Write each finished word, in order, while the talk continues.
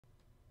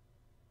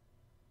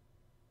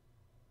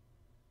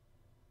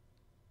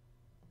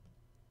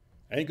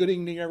And good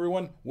evening,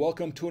 everyone.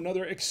 Welcome to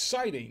another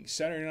exciting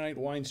Saturday Night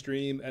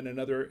Winestream and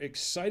another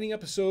exciting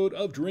episode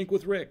of Drink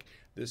with Rick.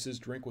 This is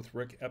Drink with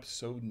Rick,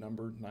 episode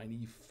number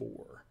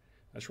 94.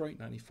 That's right,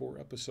 94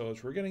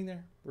 episodes. We're getting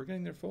there. We're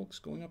getting there, folks.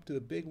 Going up to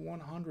the big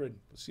 100.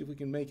 Let's see if we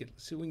can make it.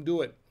 Let's see if we can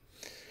do it.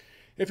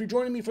 If you're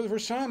joining me for the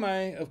first time,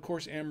 I, of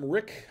course, am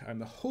Rick. I'm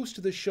the host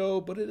of the show,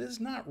 but it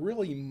is not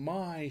really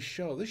my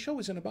show. This show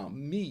isn't about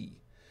me.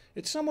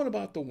 It's somewhat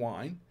about the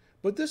wine,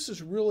 but this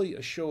is really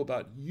a show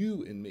about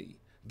you and me.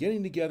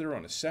 Getting together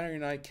on a Saturday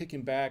night,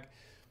 kicking back,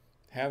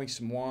 having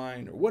some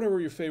wine, or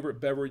whatever your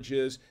favorite beverage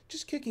is,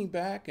 just kicking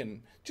back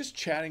and just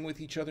chatting with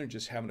each other and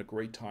just having a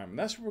great time. And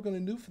that's what we're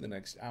going to do for the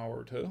next hour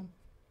or two.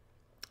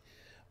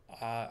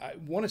 I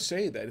want to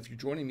say that if you're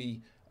joining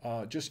me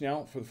just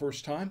now for the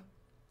first time,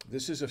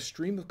 this is a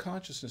stream of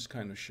consciousness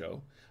kind of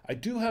show. I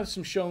do have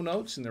some show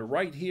notes, and they're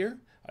right here.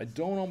 I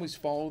don't always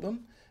follow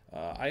them.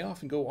 I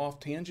often go off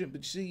tangent,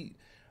 but you see,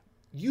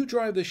 you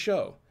drive the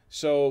show.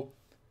 So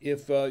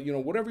if,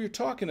 whatever you're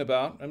talking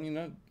about,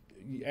 you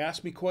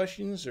ask me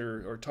questions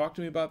or talk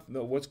to me about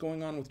what's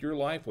going on with your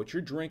life, what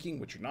you're drinking,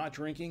 what you're not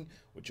drinking,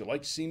 what you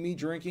like to see me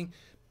drinking,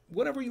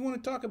 whatever you want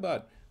to talk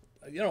about.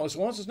 As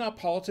long as it's not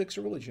politics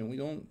or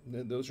religion,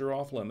 those are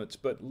off limits.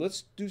 But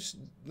let's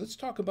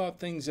talk about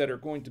things that are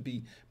going to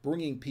be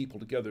bringing people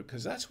together,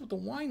 because that's what the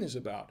wine is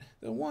about.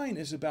 The wine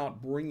is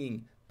about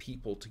bringing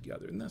people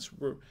together, and that's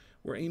what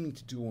we're aiming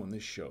to do on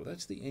this show.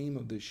 That's the aim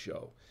of this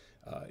show,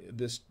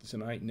 this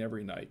tonight and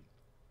every night.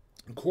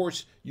 Of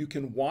course, you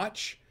can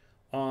watch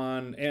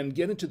on and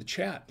get into the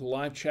chat, the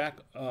live chat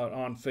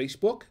on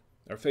Facebook.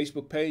 Our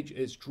Facebook page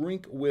is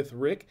Drink with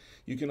Rick.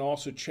 You can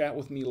also chat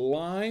with me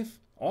live,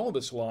 all of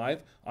us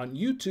live, on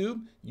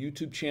YouTube.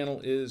 YouTube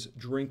channel is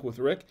Drink with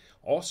Rick.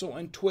 Also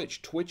on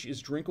Twitch. Twitch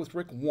is Drink with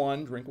Rick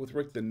 1, Drink with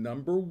Rick the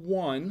number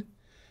 1.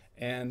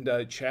 And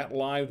chat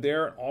live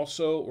there.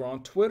 Also, we're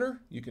on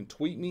Twitter. You can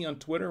tweet me on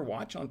Twitter,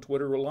 watch on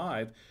Twitter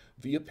live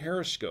via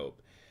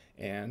Periscope.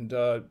 And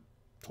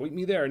tweet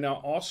me there. Now,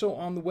 also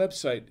on the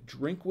website,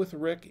 Drink with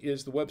Rick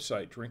is the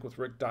website,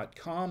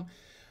 drinkwithrick.com.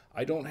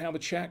 I don't have a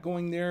chat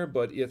going there,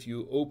 but if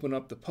you open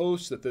up the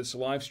post that this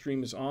live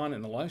stream is on,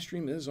 and the live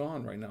stream is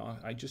on right now,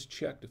 I just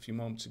checked a few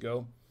moments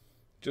ago,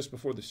 just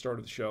before the start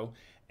of the show,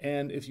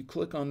 and if you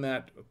click on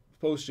that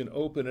post and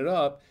open it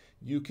up,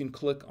 you can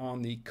click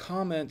on the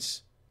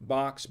comments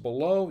box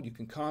below. You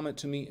can comment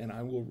to me, and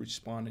I will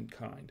respond in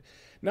kind.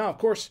 Now, of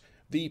course,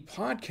 the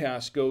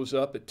podcast goes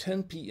up at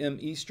 10 p.m.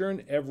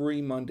 Eastern every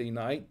Monday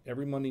night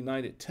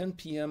at 10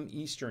 p.m.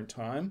 Eastern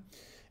time.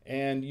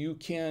 And you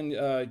can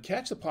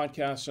catch the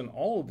podcast on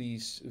all of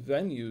these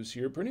venues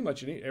here, pretty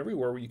much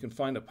everywhere where you can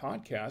find a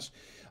podcast.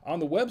 On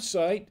the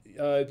website,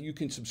 you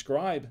can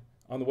subscribe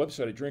on the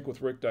website at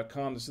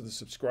drinkwithrick.com. This is the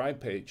subscribe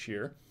page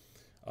here.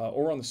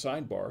 Or on the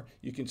sidebar,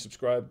 you can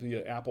subscribe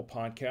via Apple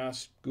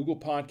Podcasts, Google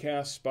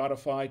Podcasts,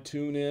 Spotify,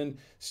 TuneIn,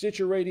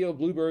 Stitcher Radio,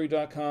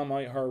 Blueberry.com,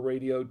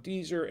 iHeartRadio,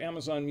 Deezer,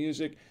 Amazon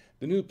Music,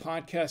 the new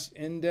podcast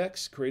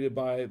index created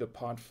by the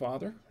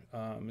Podfather,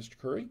 Mr.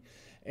 Curry,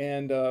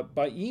 and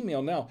by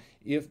email. Now,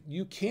 if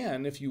you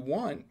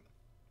want,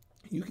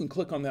 you can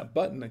click on that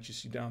button that you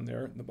see down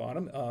there at the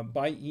bottom.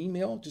 By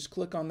email, just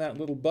click on that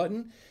little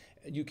button.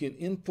 You can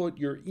input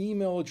your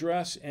email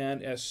address,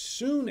 and as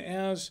soon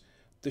as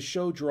the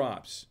show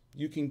drops,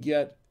 you can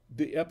get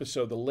the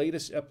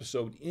latest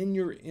episode in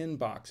your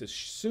inbox as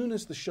soon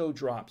as the show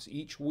drops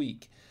each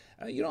week.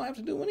 You don't have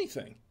to do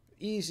anything.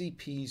 Easy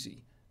peasy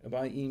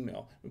by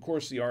email. Of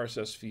course, the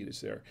RSS feed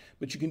is there.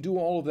 But you can do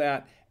all of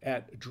that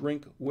at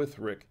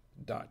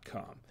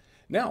drinkwithrick.com.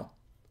 Now,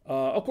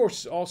 of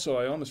course, also,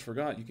 I almost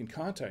forgot, you can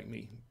contact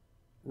me,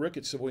 Rick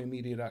at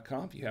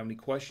SavoyMedia.com, if you have any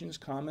questions,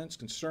 comments,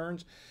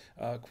 concerns,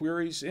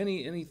 queries,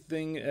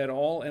 anything at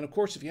all. And of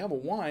course, if you have a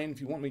wine, if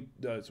you want me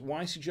a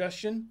wine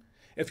suggestion,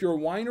 if you're a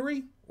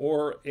winery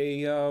or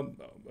a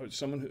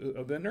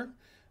vendor,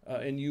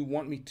 and you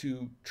want me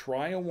to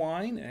try a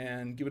wine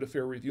and give it a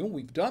fair review, and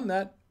we've done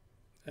that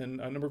a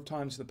number of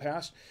times in the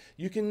past,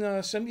 you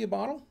can send me a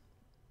bottle.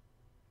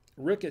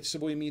 Rick at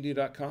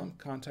SavoyMedia.com.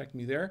 Contact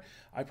me there.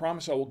 I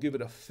promise I will give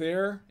it a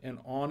fair and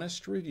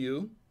honest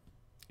review.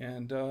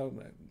 And,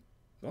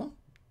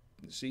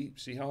 see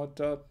how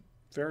it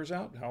fares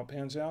out, how it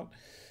pans out.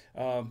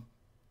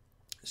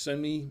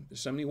 Send me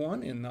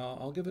one, and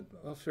I'll give it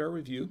a fair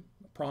review,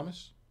 I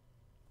promise.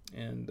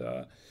 And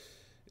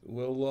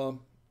we'll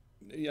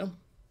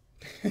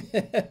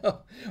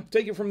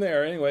take it from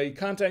there. Anyway,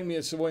 contact me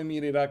at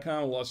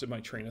SavoyMedia.com. I lost my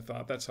train of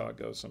thought. That's how it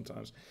goes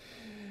sometimes.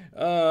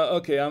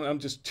 Okay, I'm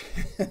just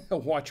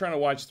trying to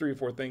watch 3 or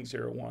 4 things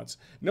here at once.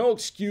 No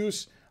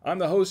excuse. I'm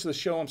the host of the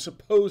show. I'm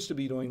supposed to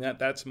be doing that.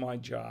 That's my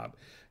job.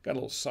 Got a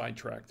little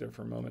sidetracked there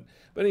for a moment.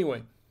 But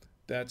anyway,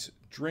 that's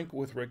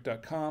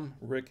drinkwithrick.com,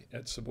 Rick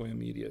at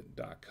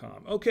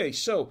SavoyMedia.com. Okay,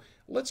 so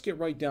let's get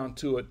right down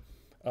to it.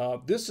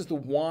 This is the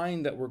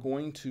wine that we're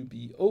going to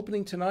be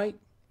opening tonight.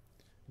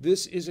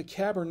 This is a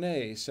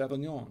Cabernet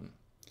Sauvignon.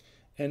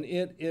 And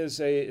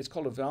it's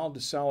called a Val de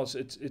Salis.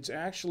 It's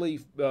actually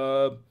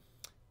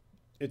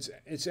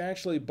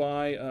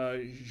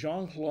by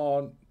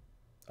Jean-Claude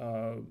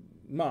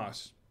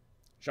Mas,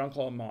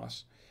 Jean-Claude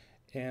Mas.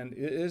 And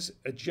it is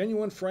a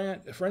genuine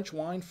French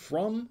wine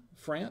from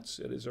France.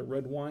 It is a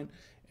red wine,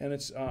 and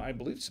it's, I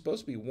believe, it's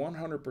supposed to be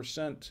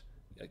 100%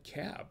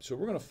 cab. So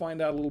we're going to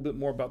find out a little bit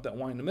more about that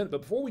wine in a minute.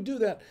 But before we do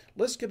that,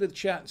 let's get to the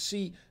chat and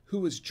see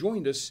who has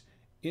joined us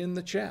in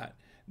the chat.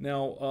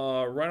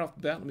 Now, right off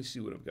the bat, let me see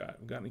what I've got.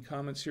 I've got any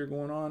comments here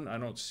going on? I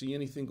don't see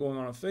anything going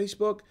on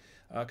Facebook.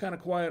 Kind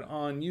of quiet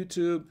on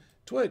YouTube.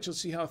 Twitch, let's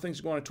see how things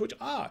are going on Twitch.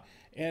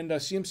 And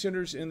CM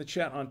Center's in the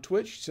chat on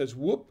Twitch. He says,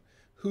 whoop,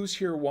 who's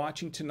here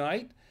watching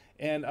tonight?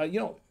 And,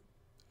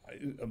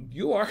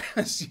 you are,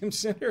 CM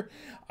Center.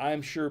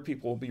 I'm sure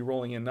people will be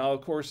rolling in. Now,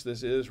 of course,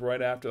 this is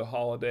right after the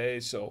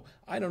holidays, so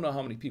I don't know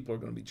how many people are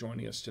going to be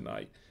joining us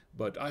tonight.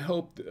 But I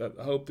hope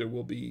there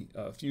will be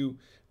a few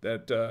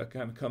that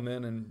kind of come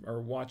in and are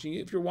watching.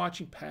 If you're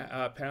watching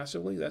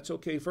passively, that's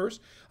okay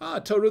first.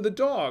 Toto the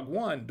Dog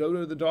 1.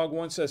 Toto the Dog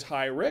 1 says,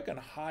 hi, Rick, and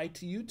hi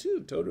to you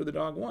too, Toto the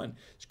Dog 1.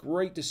 It's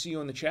great to see you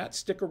in the chat.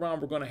 Stick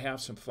around. We're going to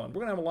have some fun.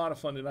 We're going to have a lot of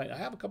fun tonight. I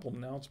have a couple of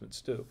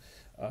announcements too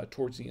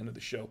towards the end of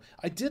the show.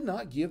 I did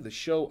not give the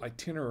show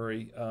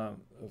itinerary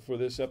for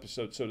this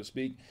episode, so to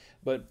speak,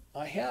 but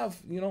I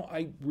have,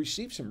 I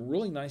received some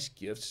really nice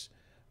gifts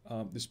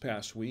this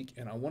past week,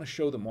 and I want to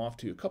show them off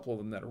to you. A couple of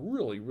them that are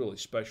really, really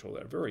special,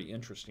 that are very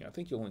interesting. I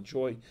think you'll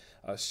enjoy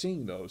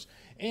seeing those.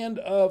 And,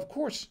 of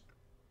course,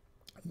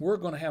 we're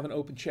going to have an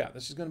open chat.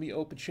 This is going to be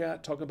open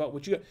chat, talking about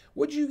what you got.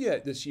 What did you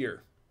get this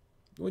year?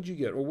 What did you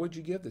get, or what did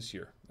you get this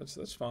year?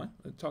 That's fine.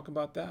 Let's talk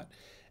about that.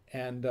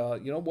 And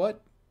you know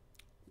what?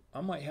 I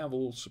might have a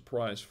little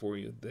surprise for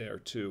you there,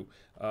 too.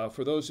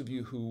 For those of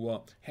you who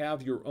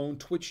have your own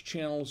Twitch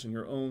channels and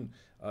your own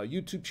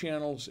YouTube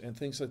channels and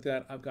things like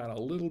that, I've got a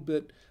little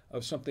bit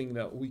of something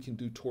that we can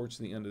do towards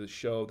the end of the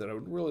show that I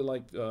would really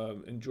like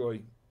I'd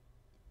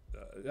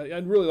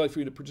really like for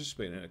you to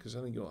participate in it, because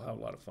I think you'll have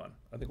a lot of fun.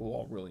 I think we'll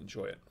all really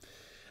enjoy it.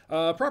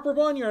 Proper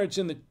Barnyard's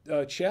in the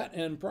chat,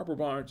 and Proper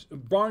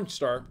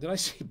Barnstar. Did I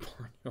say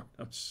Barnyard?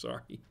 I'm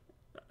sorry.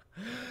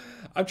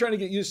 I'm trying to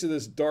get used to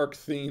this dark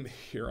theme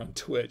here on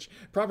Twitch.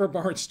 Proper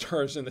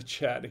Barnstar's in the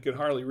chat. I could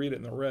hardly read it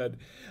in the red.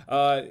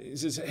 He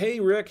says, hey,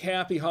 Rick,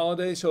 happy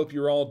holidays. Hope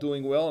you're all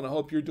doing well, and I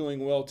hope you're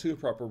doing well too,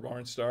 Proper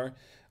Barnstar.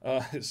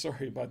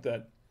 Sorry about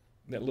that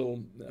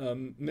little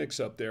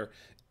mix-up there.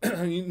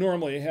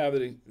 Normally I have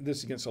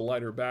this against a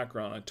lighter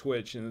background on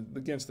Twitch, and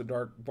against the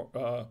dark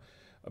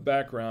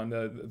background,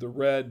 the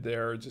red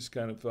there just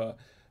kind of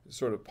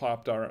sort of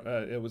popped out.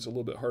 It was a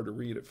little bit hard to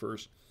read at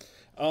first.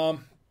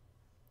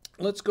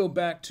 Let's go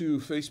back to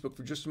Facebook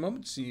for just a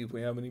moment, see if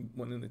we have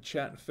anyone in the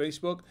chat on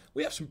Facebook.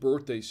 We have some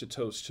birthdays to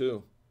toast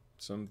too,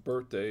 some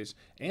birthdays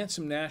and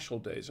some national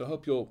days. I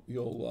hope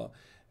you'll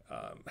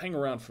hang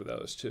around for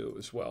those too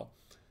as well.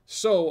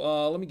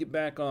 So let me get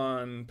back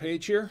on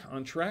page here,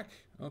 on track.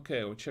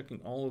 Okay, we're checking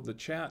all of the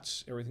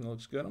chats. Everything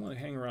looks good. I'm going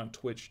to hang around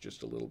Twitch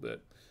just a little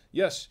bit.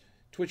 Yes,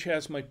 Twitch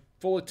has my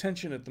full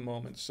attention at the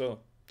moment, so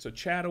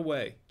chat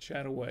away,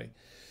 chat away.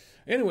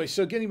 Anyway,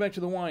 so getting back to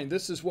the wine,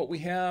 this is what we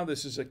have.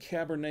 This is a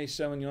Cabernet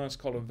Sauvignon. It's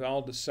called a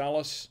Val de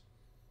Salis.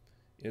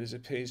 It is a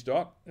Pays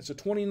d'Oc. It's a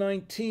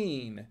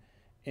 2019.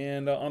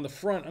 And on the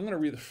front, I'm going to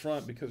read the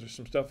front because there's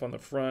some stuff on the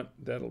front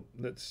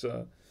that's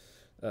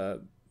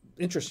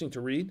interesting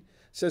to read. It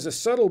says, a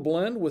subtle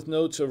blend with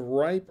notes of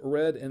ripe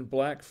red and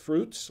black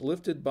fruits,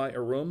 lifted by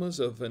aromas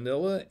of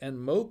vanilla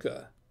and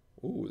mocha.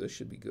 Ooh, this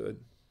should be good.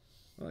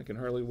 Well, I can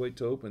hardly wait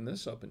to open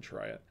this up and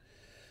try it.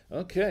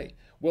 Okay,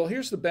 well,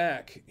 here's the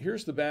back.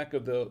 Here's the back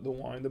of the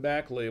wine, the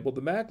back label. The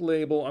back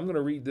label, I'm going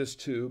to read this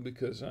too,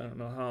 because I don't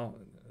know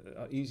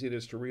how easy it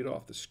is to read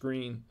off the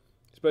screen,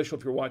 especially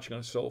if you're watching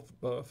on a cell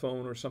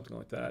phone or something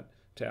like that,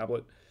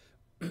 tablet.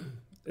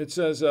 It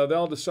says,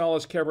 Val de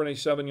Salis Cabernet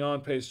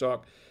Sauvignon Pays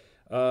d'Oc.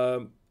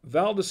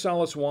 Val de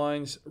Salis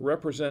wines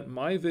represent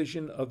my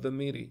vision of the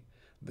Midi.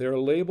 Their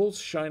labels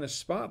shine a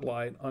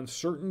spotlight on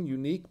certain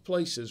unique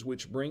places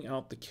which bring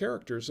out the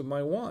characters of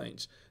my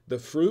wines, the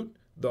fruit,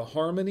 the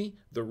harmony,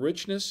 the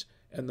richness,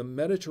 and the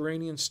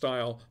Mediterranean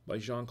style by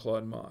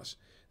Jean-Claude Mas.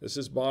 This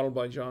is bottled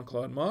by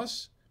Jean-Claude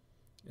Mas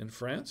in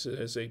France. It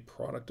is a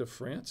product of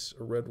France,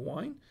 a red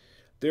wine.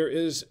 There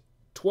is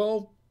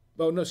there's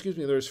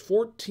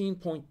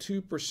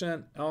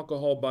 14.2%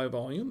 alcohol by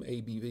volume,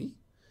 ABV.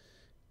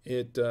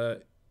 It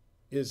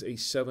is a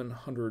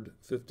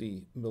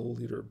 750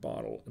 milliliter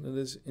bottle, and it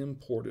is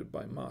imported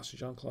by Mas,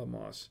 Jean-Claude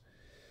Mas.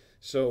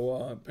 So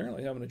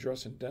apparently I have an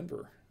address in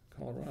Denver,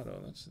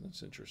 Colorado.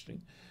 That's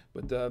interesting.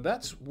 But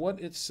that's what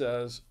it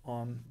says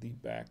on the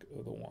back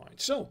of the wine.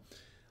 So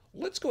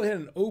let's go ahead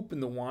and open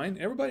the wine.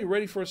 Everybody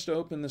ready for us to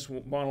open this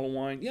bottle of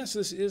wine? Yes,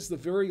 this is the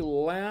very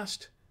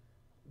last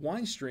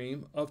wine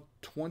stream of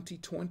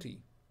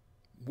 2020.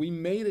 We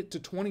made it to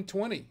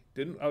 2020,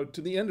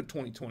 to the end of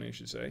 2020, I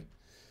should say.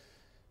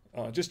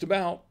 Just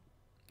about.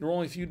 We're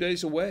only a few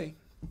days away.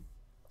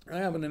 I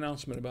have an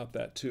announcement about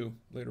that too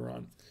later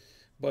on.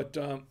 But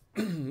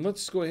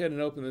let's go ahead and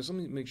open this. Let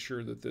me make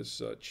sure that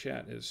this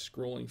chat is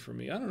scrolling for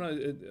me. I don't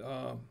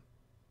know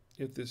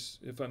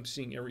if I'm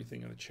seeing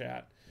everything in the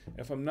chat.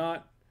 If I'm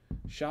not,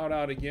 shout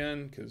out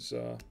again, because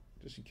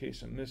just in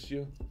case I miss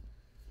you.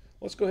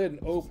 Let's go ahead and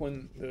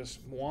open this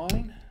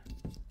wine.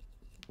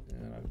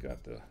 And I've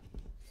got the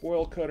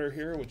foil cutter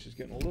here, which is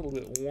getting a little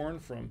bit worn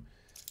from,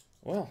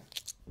 well,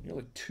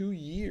 nearly 2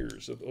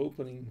 years of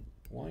opening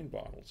wine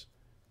bottles.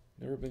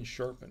 Never been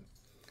sharpened.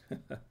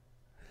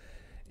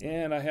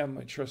 And I have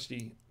my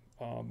trusty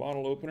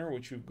bottle opener,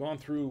 which we've gone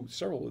through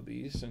several of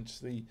these since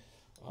the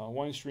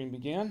Winestream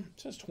began.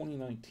 It says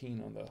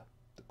 2019 on the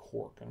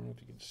cork. I don't know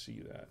if you can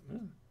see that.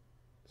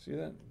 See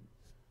that?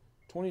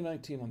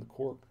 2019 on the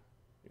cork.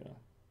 Yeah.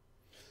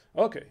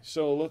 Okay,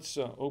 so let's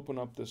open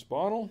up this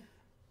bottle.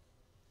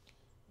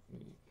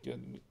 Get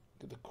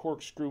the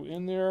corkscrew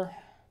in there.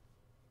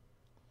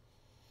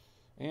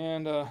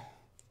 And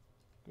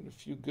get a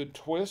few good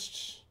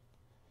twists.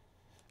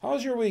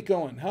 How's your week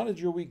going? How did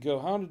your week go?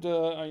 How did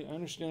I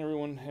understand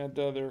everyone had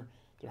their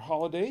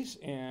holidays,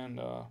 and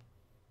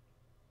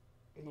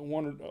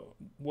wondered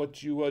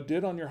what you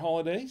did on your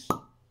holidays.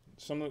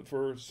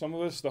 For some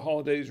of us, the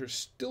holidays are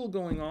still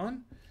going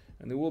on,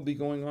 and they will be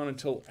going on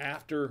until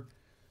after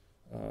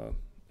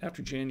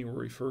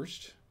January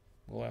 1st.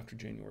 Well, after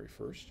January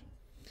 1st.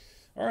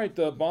 All right,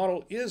 the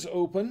bottle is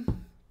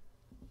open,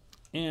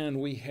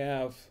 and we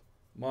have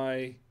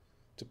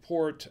to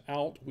pour it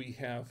out, we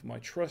have my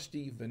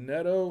trusty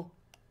Veneto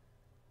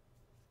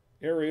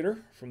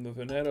aerator from the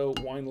Veneto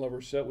Wine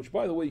Lover set, which,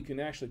 by the way, you can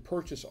actually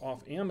purchase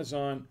off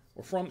Amazon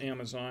or from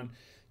Amazon.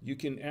 You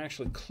can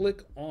actually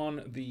click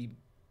on the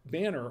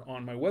banner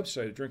on my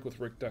website at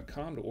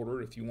drinkwithrick.com to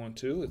order it if you want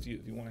to, if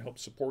you want to help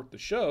support the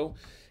show.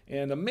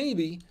 And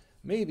maybe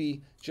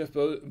Jeff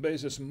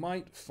Bezos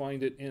might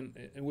find it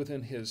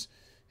within his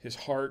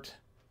heart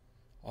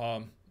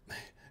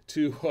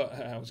to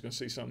I was going to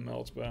say something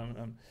else, but I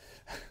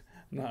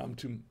want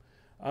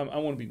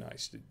to be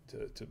nice to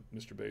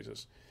Mr.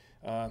 Bezos.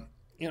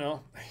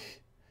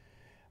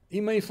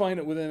 He may find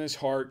it within his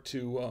heart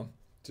to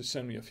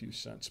send me a few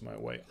cents my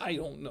way. I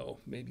don't know,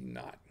 maybe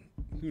not.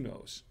 Who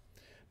knows?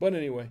 But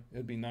anyway,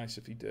 it'd be nice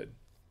if he did.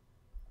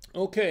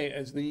 Okay,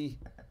 as the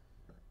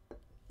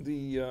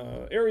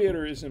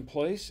aerator is in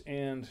place,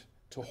 and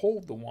to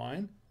hold the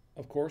wine,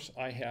 of course,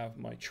 I have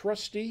my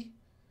trusty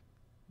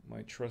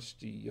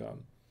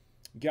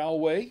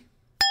Galway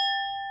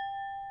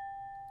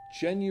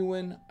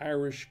genuine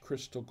Irish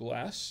crystal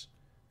glass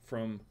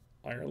from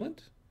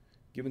Ireland,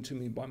 given to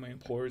me by my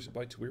employers at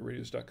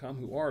buy2weirradios.com,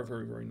 who are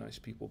very, very nice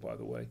people, by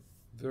the way.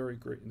 Very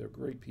great. They're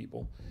great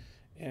people.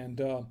 And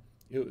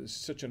it was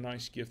such a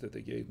nice gift that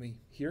they gave me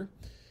here.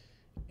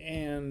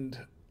 And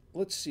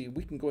let's see,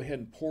 we can go ahead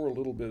and pour a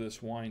little bit of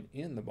this wine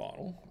in the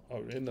bottle,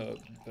 or in the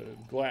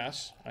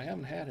glass. I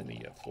haven't had any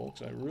yet,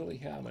 folks. I really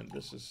haven't.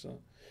 This is,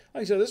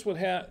 like I said, this is what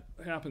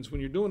happens when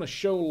you're doing a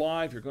show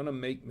live. You're going to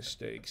make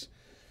mistakes.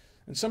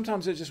 And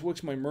sometimes it just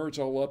wakes my nerves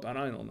all up, and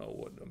I don't know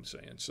what I'm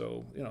saying.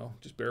 So,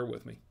 just bear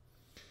with me.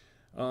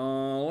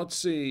 Let's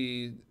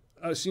see.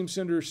 Seam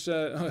Cinder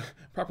said,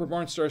 Proper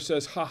Barnstar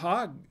says,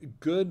 haha,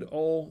 good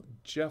old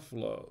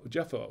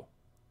Jeffo.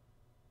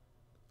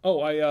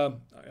 Oh,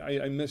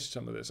 I missed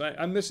some of this.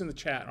 I'm missing the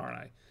chat, aren't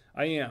I?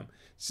 I am. It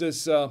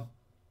says,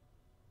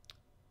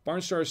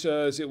 Barnstar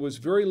says, it was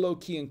very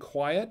low-key and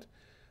quiet,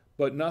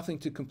 but nothing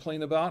to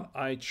complain about.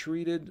 I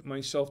treated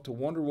myself to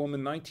Wonder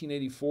Woman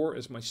 1984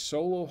 as my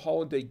solo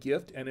holiday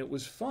gift, and it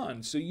was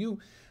fun. So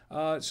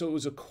so it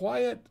was a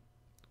quiet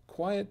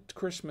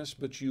Christmas,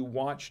 but you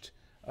watched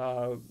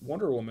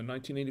Wonder Woman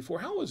 1984.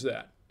 How was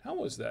that?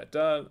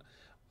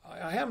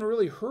 I haven't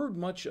really heard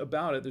much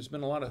about it. There's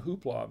been a lot of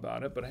hoopla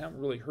about it, but I haven't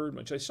really heard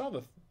much. I saw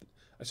the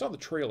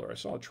trailer. I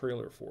saw a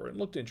trailer for it. It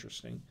looked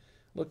interesting.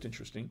 But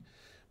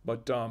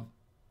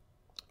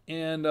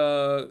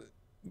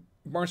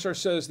Barnstar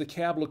says the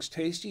cab looks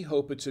tasty.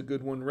 Hope it's a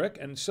good one, Rick.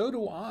 And so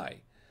do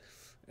I.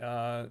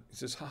 He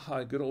says,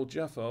 haha, good old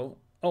Jeffo.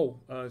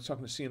 Oh, it's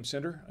talking to CM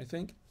Cinder, I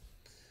think.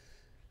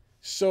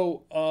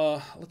 So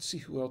let's see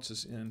who else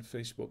is in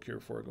Facebook here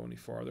before I go any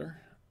farther.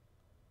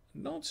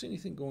 Don't see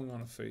anything going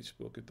on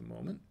Facebook at the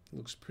moment. It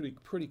looks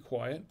pretty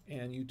quiet,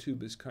 and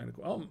YouTube is kind of.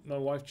 Oh, my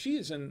wife, she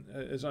is on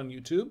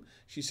YouTube.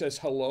 She says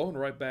hello and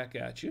right back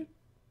at you.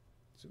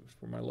 So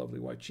for my lovely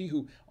wife, Chi,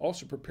 who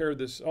also prepared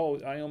this. Oh,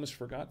 I almost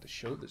forgot to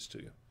show this to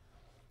you.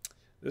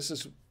 This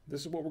is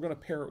what we're going to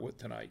pair it with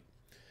tonight.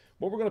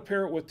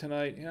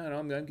 Yeah,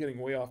 I'm getting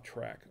way off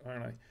track,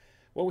 aren't I?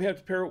 What we have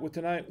to pair it with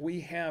tonight, we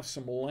have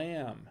some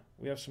lamb.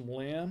 We have some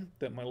lamb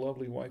that my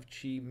lovely wife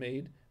Chi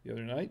made the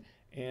other night,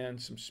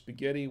 and some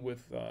spaghetti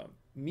with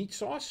meat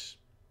sauce.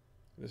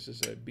 This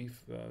is a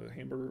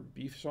hamburger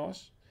beef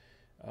sauce,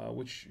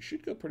 which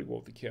should go pretty well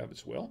with the cab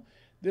as well.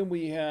 Then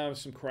we have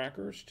some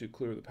crackers to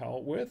clear the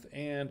palate with,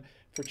 and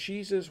for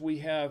cheeses, we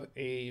have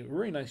a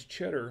very nice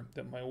cheddar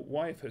that my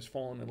wife has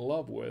fallen in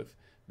love with,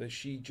 that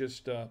she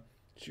just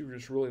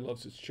really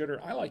loves this cheddar.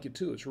 I like it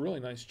too. It's a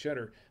really nice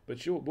cheddar.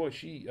 But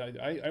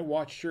I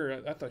watched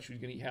her. I thought she was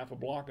going to eat half a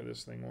block of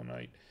this thing one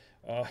night.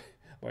 uh,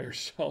 by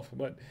herself,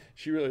 but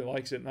she really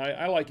likes it, and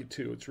I like it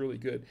too. It's really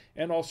good.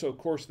 And also, of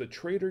course, the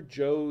Trader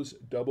Joe's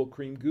Double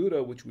Cream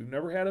Gouda, which we've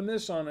never had a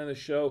miss on in a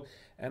show,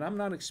 and I'm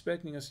not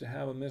expecting us to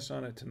have a miss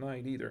on it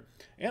tonight either.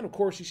 And of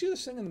course, you see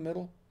this thing in the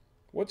middle?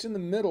 What's in the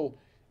middle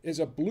is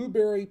a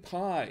blueberry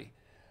pie.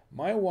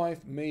 My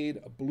wife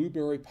made a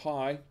blueberry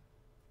pie,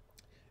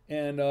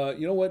 and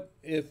you know what?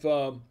 If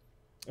a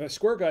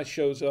Square Guy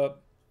shows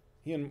up,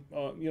 he and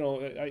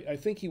I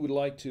think he would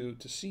like to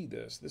see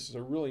this. This is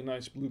a really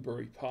nice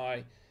blueberry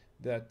pie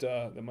that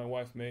my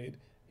wife made,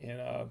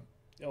 and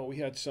we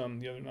had some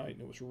the other night,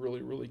 and it was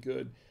really, really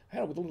good. I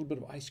had it with a little bit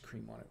of ice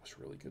cream on it. It was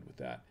really good with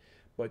that.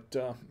 But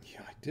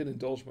yeah, I did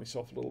indulge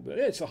myself a little bit.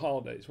 It's the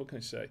holidays. What can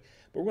I say?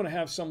 But we're going to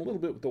have some a little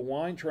bit with the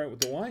wine. Try it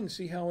with the wine and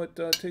see how it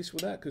tastes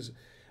with that. Because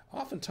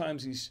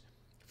oftentimes these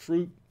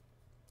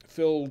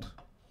fruit-filled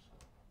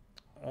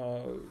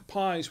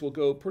pies will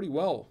go pretty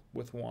well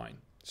with wine.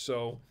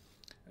 So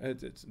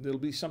it'll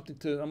be something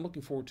to. I'm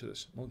looking forward to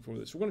this. I'm looking forward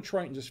to this. We're going to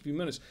try it in just a few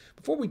minutes.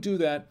 Before we do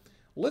that,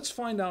 let's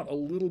find out a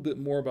little bit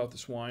more about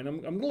this wine.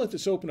 I'm going to let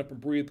this open up and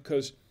breathe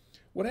because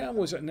what happened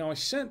was now I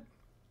sent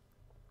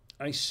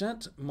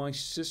my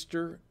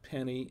sister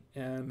Penny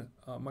and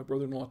my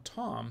brother-in-law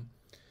Tom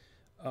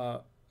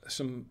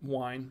some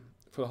wine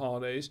for the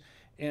holidays,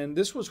 and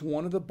this was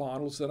one of the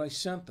bottles that I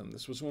sent them.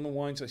 This was one of the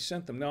wines I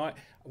sent them. Now,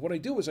 what I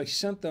do is I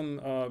sent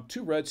them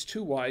 2 reds,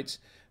 2 whites,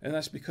 and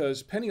that's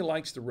because Penny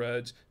likes the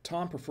reds,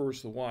 Tom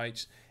prefers the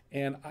whites,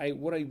 and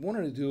what I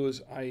wanted to do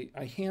is I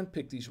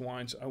handpicked these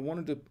wines. I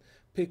wanted to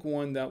pick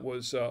one that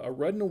was a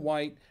red and a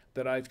white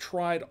that I've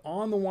tried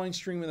on the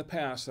Winestream in the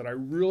past that I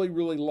really,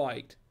 really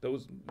liked.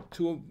 Those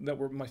 2 that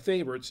were my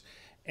favorites.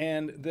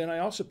 And then I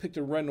also picked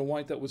a red and a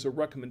white that was a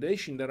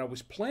recommendation that I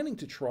was planning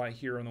to try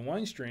here on the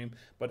Winestream,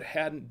 but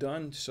hadn't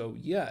done so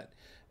yet.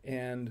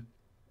 And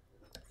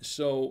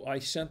so I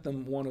sent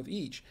them one of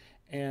each.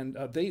 And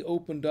they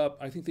opened up,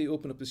 I think they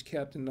opened up this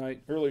cap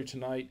earlier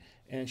tonight,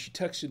 and she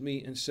texted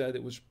me and said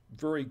it was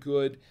very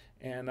good.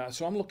 And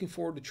so I'm looking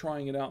forward to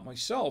trying it out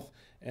myself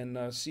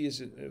and see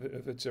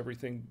if it's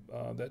everything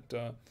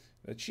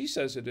that she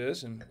says it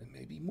is, and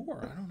maybe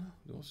more. I don't know.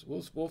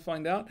 We'll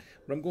find out.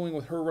 But I'm going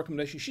with her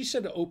recommendation. She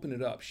said to open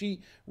it up.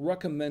 She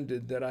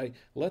recommended that I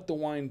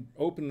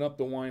open up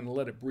the wine and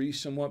let it breathe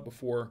somewhat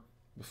before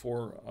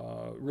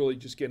really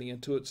just getting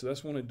into it. So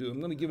that's what I'm going to do. I'm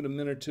going to give it a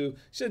minute or two.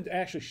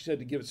 She said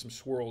to give it some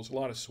swirls, a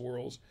lot of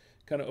swirls,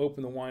 kind of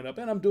open the wine up.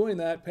 And I'm doing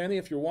that. Penny,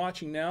 if you're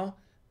watching now,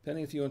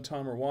 Penny, if you and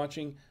Tom are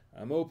watching,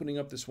 I'm opening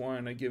up this wine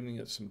and I'm giving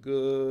it some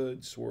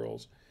good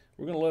swirls.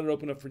 We're going to let it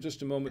open up for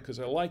just a moment because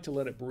I like to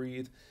let it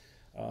breathe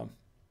a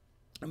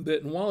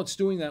bit. And while it's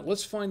doing that,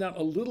 let's find out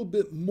a little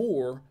bit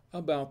more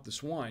about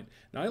this wine.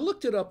 Now, I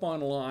looked it up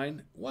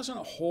online. Wasn't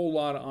a whole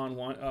lot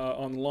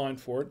online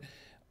for it.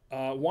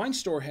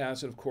 Winestore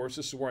has it, of course.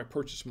 This is where I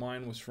purchased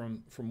mine, was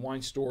from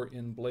Winestore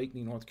in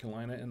Blakeney, North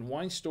Carolina. And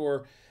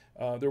Winestore,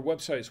 their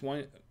website is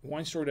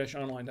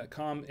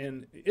winestore-online.com,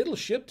 and it'll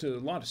ship to a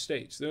lot of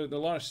states. There are a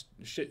lot of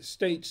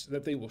states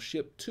that they will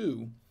ship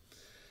to.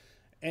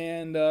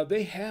 And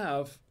they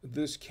have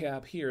this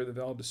cab here, the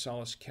Val de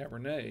Salis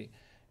Cabernet,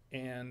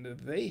 and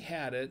they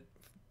had it.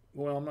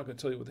 Well, I'm not going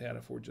to tell you what they had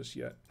it for just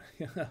yet,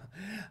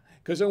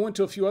 because I went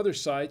to a few other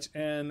sites,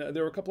 and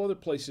there were a couple other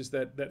places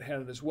that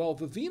had it as well.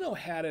 Vivino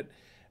had it,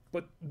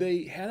 but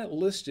they had it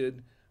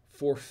listed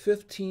for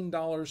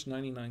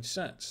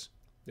 $15.99.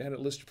 They had it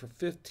listed for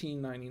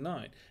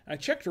 $15.99. I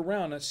checked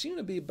around. It seemed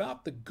to be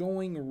about the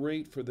going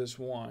rate for this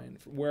wine.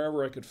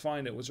 Wherever I could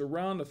find it was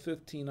around the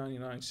 $15.99,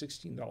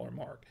 $16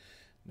 mark.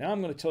 Now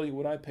I'm going to tell you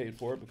what I paid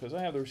for it, because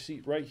I have the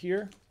receipt right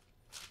here,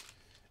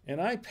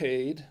 and I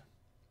paid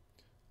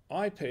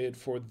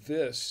for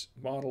this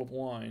bottle of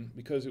wine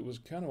because it was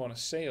kind of on a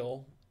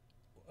sale,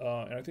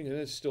 and I think it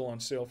is still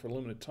on sale for a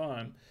limited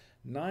time,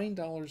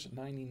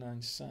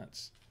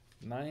 $9.99,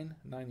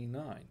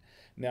 $9.99.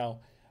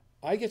 Now,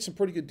 I get some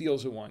pretty good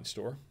deals at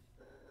Winestore,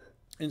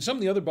 and some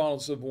of the other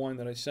bottles of wine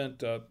that I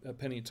sent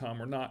Penny and Tom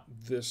were not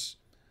this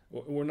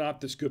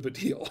good of a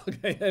deal.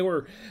 Okay, they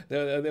were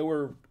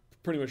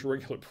pretty much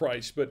regular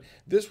price, but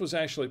this was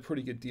actually a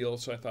pretty good deal.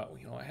 So I thought,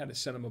 well, I had to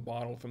send them a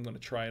bottle if I'm going to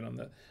try it on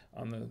the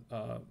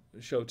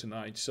show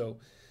tonight. So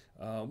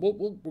we're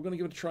going to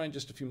give it a try in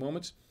just a few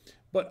moments.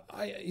 But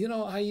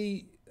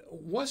I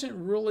wasn't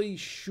really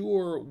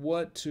sure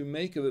what to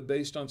make of it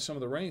based on some of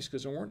the ratings,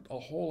 because there weren't a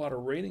whole lot of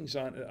ratings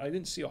on it. I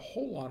didn't see a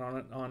whole lot on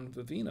it on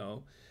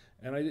Vivino,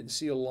 and I didn't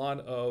see a lot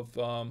of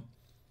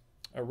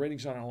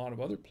ratings on it in a lot of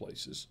other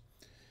places.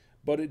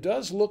 But it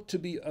does look to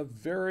be a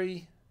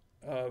very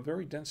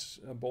dense,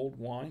 bold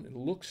wine. It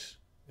looks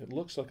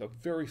like a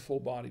very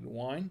full-bodied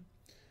wine,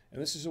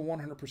 and this is a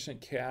 100%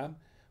 cab,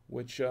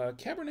 which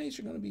Cabernets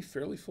are going to be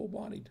fairly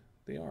full-bodied.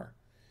 They are.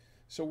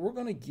 So we're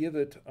going to give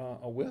it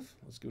a whiff.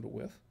 Let's give it a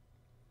whiff.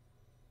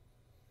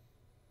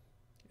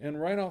 And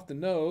right off the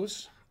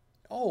nose,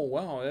 oh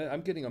wow,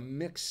 I'm getting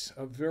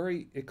a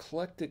very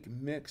eclectic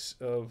mix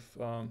of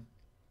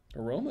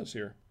aromas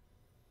here,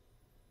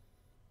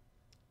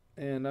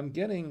 and I'm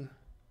getting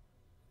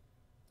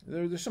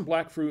There's some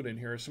black fruit in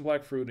here. Some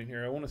black fruit in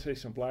here. I want to say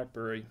some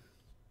blackberry.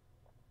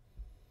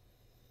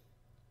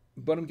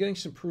 But I'm getting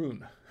some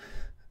prune.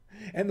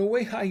 And the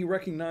way I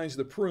recognize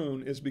the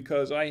prune is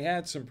because I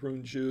had some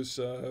prune juice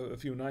a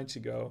few nights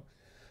ago.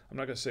 I'm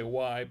not going to say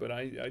why, but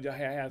I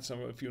had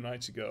some a few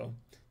nights ago.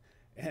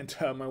 And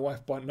my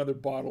wife bought another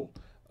bottle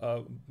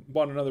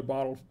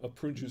of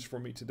prune juice for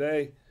me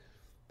today.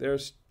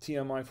 There's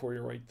TMI for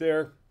you right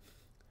there.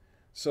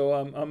 So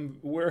I'm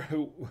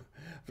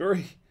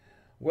very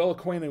well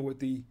acquainted with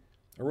the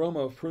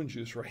aroma of prune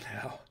juice right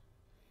now.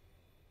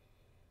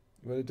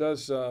 But it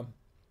does,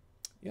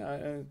 yeah,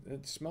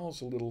 it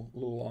smells a little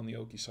on the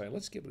oaky side.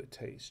 Let's give it a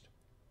taste.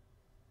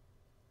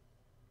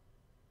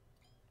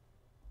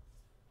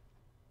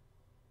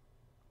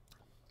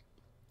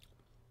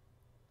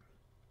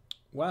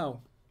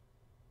 Wow.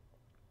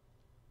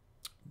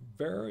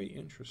 Very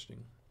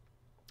interesting.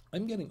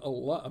 I'm getting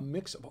a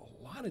mix of a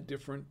lot of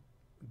different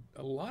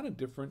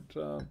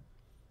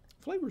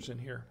flavors in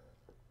here.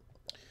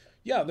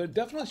 Yeah, there are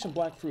definitely some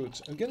black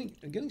fruits. I'm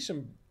getting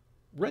some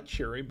red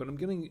cherry, but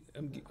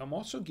I'm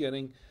also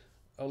getting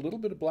a little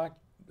bit of black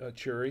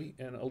cherry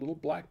and a little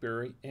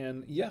blackberry.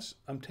 And yes,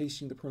 I'm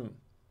tasting the prune.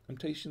 I'm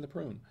tasting the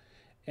prune,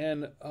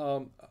 and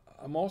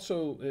I'm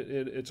also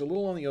it's a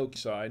little on the oaky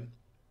side.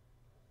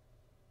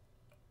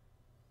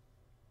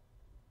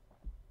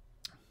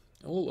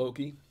 A little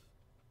oaky,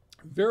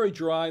 very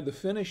dry. The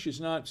finish is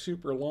not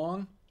super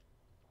long,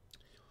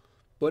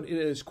 but it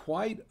is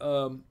quite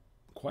a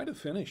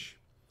finish.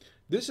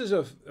 This is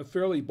a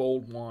fairly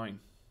bold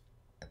wine.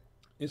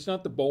 It's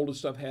not the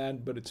boldest I've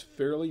had, but it's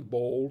fairly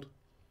bold.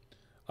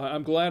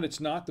 I'm glad it's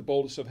not the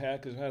boldest I've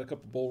had because I've had a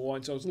couple of bold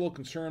wines. I was a little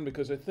concerned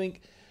because I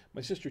think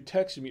my sister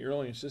texted me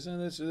earlier and says,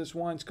 this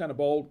wine's kind of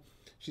bold.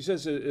 She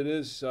says it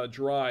is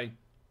dry.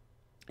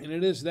 And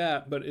it is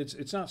that, but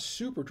it's not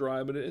super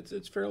dry, but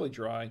it's fairly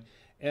dry,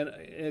 and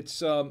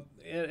it's a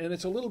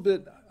little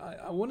bit.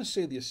 I want to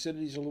say the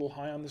acidity is a little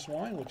high on this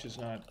wine, which is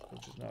not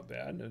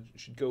bad. It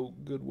should go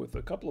good with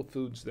a couple of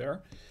foods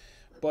there,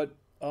 but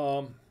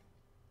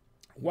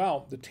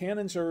wow, the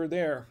tannins are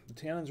there. The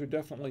tannins are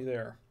definitely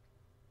there.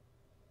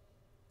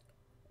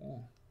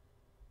 Oh.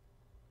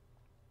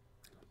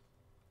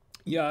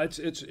 Yeah,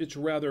 it's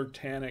rather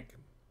tannic.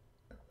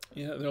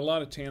 Yeah, there are a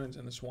lot of tannins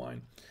in this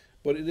wine.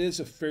 But it is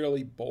a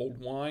fairly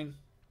bold wine,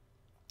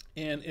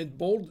 and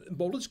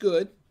bold is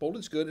good. Bold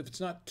is good if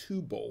it's not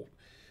too bold.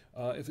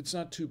 If it's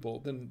not too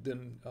bold,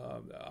 then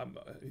I'm,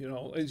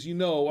 as you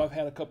know, I've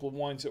had a couple of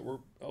wines that were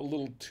a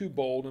little too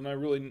bold, and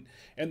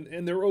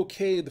and they're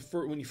okay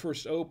when you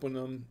first open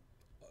them,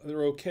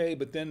 they're okay.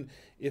 But then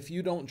if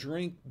you don't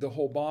drink the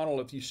whole bottle,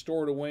 if you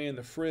store it away in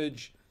the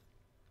fridge,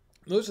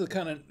 those are the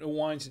kind of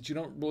wines that you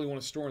don't really want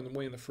to store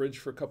away in the fridge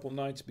for a couple of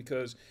nights,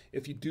 because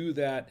if you do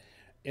that,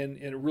 and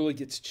it really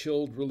gets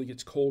chilled, really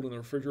gets cold in the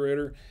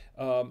refrigerator,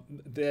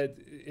 that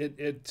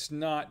it's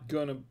not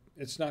gonna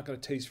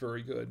taste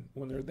very good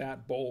when they're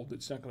that bold.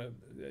 It's not gonna,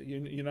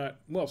 you're not,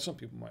 well, some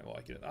people might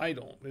like it. I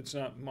don't. It's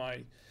not my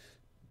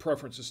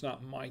preference. It's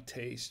not my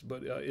taste.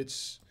 But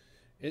this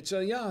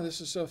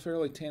is a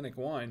fairly tannic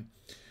wine.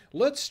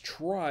 Let's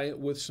try it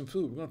with some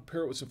food. We're going to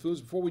pair it with some foods.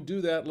 Before we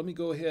do that, let me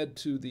go ahead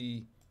to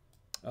the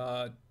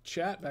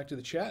back to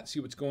the chat,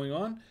 see what's going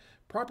on.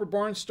 Proper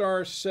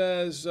Barnstar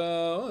says,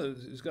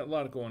 he's got a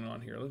lot going on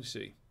here. Let me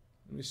see.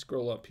 Let me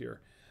scroll up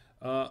here.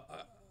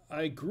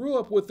 I grew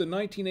up with the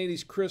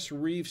 1980s Chris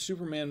Reeve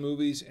Superman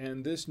movies,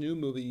 and this new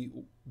movie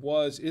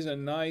is a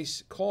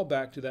nice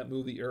callback to that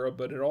movie era,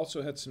 but it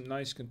also had some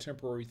nice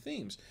contemporary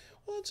themes.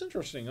 Well, that's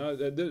interesting.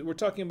 We're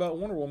talking about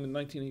Wonder Woman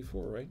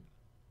 1984, right?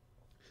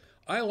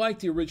 I like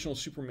the original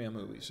Superman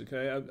movies,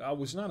 okay? I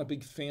was not a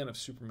big fan of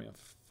Superman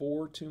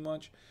 4 too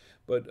much,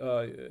 but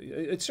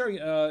it started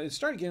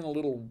getting a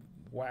little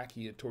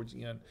wacky towards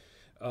the end.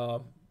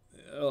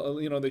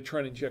 They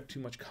try to inject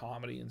too much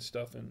comedy and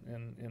stuff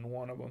in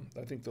one of them.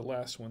 I think the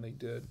last one they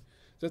did.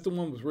 Is that the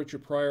one with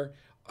Richard Pryor?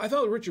 I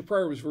thought Richard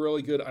Pryor was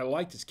really good. I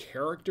liked his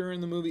character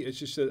in the movie. It's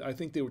just that I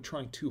think they were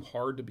trying too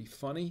hard to be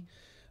funny.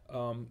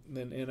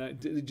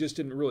 It just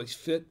didn't really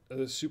fit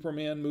the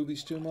Superman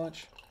movies too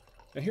much.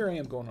 Now here I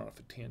am going off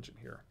a tangent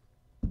here.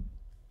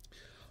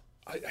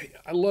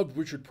 I loved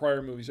Richard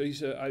Pryor movies.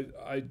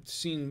 I'd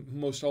seen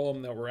most all of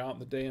them that were out in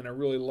the day, and I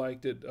really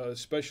liked it,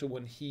 especially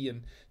when he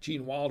and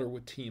Gene Wilder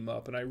would team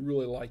up, and I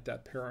really liked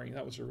that pairing.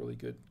 That was a really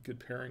good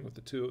pairing with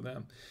the two of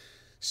them.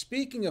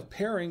 Speaking of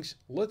pairings,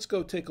 let's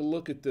go take a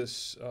look at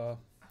this.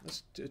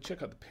 Let's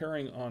check out the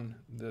pairing on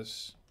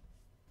this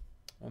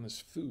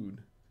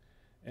food.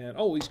 And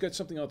he's got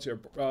something else here.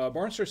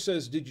 Barnstar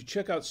says, "Did you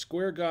check out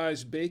Square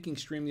Guy's baking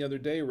stream the other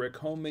day, Rick?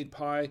 Homemade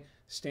pie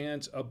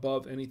stands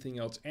above anything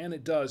else." And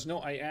it does. No,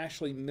 I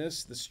actually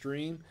missed the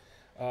stream,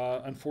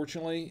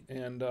 unfortunately,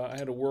 and I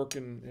had to work,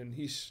 and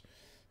he's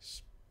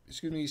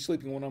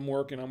sleeping when I'm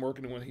working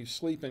when he's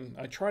sleeping.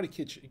 I try to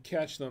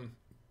catch them.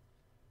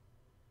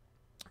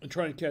 I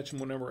try to catch them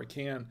whenever I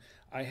can.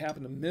 I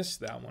happen to miss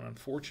that one,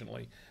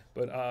 unfortunately.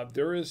 But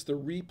there is the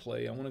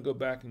replay. I want to go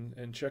back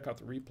and check out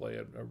the replay.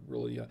 I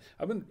really,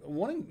 I've been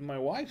wanting my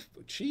wife,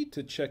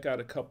 to check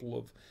out a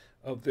couple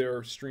of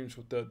their streams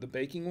with the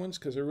baking ones,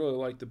 because I really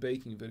like the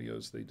baking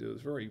videos they do.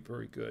 It's very,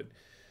 very good.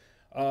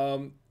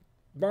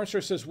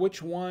 Barnstar says,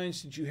 which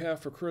wines did you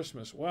have for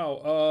Christmas?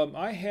 Wow,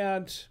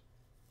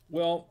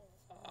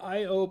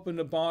 I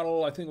opened a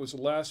bottle, I think it was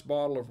the last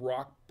bottle of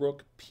Rockbrook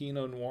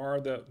Pinot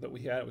Noir that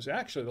we had. It was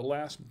actually the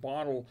last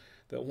bottle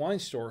that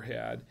Winestore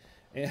had.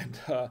 And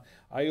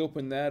I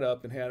opened that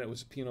up and it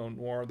was a Pinot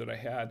Noir that I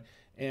had.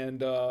 And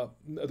the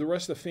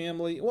rest of the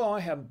family, well, I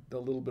had a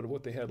little bit of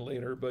what they had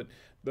later, but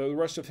the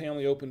rest of the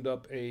family opened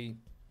up it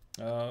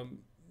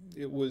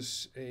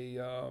was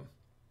a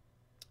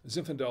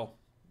Zinfandel.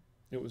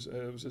 It was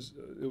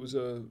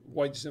a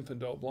white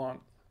Zinfandel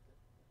Blanc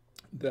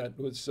that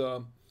was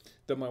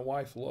that my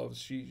wife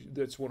loves.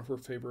 That's one of her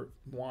favorite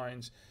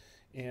wines,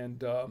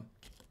 and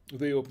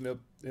they opened up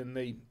and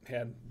they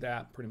had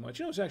that pretty much.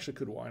 It was actually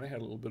good wine. I had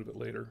a little bit of it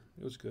later.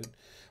 It was good.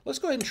 Let's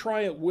go ahead and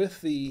try it with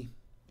the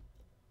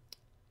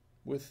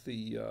what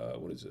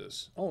is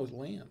this? Oh, it's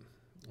lamb.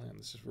 Lamb.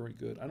 This is very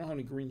good. I don't have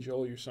any green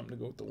jelly or something to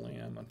go with the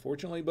lamb,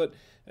 unfortunately, but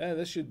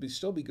this should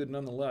still be good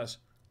nonetheless.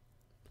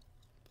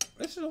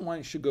 This is a wine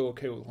that should go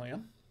okay with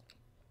lamb.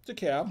 It's a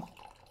cab.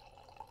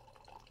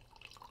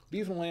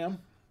 Beef and lamb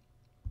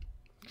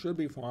should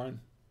be fine.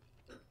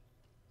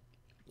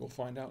 We'll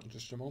find out in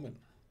just a moment.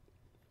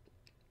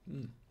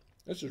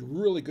 This is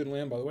really good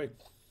lamb, by the way.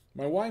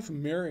 My wife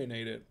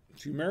marinated it.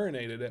 She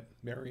marinated it.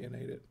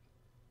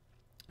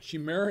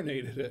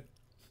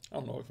 I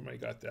don't know if anybody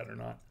got that or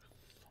not.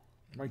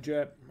 My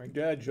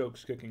dad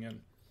joke's kicking in.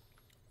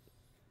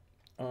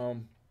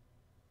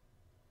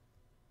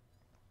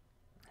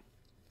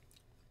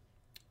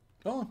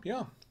 Oh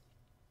yeah,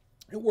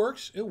 it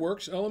works. It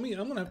works. Oh, I'm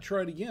gonna have to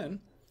try it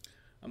again.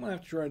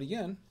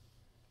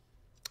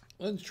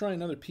 Let's try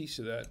another piece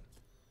of that.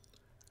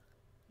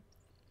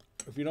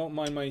 If you don't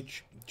mind my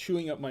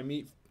chewing up my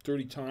meat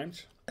 30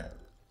 times.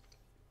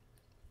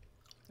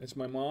 It's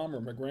my mom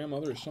or my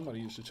grandmother or somebody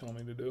used to tell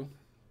me to do.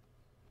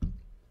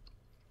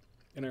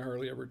 And I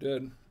hardly ever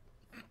did.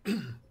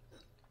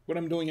 But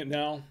I'm doing it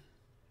now.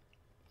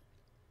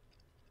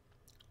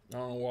 I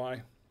don't know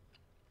why.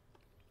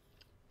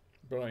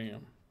 But I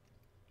am.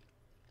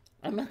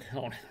 I'm not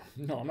counting.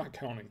 No, I'm not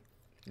counting.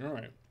 All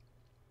right.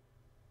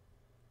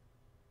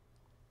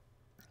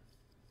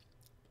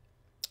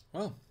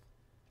 Well,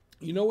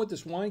 you know what?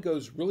 This wine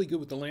goes really good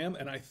with the lamb,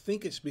 and I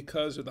think it's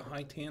because of the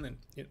high tannin,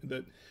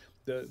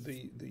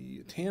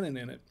 the tannin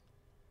in it.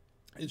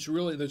 It's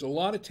really, there's a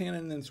lot of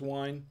tannin in this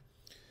wine,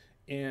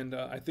 and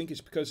I think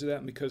it's because of that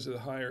and because of the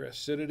higher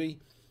acidity.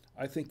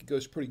 I think it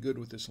goes pretty good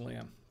with this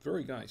lamb.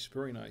 Very nice,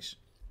 very nice.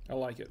 I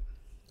like it.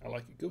 I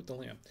like it. Good with the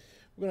lamb.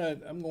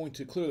 I'm going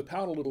to clear the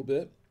palate a little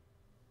bit,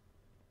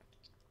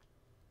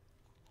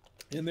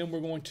 and then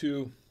I'm going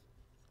to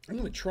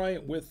try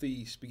it with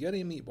the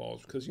spaghetti and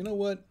meatballs, because you know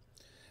what?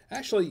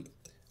 Actually,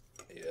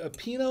 a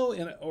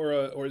Pinot or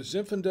a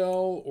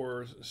Zinfandel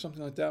or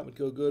something like that would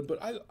go good, but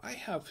I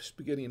have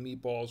spaghetti and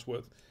meatballs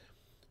with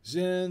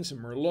Zins and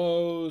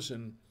Merlots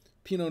and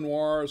Pinot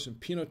Noirs and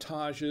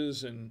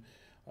Pinotages, and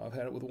I've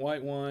had it with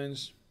white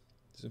wines,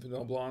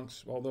 Zinfandel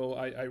Blancs, although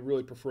I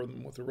really prefer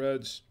them with the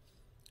reds.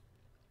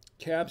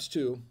 Cabs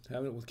too,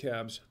 having it with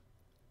cabs.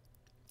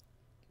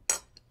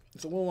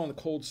 It's a little on the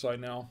cold side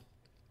now,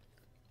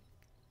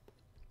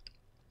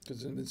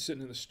 because I've been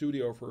sitting in the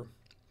studio for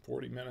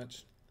 40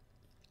 minutes.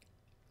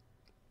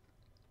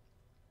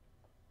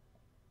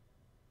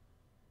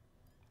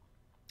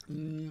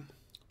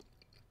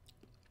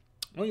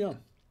 Oh yeah.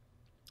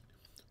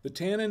 The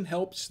tannin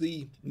helps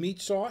the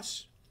meat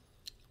sauce.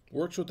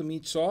 Works with the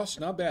meat sauce.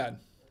 Not bad.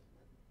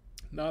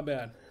 Not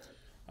bad.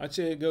 I'd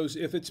say it goes,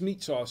 if it's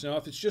meat sauce. Now,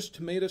 if it's just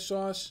tomato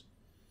sauce,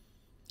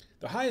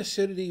 the high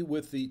acidity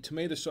with the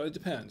tomato sauce, it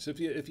depends. If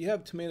you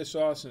have tomato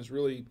sauce and it's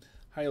really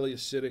highly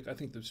acidic, I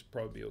think this would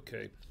probably be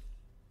okay.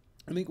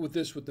 I think with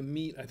this, with the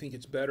meat, I think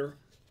it's better.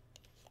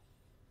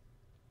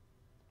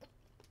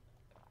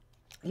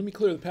 Let me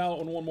clear the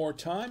palate one more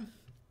time,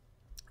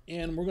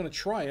 and we're going to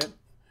try it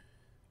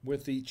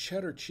with the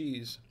cheddar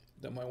cheese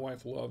that my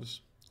wife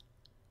loves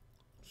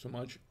so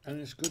much,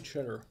 and it's good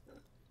cheddar.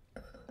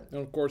 And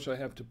of course, I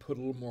have to put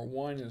a little more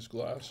wine in this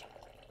glass.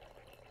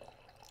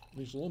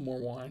 Needs a little more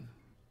wine.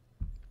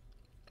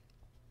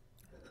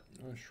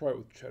 Let's try it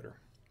with cheddar.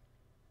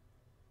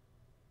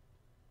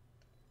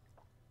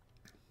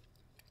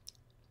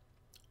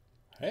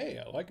 Hey,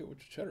 I like it with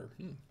cheddar.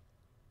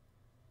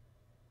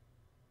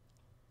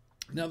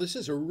 Now, this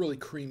is a really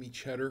creamy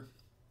cheddar.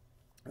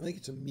 I think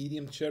it's a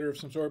medium cheddar of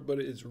some sort, but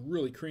it's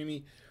really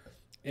creamy.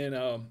 And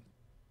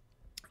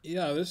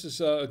yeah, this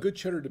is a good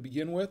cheddar to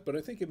begin with, but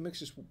I think it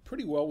mixes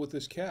pretty well with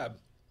this cab.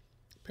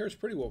 It pairs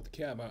pretty well with the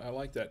cab. I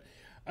like that.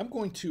 I'm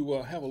going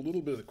to have a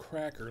little bit of the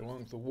cracker along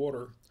with the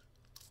water,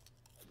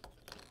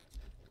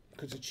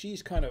 because the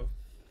cheese kind of,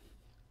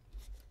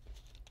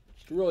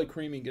 it's really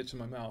creamy and gets in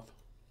my mouth.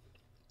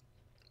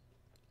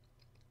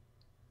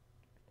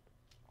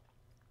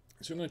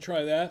 So I'm going to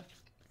try that.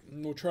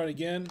 we'll try it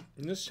again.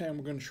 And this time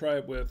we're going to try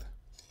it with,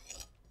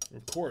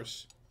 of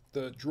course,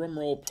 the drum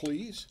roll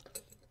please,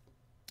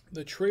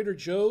 the Trader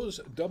Joe's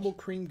Double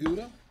Cream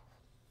Gouda.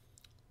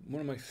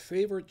 One of my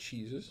favorite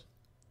cheeses.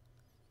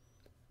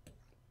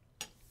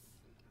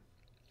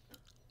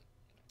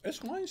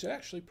 This wine's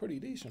actually pretty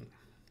decent.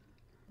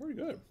 Pretty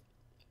good.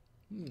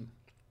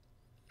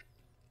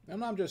 I'm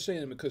not just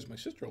saying it because my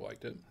sister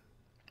liked it.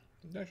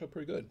 It's actually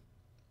pretty good.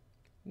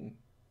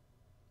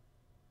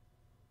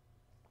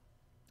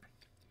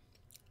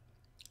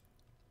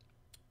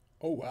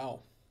 Oh,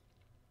 wow.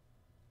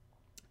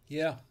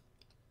 Yeah.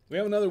 We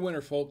have another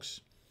winner,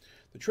 folks.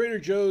 The Trader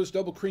Joe's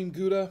Double Cream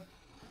Gouda.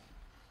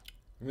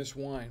 And this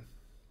wine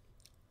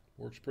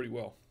works pretty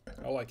well.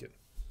 I like it.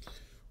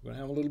 We're going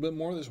to have a little bit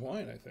more of this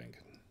wine, I think.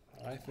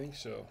 I think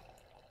so.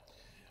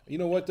 You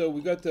know what, though?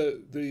 We've got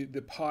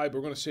the pie, but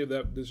we're going to save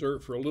that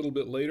dessert for a little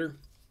bit later.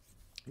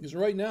 Because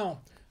right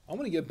now, I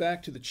want to get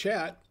back to the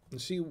chat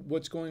and see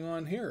what's going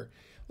on here.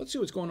 Let's see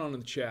what's going on in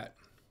the chat.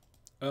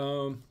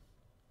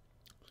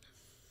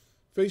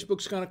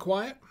 Facebook's kind of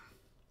quiet,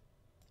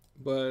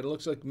 but it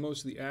looks like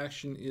most of the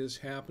action is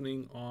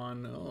happening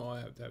on... Oh, I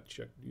have to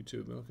check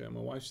YouTube. Okay,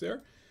 my wife's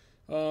there.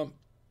 Most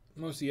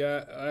of the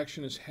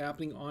action is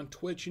happening on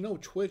Twitch. You know,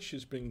 Twitch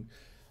has been...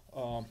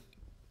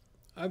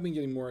 I've been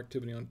getting more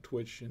activity on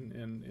Twitch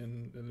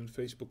and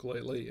Facebook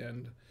lately,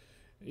 and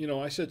you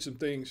know, I said some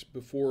things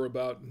before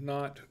about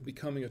not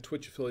becoming a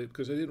Twitch affiliate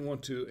because I didn't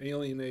want to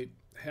alienate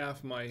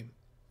half my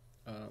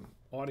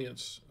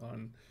audience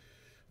on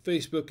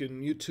Facebook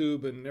and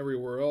YouTube and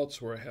everywhere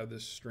else where I had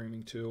this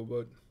streaming too.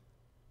 But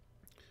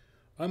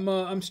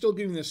I'm still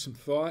giving this some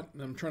thought,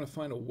 and I'm trying to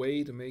find a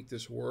way to make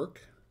this work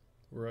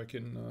where I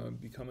can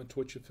become a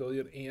Twitch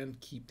affiliate and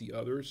keep the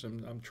others.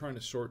 I'm trying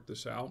to sort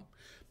this out.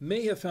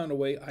 May have found a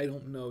way. I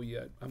don't know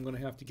yet. I'm going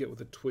to have to get with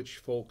the Twitch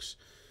folks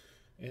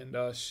and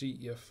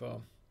see if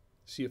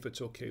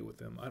it's okay with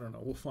them. I don't know.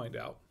 We'll find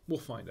out. We'll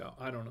find out.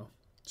 I don't know.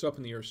 It's up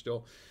in the air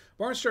still.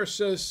 Barnstar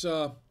says,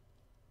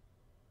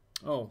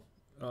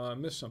 I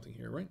missed something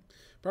here, right?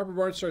 Proper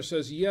Barnstar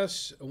says,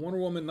 yes, Wonder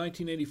Woman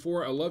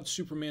 1984. I loved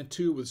Superman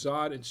 2 with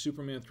Zod and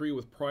Superman 3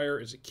 with Pryor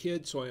as a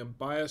kid, so I am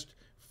biased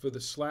for the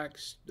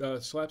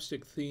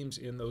slapstick themes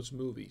in those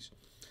movies.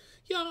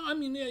 Yeah, I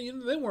mean, yeah, you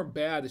know, they weren't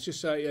bad. It's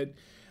just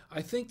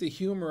I think the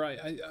humor,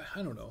 I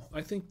don't know.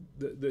 I think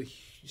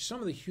some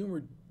of the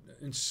humor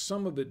and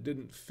some of it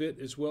didn't fit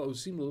as well. It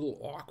seemed a little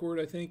awkward,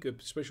 I think,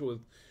 especially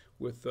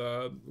with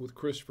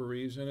Christopher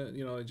Reeves in it.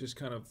 You know, it just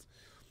kind of,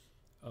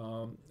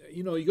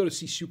 you know, you go to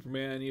see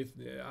Superman.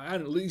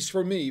 At least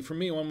for me,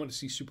 when I went to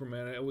see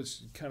Superman, it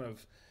was kind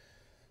of,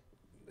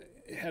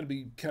 it had to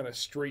be kind of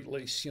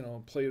straight-laced, you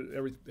know,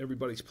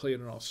 everybody's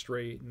playing it all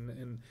straight.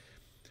 And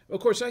of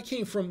course, I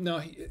came from, now,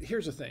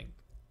 here's the thing.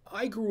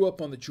 I grew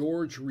up on the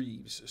George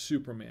Reeves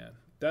Superman.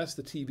 That's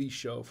the TV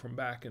show from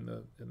back in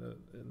the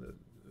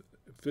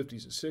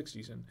 50s and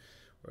 60s.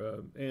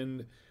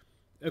 And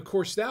of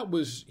course, that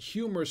was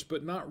humorous,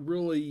 but not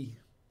really,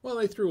 well,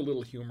 they threw a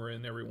little humor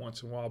in every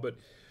once in a while, but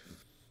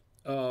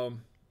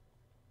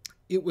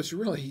it was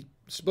really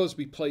supposed to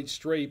be played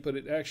straight, but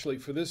it actually,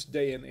 for this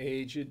day and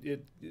age,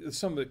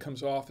 some of it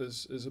comes off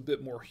as a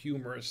bit more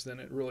humorous than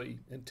it really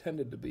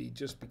intended to be,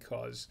 just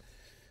because,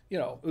 you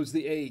know, it was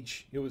the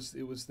age, it was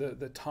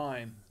the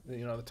time,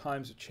 you know, the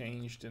times have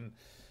changed, and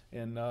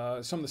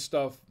some of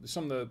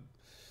the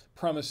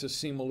premises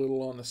seem a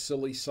little on the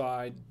silly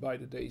side by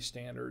today's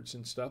standards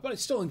and stuff, but I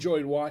still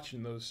enjoyed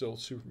watching those old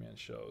Superman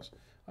shows.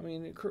 I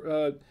mean,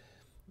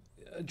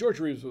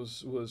 George Reeves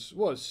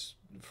was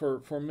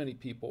for many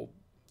people,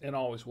 and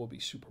always will be,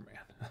 Superman.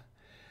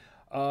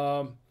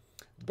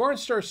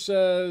 Barnstar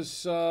says,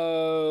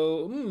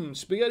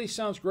 spaghetti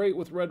sounds great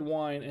with red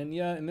wine. And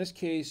yeah, in this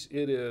case,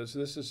 it is.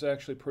 This is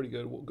actually pretty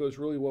good. It goes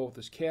really well with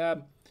this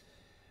cab.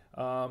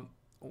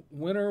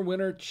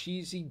 Winter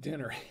cheesy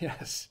dinner.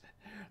 Yes,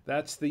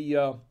 that's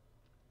the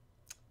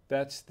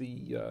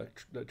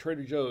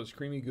Trader Joe's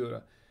Creamy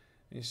Gouda.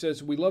 And he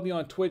says, we love you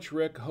on Twitch,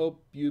 Rick.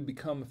 Hope you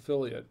become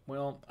affiliate.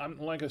 Well,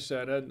 like I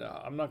said,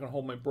 I'm not going to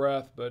hold my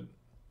breath, but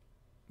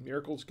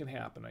miracles can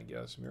happen, I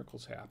guess.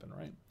 Miracles happen,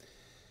 right?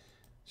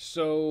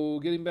 So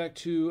getting back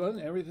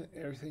to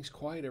everything's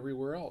quiet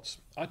everywhere else.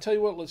 I'll tell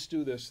you what, let's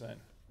do this then.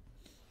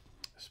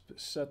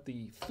 Set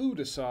the food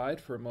aside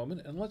for a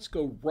moment, and let's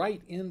go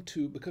right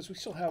into, because we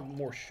still have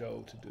more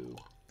show to do,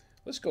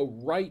 let's go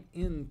right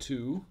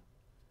into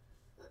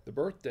the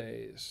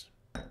birthdays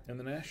and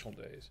the national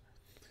days.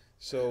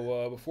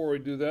 So before we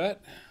do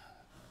that,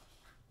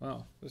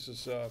 wow, this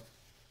is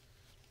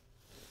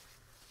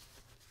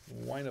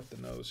wine up the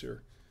nose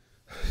here.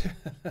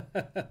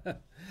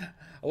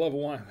 I love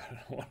wine, but I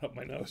don't want up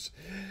my nose.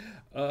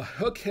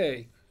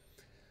 Okay,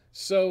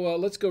 so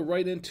let's go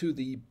right into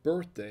the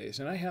birthdays,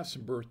 and I have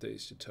some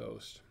birthdays to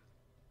toast,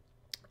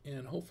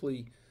 and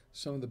hopefully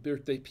some of the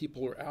birthday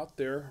people are out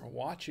there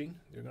watching.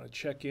 They're going to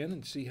check in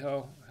and see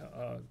to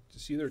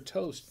see their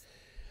toast.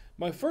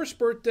 My first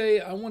birthday,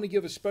 I want to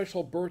give a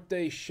special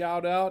birthday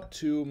shout out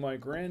to my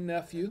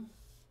grandnephew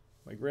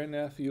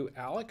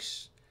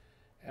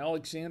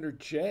Alexander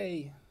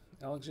J.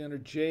 Alexander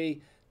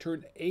J.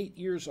 turned 8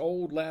 years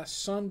old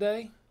last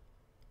Sunday.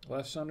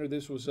 Last Sunday,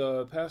 this was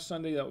past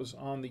Sunday, that was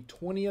on the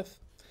 20th.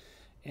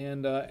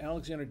 And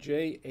Alexander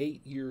J.,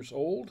 8 years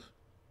old.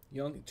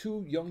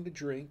 Too young to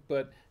drink,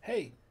 but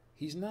hey,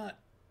 he's not.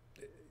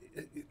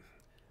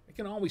 I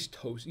can always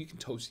toast. You can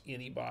toast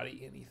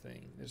anybody,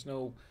 anything. There's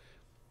no.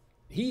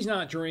 He's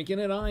not drinking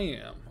it. I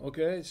am.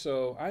 Okay,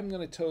 so I'm going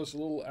to toast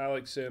little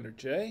Alexander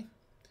J.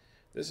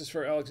 This is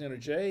for Alexander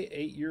J.,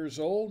 8 years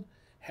old.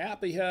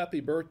 Happy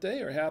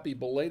birthday, or happy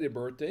belated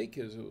birthday,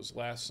 because it was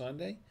last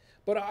Sunday.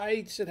 But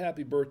I said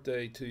happy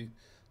birthday to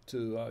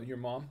your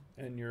mom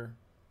and your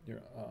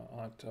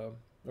aunt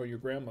or your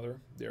grandmother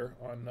there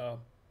on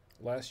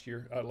last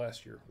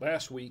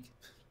week.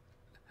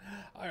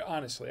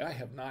 Honestly, I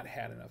have not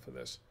had enough of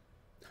this.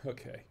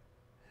 Okay.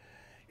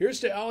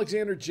 Here's to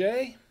Alexander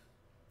J.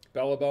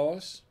 Bella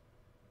Bellas.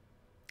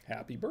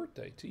 Happy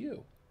birthday to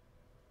you.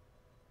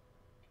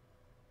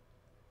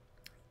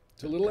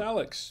 To little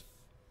Alex.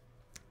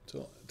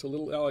 To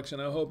little Alex.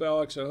 And I hope,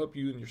 Alex, I hope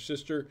you and your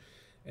sister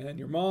and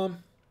your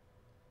mom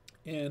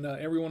and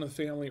everyone in the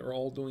family are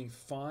all doing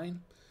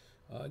fine.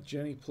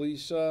 Jenny,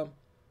 please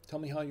tell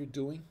me how you're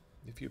doing.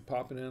 If you're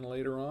popping in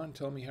later on,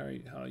 tell me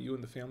how you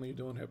and the family are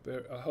doing.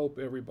 I hope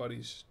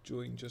everybody's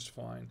doing just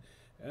fine.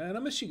 And I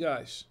miss you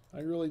guys. I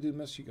really do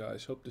miss you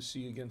guys. Hope to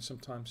see you again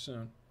sometime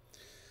soon.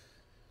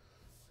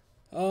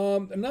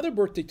 Another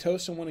birthday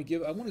toast I want to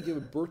give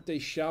a birthday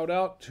shout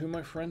out to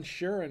my friend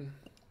Sharon.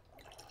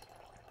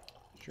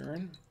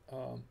 Sharon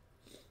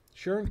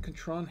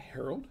Contron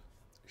Harold.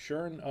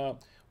 Sharon,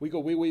 we go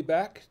way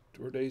back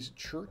to our days at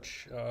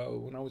church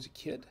when I was a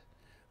kid.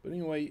 But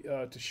anyway,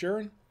 to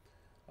Sharon,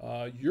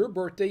 your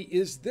birthday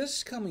is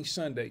this coming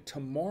Sunday,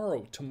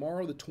 tomorrow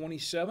the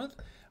 27th.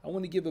 I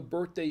want to give a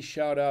birthday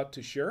shout out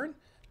to Sharon,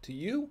 to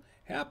you.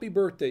 Happy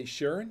birthday,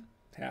 Sharon.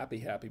 Happy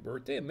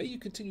birthday. And may you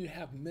continue to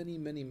have many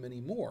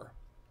more.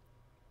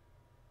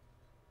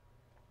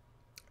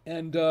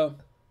 And I'm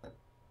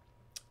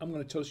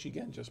going to toast you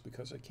again just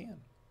because I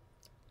can.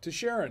 To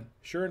Sharon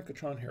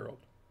Catron Harold.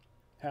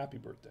 Happy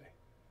birthday.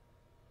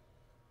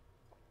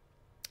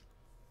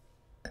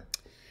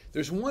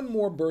 There's one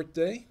more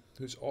birthday.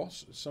 There's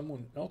also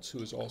someone else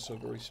who is also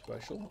very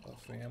special, a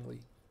family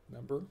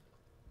member.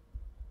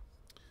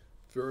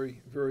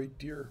 Very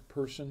dear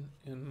person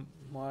in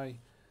my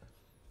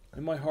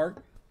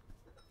heart.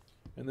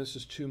 And this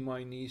is to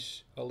my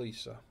niece,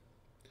 Elisa.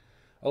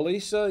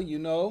 Elisa, you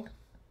know,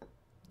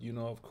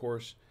 of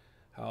course,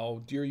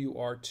 how dear you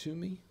are to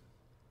me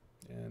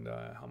and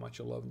how much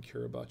I love and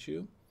care about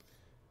you,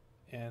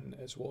 and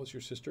as well as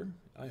your sister.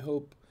 I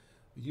hope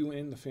you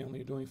and the family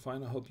are doing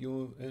fine. I hope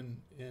you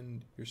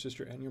and your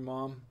sister and your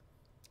mom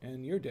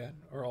and your dad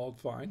are all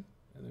fine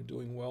and they're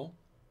doing well.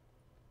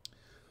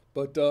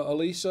 But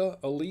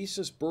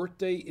Elisa's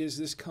birthday is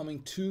this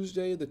coming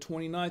Tuesday, the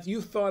 29th.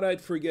 You thought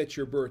I'd forget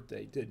your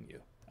birthday, didn't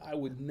you? I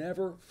would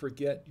never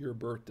forget your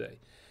birthday.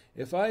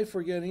 If I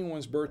forget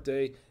anyone's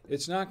birthday,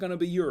 it's not going to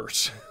be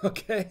yours,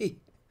 okay?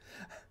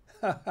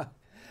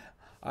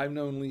 I've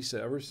known Lisa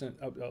ever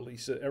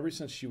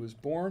since she was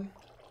born.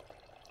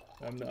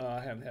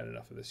 I haven't had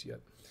enough of this yet.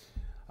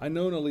 I've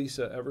known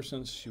Elisa ever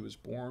since she was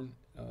born,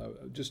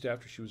 just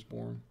after she was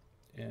born,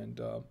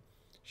 and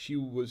she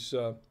was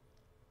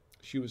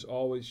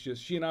always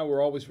she and I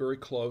were always very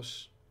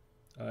close.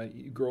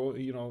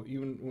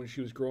 Even when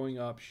she was growing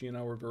up, she and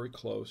I were very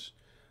close.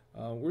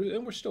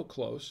 We're still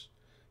close,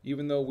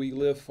 even though we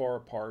live far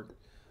apart.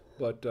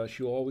 But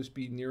she'll always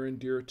be near and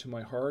dear to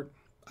my heart.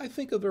 I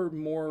think of her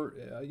more,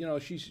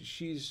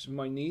 she's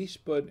my niece,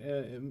 but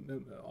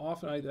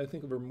often I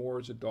think of her more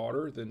as a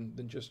daughter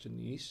than just a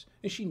niece.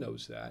 And she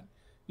knows that.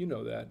 You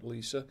know that,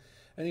 Lisa.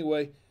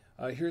 Anyway,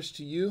 here's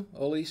to you,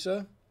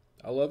 Elisa.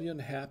 I love you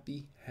and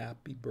happy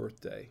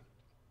birthday.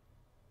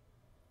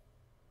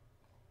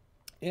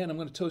 And I'm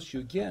going to toast you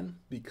again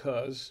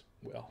because,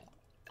 well,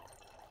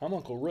 I'm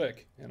Uncle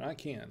Rick and I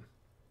can.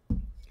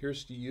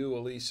 Here's to you,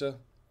 Elisa.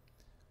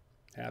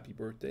 Happy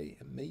birthday,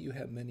 and may you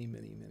have many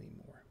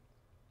more.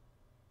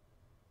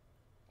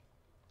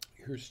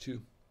 Here's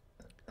to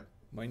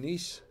my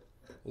niece,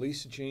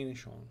 Lisa, Jane, and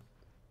Sean.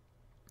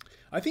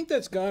 I think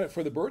that's got it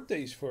for the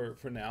birthdays for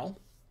now.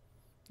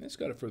 That's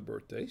got it for the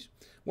birthdays.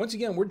 Once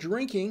again, we're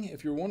drinking,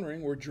 if you're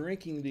wondering, we're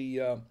drinking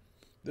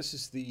this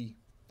is the,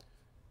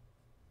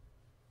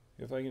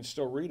 if I can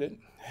still read it,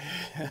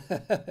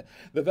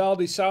 the Val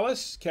de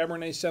Salis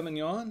Cabernet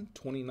Sauvignon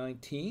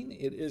 2019.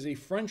 It is a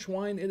French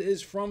wine. It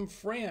is from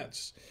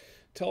France.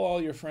 Tell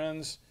all your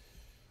friends.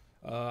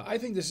 I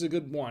think this is a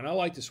good wine. I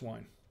like this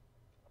wine.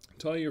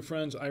 Tell your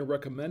friends I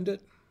recommend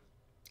it.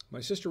 My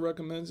sister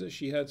recommends it.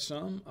 She had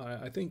some.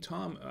 I think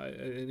Tom,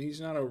 and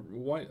he's not a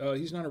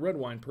red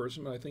wine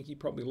person, but I think he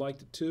probably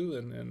liked it too.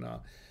 And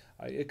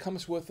it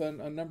comes with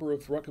a number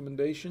of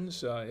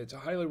recommendations. It's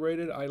highly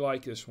rated. I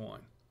like this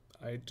wine.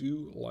 I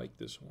do like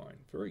this wine.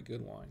 Very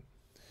good wine.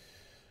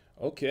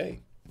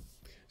 Okay,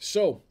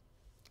 so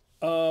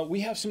we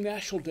have some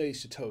national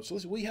days to toast.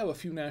 Listen, we have a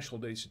few national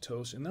days to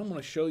toast, and I'm going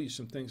to show you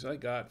some things I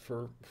got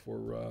for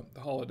the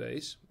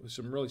holidays with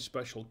some really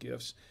special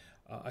gifts.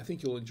 I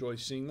think you'll enjoy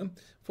seeing them.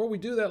 Before we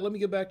do that, let me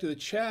get back to the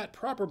chat.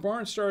 Proper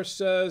Barnstar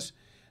says,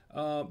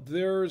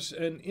 there's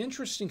an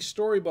interesting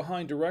story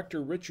behind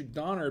director Richard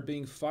Donner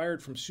being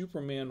fired from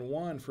Superman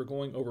 1 for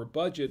going over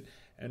budget,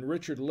 and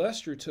Richard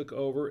Lester took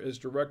over as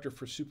director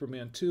for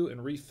Superman 2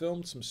 and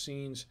refilmed some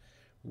scenes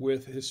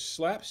with his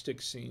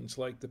slapstick scenes,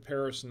 like the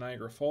Paris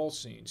Niagara Falls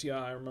scenes.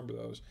 Yeah, I remember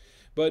those.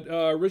 But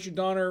Richard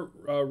Donner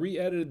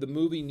re-edited the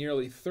movie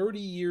nearly 30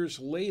 years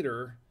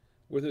later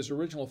with his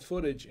original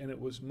footage, and it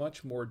was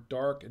much more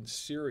dark and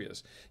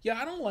serious. Yeah,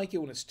 I don't like it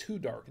when it's too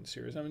dark and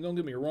serious. I mean, don't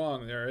get me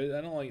wrong there. I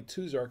don't like it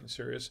too dark and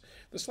serious.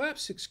 The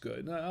slapstick's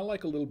good. I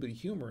like a little bit of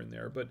humor in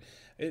there, but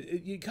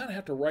you kind of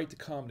have to write the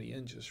comedy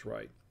in just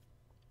right.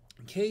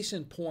 Case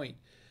in point,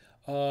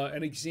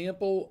 an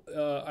example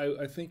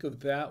I think of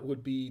that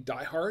would be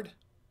Die Hard,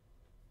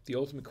 the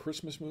ultimate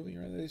Christmas movie,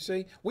 right? They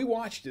say. We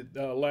watched it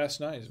last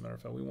night, as a matter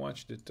of fact. We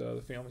watched it,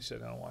 the family sat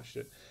down and watched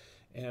it.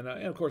 And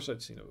of course,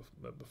 I'd seen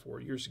it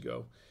before, years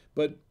ago.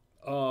 But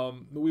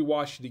we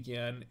watched it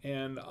again,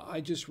 and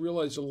I just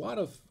realized a lot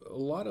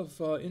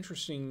of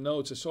interesting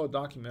notes. I saw a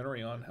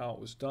documentary on how it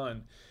was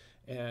done,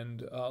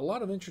 and a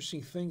lot of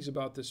interesting things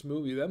about this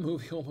movie. That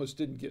movie almost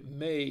didn't get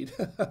made,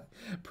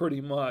 pretty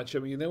much. I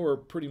mean, they were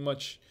pretty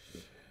much,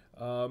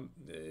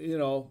 you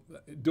know,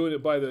 doing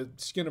it by the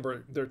skin of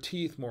their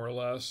teeth, more or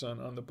less,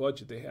 on the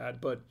budget they had.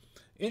 But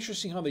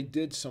interesting how they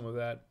did some of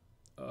that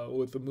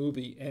with the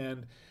movie,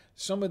 and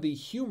some of the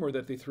humor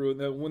that they threw.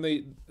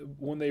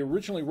 When they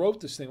originally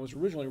wrote this thing, it was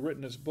originally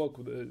written as a book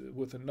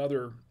with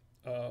another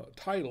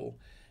title,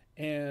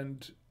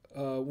 and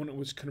when it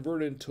was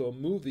converted into a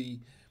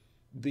movie,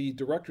 the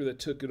director that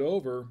took it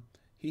over,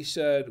 he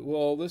said,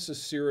 "Well, this is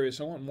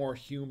serious. I want more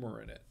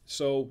humor in it."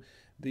 So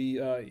they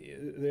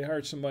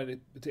hired somebody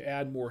to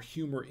add more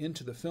humor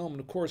into the film,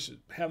 and of course,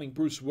 having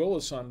Bruce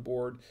Willis on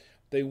board,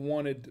 they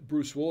wanted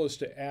Bruce Willis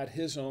to add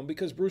his own,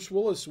 because Bruce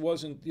Willis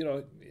wasn't, you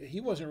know,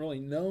 he wasn't really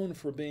known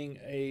for being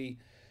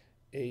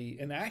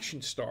an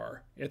action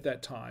star at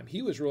that time.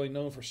 He was really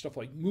known for stuff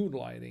like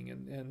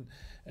Moonlighting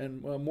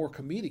and more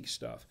comedic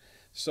stuff.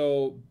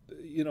 So,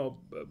 you know,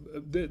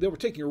 they were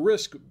taking a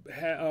risk,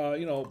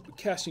 you know,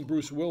 casting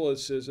Bruce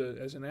Willis as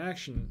an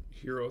action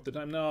hero at the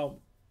time. Now,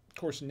 of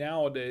course,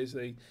 nowadays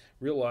they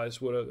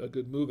realize what a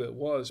good move it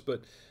was,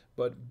 but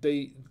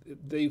they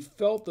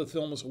felt the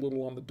film was a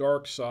little on the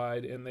dark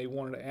side, and they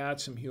wanted to add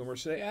some humor.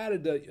 So they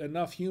added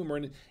enough humor,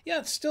 and yeah,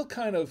 it's still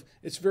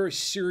it's very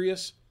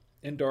serious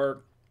and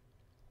dark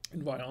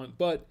and violent.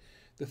 But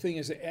the thing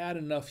is, they add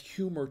enough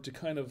humor to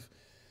kind of,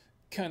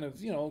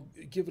 you know,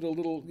 give it a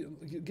little,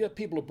 get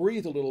people to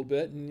breathe a little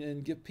bit,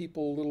 and give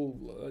people a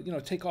little, you know,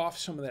 take off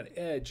some of that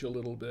edge a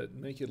little bit, and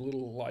make it a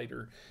little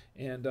lighter.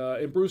 And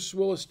Bruce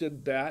Willis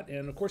did that,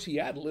 and of course he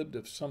ad-libbed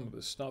of some of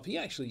his stuff. He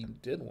actually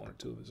did one or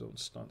two of his own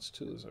stunts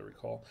too, as I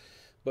recall.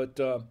 But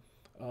a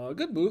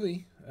good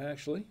movie,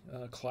 actually,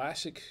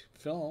 classic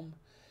film.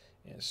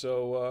 And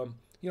so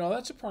you know,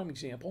 that's a prime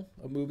example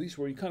of movies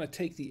where you kind of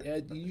take the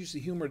edge, you use the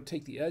humor to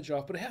take the edge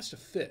off, but it has to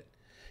fit.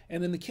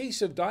 And in the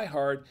case of Die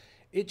Hard,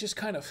 it just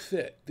kind of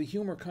fit. The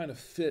humor kind of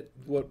fit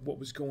what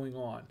was going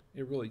on.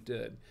 It really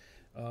did.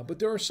 But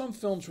there are some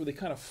films where they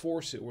kind of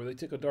force it, where they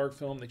take a dark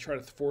film, they try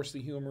to force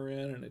the humor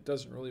in, and it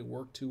doesn't really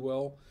work too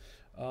well.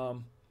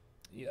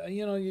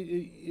 You know,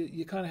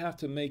 you kind of have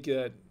to make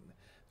it.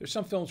 There's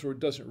some films where it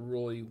doesn't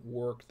really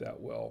work that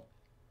well.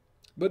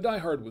 But Die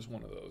Hard was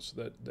one of those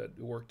that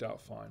worked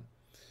out fine.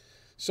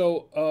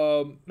 So,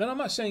 and I'm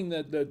not saying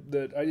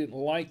that I didn't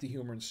like the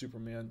humor in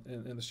Superman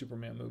in the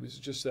Superman movies.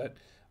 It's just that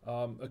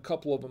a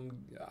couple of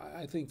them,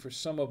 I think for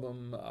some of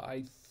them,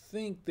 I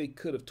think they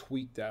could have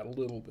tweaked that a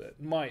little bit.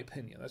 In my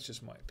opinion, that's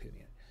just my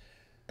opinion.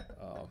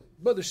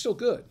 But they're still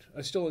good.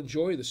 I still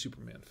enjoy the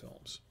Superman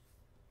films.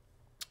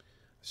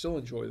 I still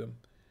enjoy them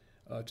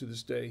to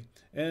this day.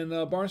 And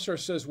Barnstar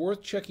says,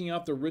 worth checking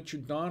out the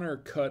Richard Donner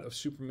cut of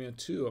Superman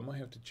 2. I might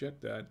have to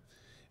check that.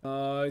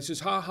 He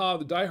says, haha,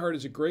 the Die Hard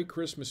is a great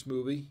Christmas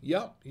movie.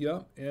 Yep.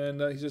 And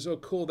he says, oh,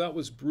 cool, that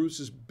was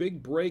Bruce's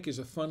big break as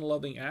a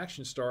fun-loving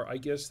action star. I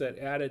guess that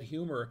added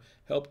humor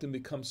helped him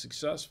become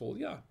successful.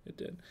 Yeah, it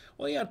did.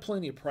 Well, he had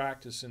plenty of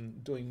practice in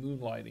doing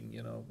Moonlighting,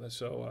 you know.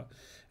 So,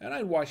 and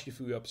I'd watched a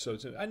few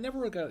episodes. I never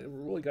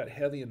really got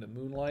heavy into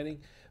Moonlighting,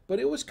 but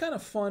it was kind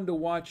of fun to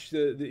watch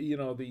the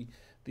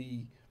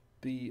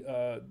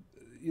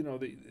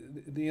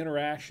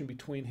interaction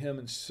between him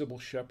and Sybil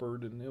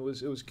Shepherd, and it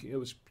was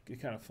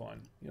kind of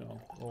fun, you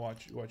know,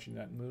 watching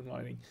that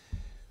Moonlighting.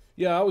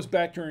 Yeah, I was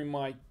back during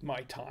my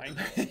time,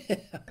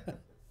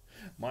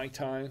 my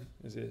time,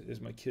 as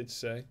my kids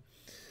say.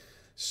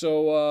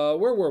 So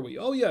where were we?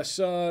 Oh yes,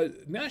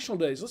 national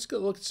days. Let's go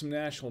look at some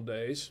national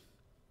days.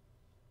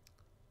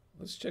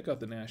 Let's check out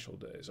the national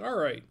days. All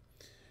right.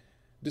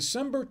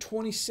 December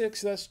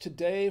 26th, that's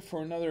today,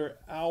 for another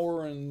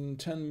hour and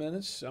 10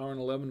 minutes, hour and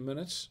 11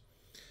 minutes.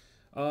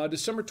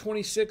 December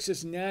 26th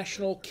is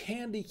National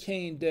Candy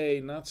Cane Day.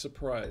 Not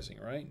surprising,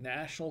 right?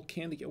 National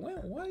Candy Cane.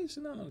 Well, why is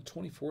it not on the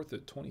 24th or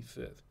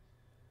 25th?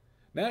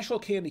 National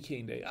Candy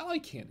Cane Day. I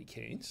like candy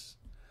canes.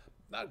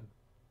 Not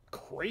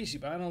crazy,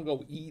 but I don't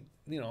go eat,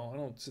 I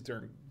don't sit there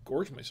and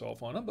gorge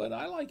myself on them, but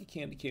I like a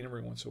candy cane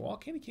every once in a while.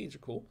 Candy canes are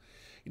cool.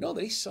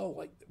 They sell,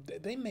 like,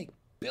 they make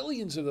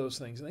billions of those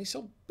things, and they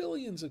sell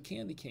billions of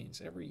candy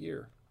canes every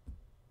year.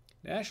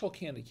 National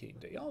Candy Cane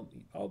Day.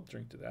 I'll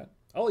drink to that.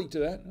 I'll eat to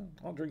that.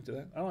 I'll drink to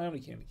that. I don't have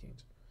any candy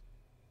canes.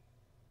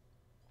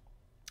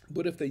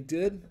 But if they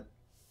did,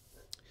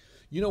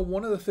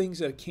 one of the things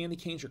that candy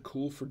canes are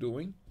cool for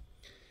doing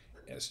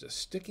is to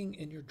sticking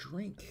in your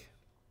drink.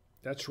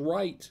 That's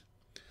right.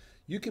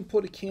 You can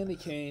put a candy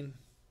cane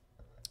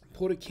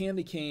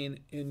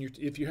in your,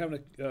 if you're having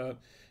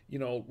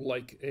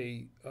like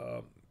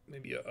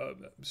maybe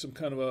some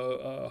kind of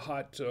a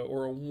hot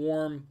or a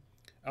warm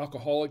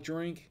alcoholic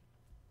drink,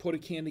 put a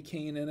candy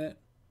cane in it.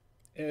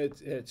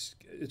 It's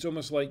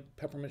almost like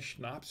peppermint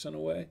schnapps in a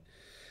way.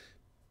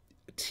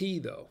 Tea,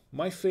 though.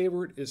 My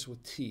favorite is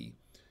with tea.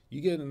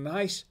 You get a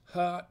nice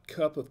hot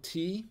cup of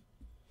tea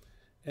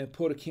and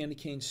put a candy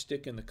cane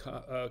stick in the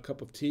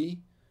cup of tea,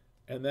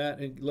 and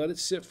let it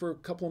sit for a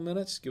couple of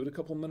minutes. Give it a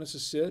couple of minutes to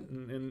sit,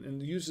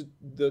 and use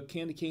the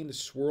candy cane to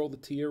swirl the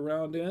tea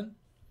around in.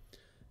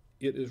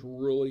 It is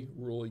really,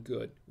 really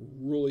good.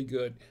 Really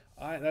good.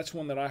 That's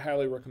one that I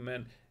highly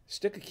recommend.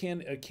 Stick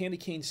a candy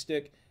cane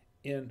stick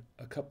in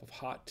a cup of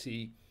hot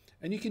tea,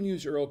 and you can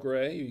use Earl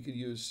Grey, or you could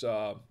use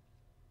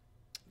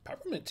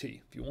peppermint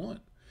tea if you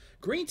want.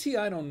 Green tea,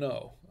 I don't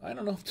know. I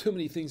don't know if too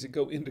many things that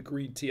go into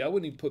green tea. I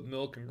wouldn't even put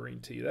milk in green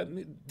tea.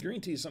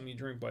 Green tea is something you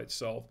drink by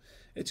itself.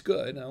 It's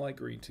good. I like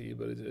green tea,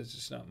 but it's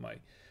just not my,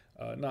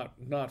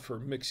 not for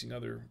mixing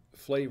other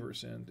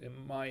flavors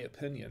in my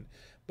opinion.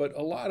 But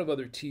a lot of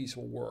other teas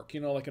will work.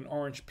 Like an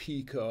orange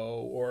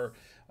pekoe, or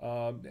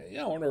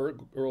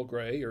an Earl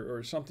Grey,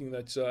 or something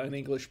that's an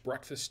English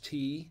breakfast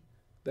tea,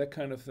 that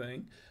kind of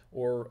thing,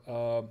 or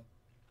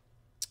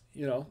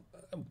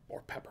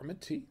or peppermint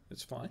tea.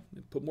 It's fine.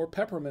 Put more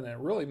peppermint in it.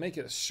 Really make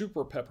it a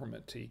super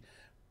peppermint tea.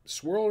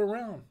 Swirl it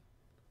around.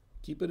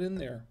 Keep it in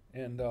there.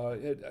 And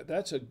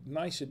that's a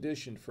nice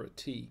addition for a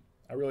tea.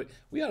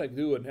 We ought to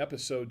do an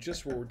episode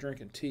just where we're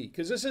drinking tea.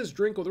 Because this is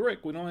Drink with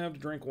Rick. We don't have to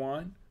drink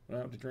wine. We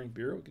don't have to drink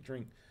beer. We could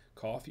drink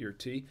coffee or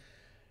tea.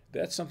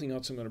 That's something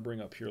else I'm going to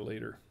bring up here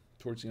later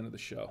towards the end of the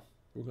show.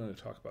 We're going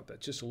to talk about that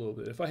just a little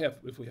bit if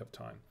we have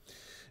time.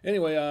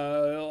 Anyway,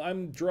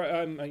 I'm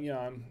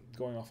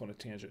going off on a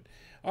tangent.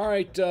 All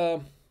right,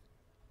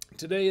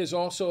 today is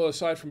also,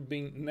 aside from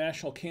being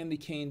National Candy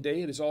Cane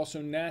Day, it is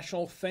also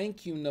National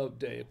Thank You Note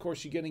Day. Of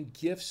course, you're getting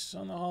gifts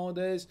on the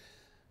holidays.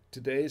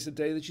 Today is the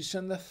day that you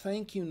send the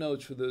thank you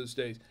notes for those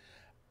days,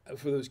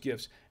 for those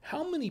gifts.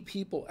 How many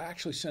people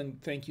actually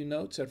send thank you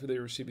notes after they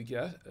receive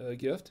a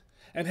gift?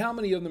 And how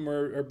many of them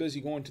are busy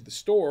going to the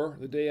store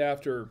the day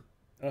after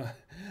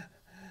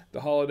the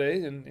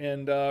holiday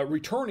and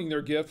returning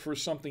their gift for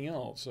something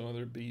else? So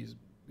there'd be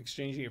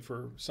exchanging it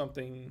for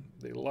something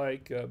they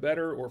like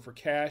better, or for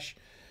cash.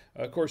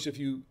 Of course, if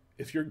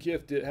your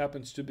gift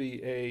happens to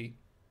be a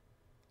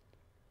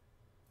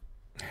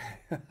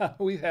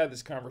we've had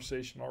this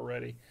conversation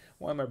already.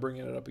 Why am I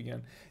bringing it up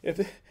again? If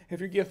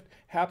your gift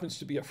happens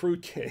to be a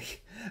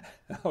fruitcake,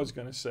 I was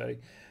going to say,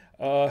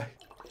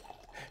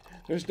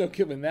 there's no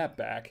giving that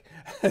back.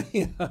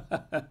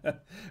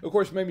 Of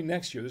course, maybe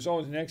next year. There's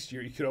always next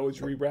year. You could always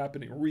rewrap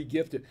it and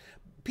re-gift it.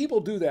 People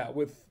do that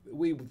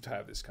we would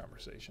have this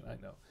conversation, I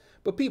know.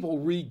 But people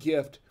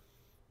re-gift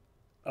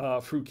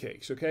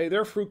fruitcakes, okay?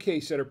 There are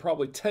fruitcakes that are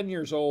probably 10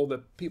 years old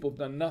that people have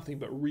done nothing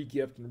but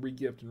re-gift and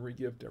re-gift and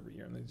re-gift every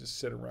year. And they just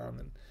sit around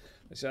and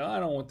they say, I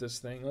don't want this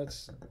thing.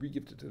 Let's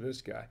re-gift it to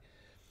this guy.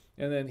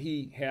 And then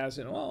he has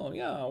it. Oh,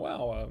 yeah,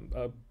 wow,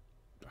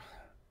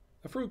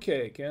 a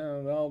fruitcake.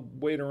 And I'll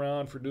wait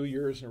around for New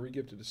Year's and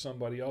re-gift it to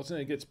somebody else. And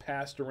it gets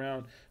passed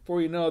around.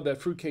 Before you know it, that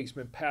fruitcake's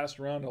been passed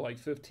around to like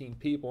 15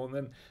 people. And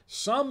then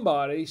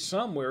somebody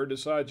somewhere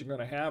decides you're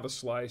going to have a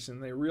slice,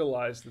 and they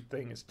realize the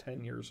thing is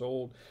 10 years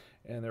old.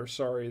 And they're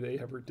sorry they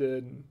ever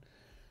did, and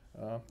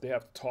they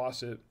have to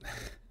toss it.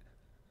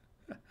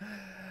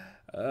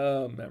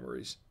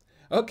 Memories.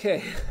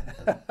 Okay.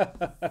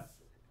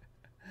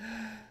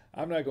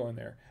 I'm not going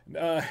there.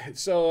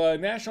 So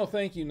National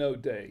Thank You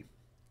Note Day.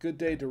 Good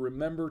day to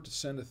remember to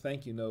send a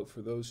thank you note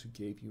for those who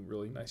gave you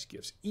really nice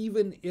gifts,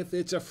 even if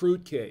it's a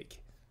fruitcake.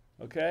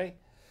 Okay?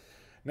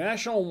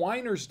 National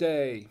Winers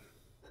Day.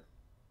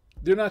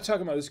 They're not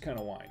talking about this kind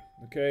of wine.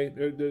 Okay?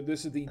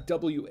 This is the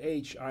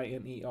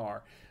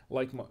WHINER.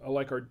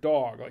 Like our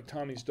dog, like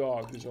Tommy's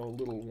dog, who's a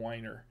little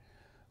whiner.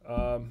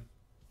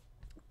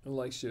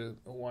 Likes to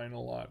whine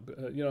a lot.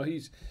 But,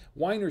 he's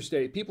Winers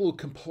Day. People who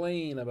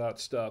complain about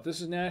stuff.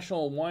 This is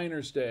National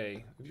Winers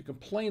Day. If you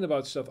complain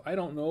about stuff, I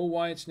don't know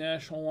why it's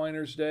National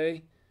Winers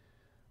Day.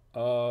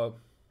 I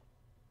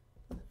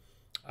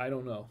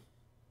don't know.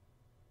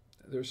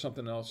 There's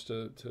something else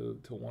to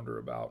wonder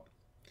about.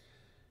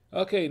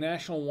 Okay,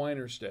 National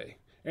Winers Day.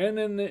 And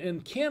then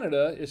in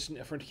Canada, it's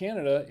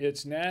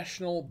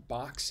National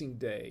Boxing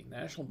Day.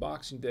 National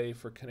Boxing Day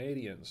for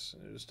Canadians.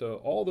 Just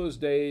all those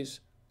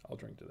days, I'll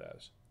drink to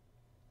that.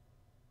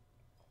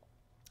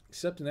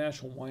 Except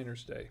National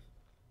Winers Day.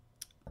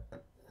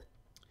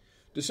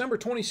 December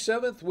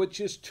 27th, which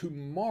is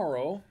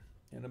tomorrow,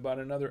 in about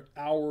another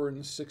hour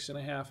and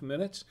 6.5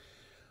 minutes.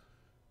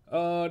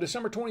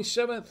 December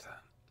 27th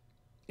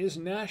is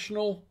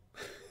National...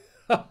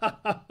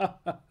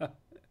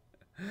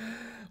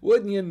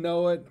 Wouldn't you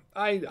know it?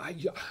 I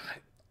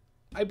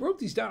broke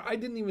these down. I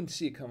didn't even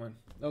see it coming.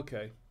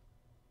 Okay.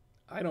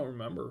 I don't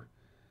remember.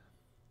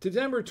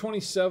 December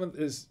 27th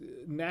is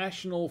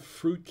National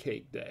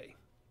Fruitcake Day.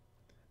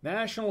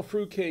 National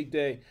Fruitcake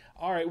Day.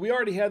 All right, we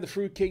already had the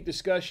fruitcake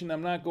discussion.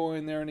 I'm not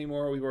going there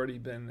anymore. We've already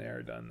been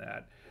there, done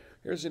that.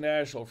 Here's the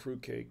National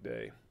Fruitcake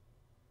Day.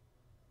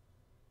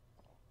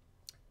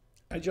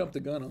 I jumped the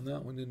gun on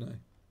that one, didn't I?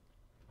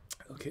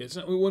 Okay, it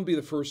wouldn't be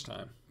the first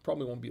time.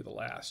 Probably won't be the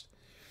last.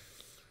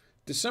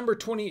 December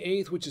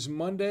 28th, which is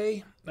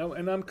Monday. Now,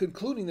 and I'm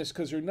concluding this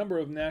because there are a number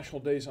of national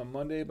days on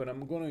Monday, but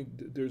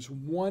there's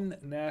one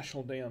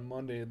national day on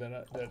Monday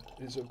that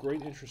is of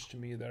great interest to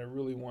me that I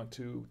really want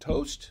to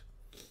toast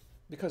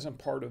because I'm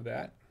part of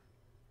that,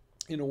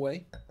 in a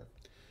way.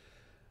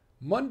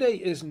 Monday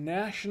is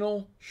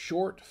National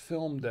Short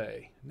Film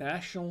Day.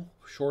 National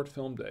Short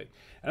Film Day.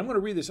 And I'm going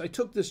to read this. I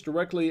took this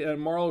directly, and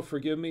Marlo,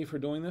 forgive me for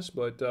doing this,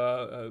 but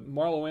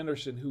Marlo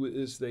Anderson, who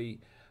is the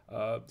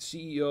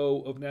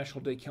CEO of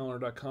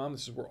NationalDayCalendar.com.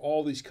 This is where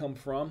all these come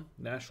from,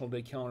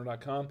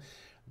 NationalDayCalendar.com.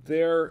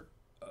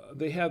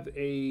 They have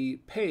a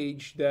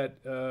page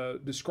that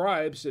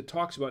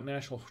talks about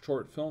National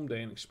Short Film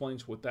Day and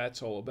explains what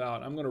that's all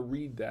about. I'm going to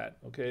read that,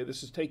 okay?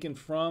 This is taken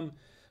from,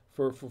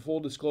 for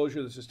full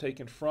disclosure, this is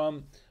taken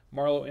from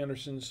Marlo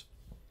Anderson's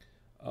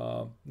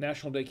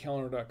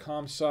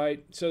NationalDayCalendar.com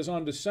site. It says,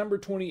 on December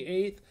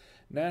 28th,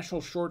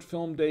 National Short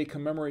Film Day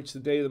commemorates the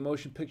day the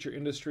motion picture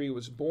industry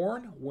was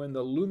born, when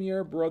the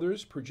Lumiere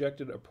brothers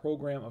projected a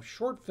program of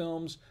short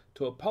films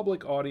to a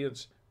public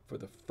audience for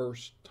the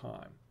first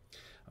time.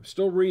 I'm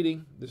still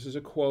reading. This is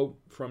a quote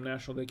from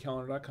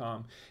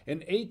NationalDayCalendar.com. In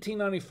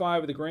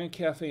 1895, at the Grand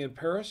Café in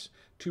Paris,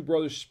 two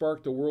brothers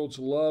sparked the world's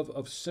love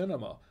of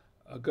cinema.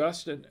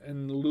 Auguste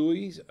and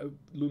Louis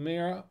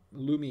Lumiere.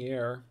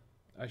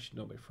 I should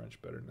know my French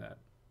better than that,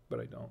 but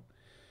I don't.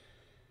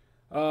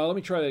 Let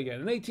me try that again.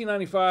 In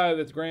 1895,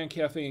 at the Grand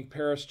Café in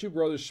Paris, two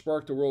brothers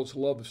sparked the world's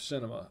love of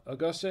cinema.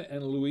 Auguste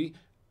and Louis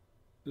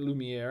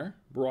Lumiere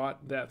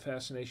brought that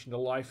fascination to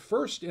life,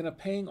 first in a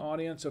paying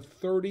audience of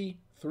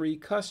 33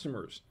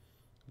 customers.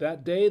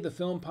 That day, the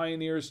film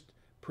pioneers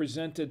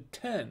presented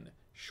 10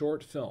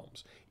 short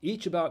films,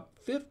 each about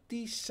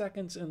 50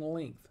 seconds in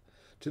length.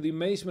 To the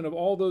amazement of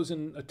all those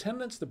in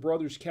attendance, the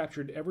brothers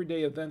captured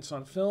everyday events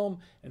on film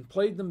and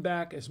played them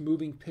back as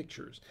moving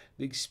pictures.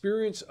 The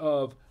experience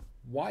of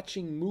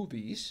watching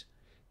movies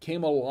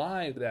came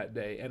alive that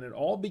day, and it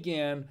all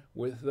began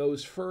with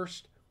those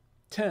first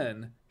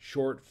 10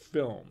 short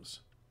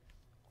films.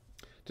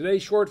 Today,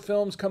 short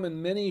films come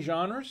in many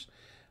genres,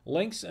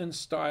 lengths and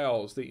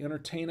styles. They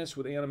entertain us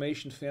with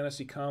animation,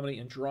 fantasy, comedy,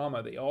 and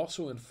drama. They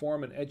also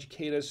inform and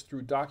educate us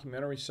through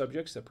documentary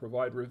subjects that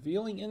provide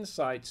revealing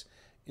insights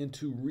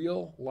into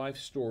real-life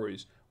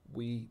stories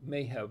we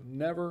may have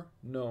never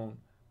known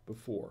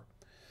before.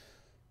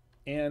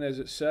 And as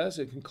it says,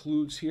 it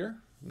concludes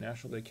here,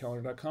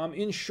 NationalDayCalendar.com.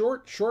 In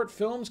short, short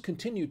films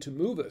continue to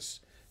move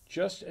us,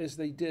 just as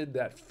they did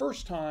that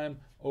first time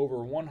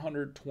over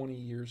 120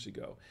 years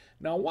ago.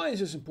 Now, why is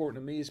this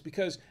important to me? Is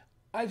because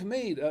I've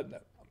made,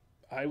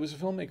 I was a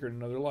filmmaker in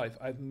another life.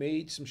 I've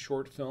made some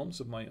short films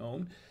of my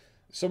own.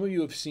 Some of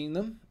you have seen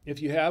them.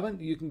 If you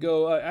haven't, you can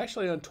go,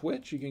 actually on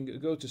Twitch, you can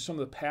go to some of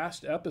the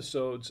past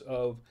episodes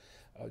of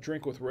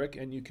Drink with Rick,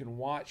 and you can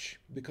watch,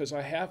 because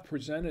I have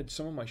presented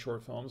some of my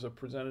short films. I've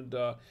presented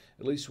at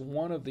least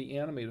one of the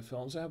animated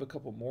films. I have a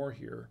couple more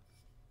here,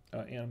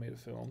 animated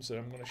films, that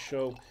I'm going to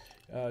show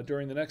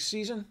during the next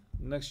season,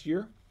 next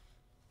year,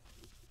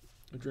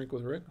 Drink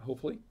with Rick,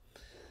 hopefully,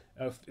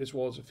 as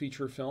well as a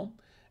feature film.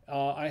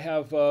 I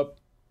have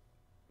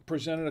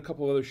presented a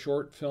couple of other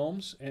short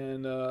films,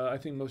 and I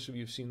think most of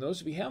you have seen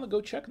those. If you haven't,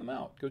 go check them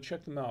out. Go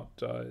check them out,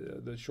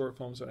 the short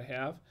films that I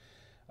have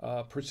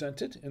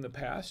presented in the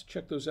past.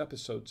 Check those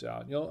episodes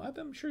out.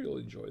 I'm sure you'll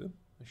enjoy them.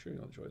 I'm sure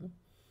you'll enjoy them.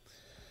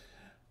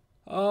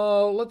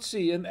 Let's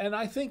see, and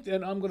I think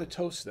that I'm going to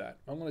toast that.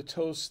 I'm going to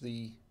toast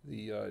the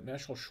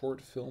National Short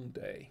Film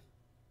Day.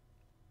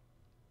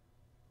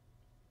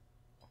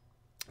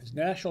 It's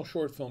National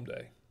Short Film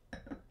Day.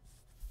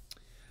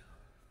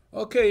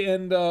 Okay,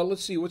 and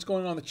let's see what's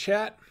going on in the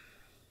chat.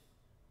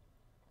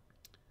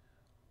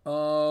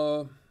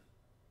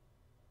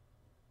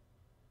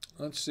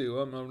 Let's see.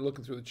 Well, I'm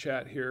looking through the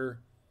chat here.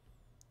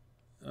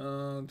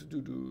 It's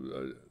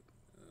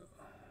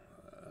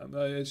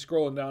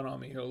scrolling down on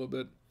me here a little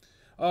bit.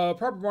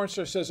 Proper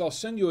Barnstar says, I'll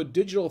send you a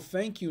digital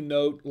thank you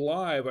note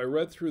live. I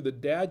read through the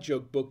dad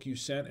joke book you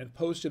sent and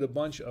posted a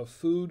bunch of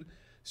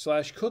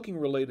food/cooking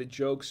related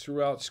jokes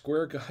throughout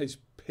Square Guy's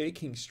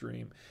baking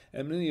stream,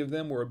 and many of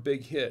them were a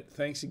big hit.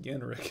 Thanks again,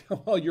 Rick.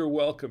 Well, you're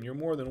welcome. You're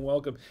more than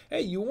welcome.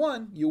 Hey, you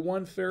won. You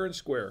won fair and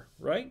square,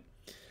 right?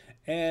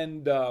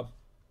 And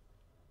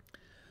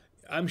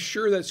I'm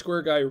sure that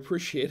Square Guy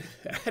appreciated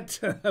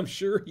that. I'm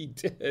sure he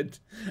did.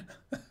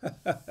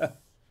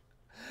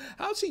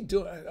 How's he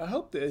doing? I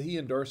hope that he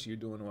and Darcy are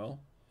doing well.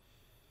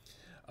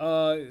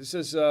 It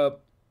says,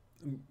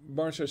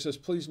 Barnstar says,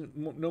 please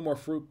no more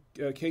fruit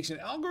cakes. And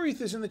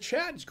Algarith is in the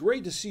chat. It's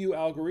great to see you,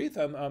 Algarith.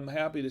 I'm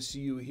happy to see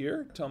you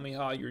here. Tell me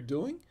how you're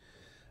doing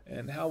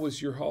and how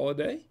was your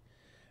holiday.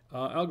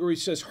 Algarith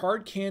says,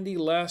 hard candy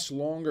lasts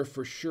longer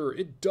for sure.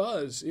 It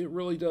does. It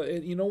really does.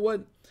 And you know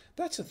what?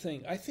 That's the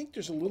thing. I think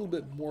there's a little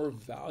bit more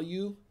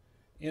value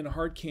in a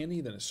hard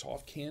candy than a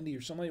soft candy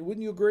or something.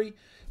 Wouldn't you agree?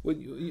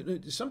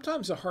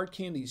 Sometimes the hard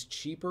candy is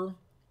cheaper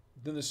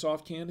than the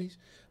soft candies,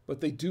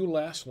 but they do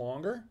last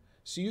longer.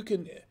 So you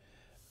can,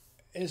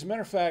 as a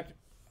matter of fact,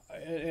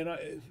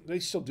 they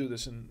still do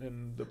this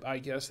I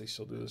guess they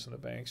still do this in the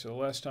bank. So the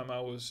last time I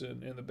was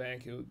in the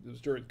bank, it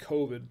was during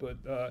COVID, but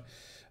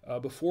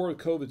before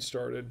COVID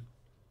started,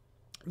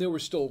 they were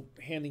still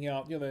handing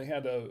out, they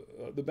had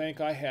the bank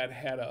I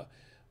had a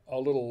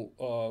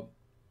little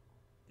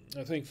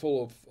a thing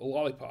full of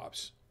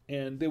lollipops,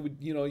 and they would,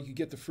 you could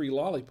get the free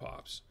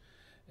lollipops.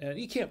 And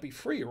you can't be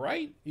free,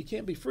 right? You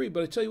can't be free,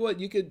 but I tell you what,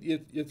 you could,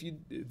 if you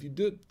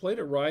played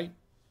it right,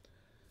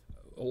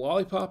 a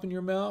lollipop in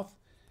your mouth,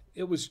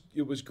 it was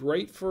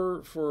great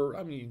for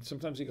I mean,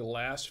 sometimes it could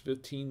last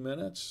 15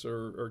 minutes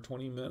or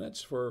 20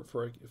 minutes for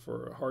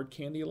a hard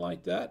candy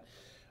like that.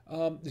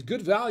 It's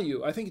good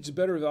value. I think it's a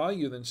better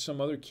value than some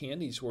other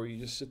candies where you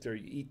just sit there,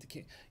 you eat the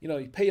candy.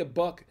 You pay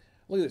 $1.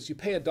 Look at this. You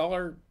pay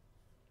 $1.25,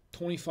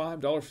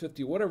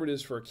 $1.50, whatever it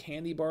is for a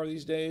candy bar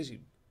these days.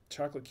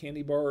 Chocolate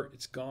candy bar,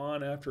 it's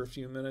gone after a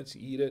few minutes.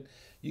 You eat it.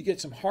 You get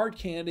some hard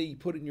candy, you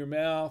put it in your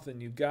mouth,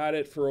 and you've got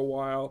it for a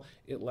while.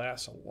 It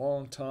lasts a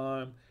long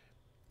time.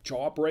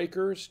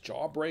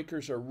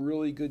 Jawbreakers are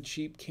really good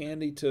cheap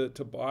candy to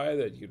buy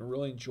that you can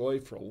really enjoy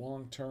for a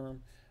long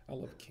term. I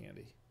love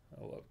candy.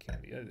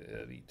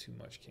 I'd eat too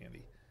much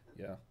candy.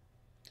 Yeah.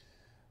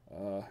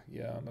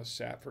 I'm a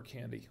sap for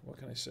candy. What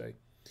can I say?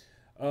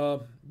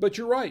 But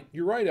you're right,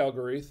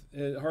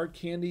 Algarith. Hard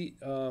candy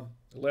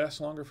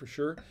lasts longer for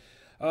sure.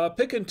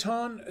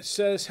 Pinkenton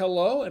says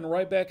hello and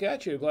right back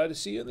at you. Glad to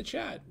see you in the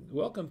chat.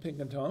 Welcome,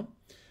 Pinkenton.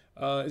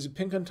 Is it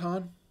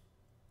Pinkenton?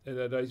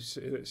 Did I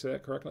say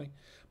that correctly?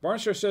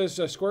 Barnstar says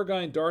Square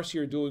Guy and Darcy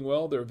are doing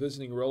well. They're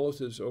visiting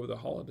relatives over the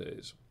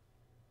holidays.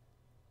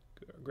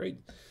 Great.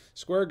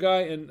 Square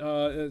Guy and,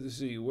 let's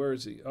see, where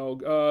is he?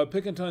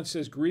 Pinkenton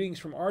says, greetings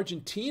from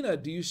Argentina.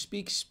 Do you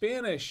speak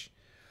Spanish?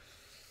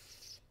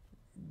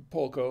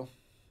 Poco.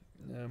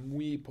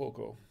 Muy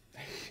poco.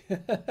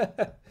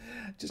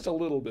 Just a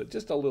little bit.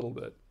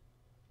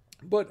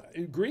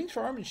 But greetings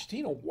from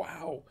Argentina.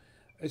 Wow.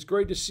 It's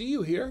great to see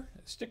you here.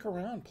 Stick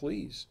around,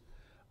 please.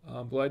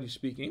 I'm glad you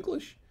speak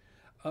English.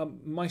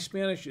 My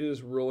Spanish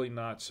is really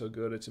not so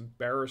good. It's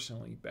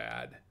embarrassingly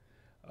bad.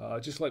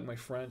 Just like my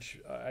French,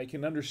 I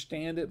can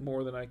understand it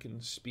more than I can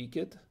speak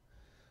it.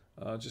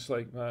 Just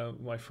like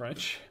my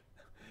French.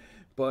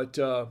 But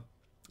I'm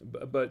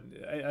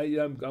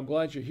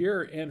glad you're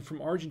here. And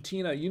from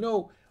Argentina,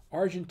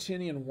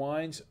 Argentinian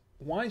wines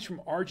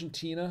from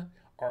Argentina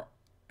are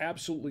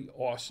absolutely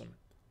awesome.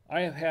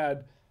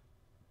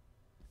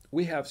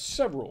 We have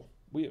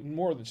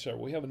more than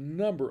several. We have a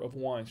number of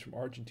wines from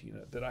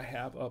Argentina that I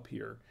have up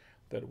here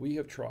that we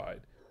have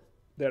tried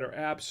that are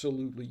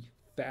absolutely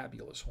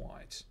fabulous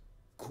wines.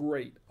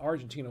 Great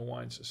Argentina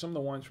wines. Some of the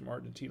wines from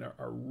Argentina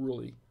are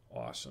really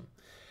awesome.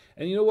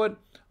 And you know what?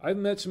 I've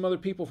met some other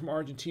people from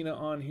Argentina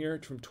on here,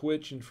 from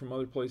Twitch and from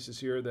other places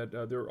here, that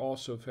they're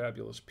also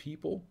fabulous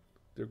people.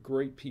 They're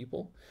great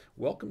people.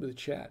 Welcome to the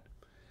chat.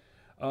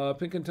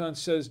 Pinkenton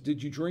says,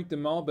 did you drink the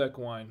Malbec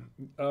wine?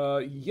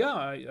 I've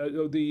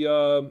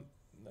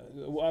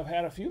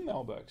had a few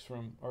Malbecs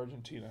from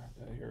Argentina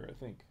here, I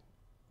think,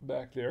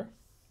 back there.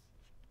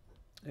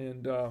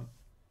 And I've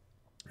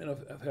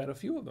had a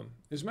few of them.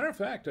 As a matter of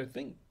fact, I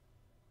think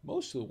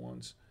most of the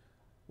ones,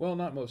 well,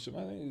 not most of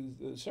them, I think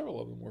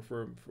several of them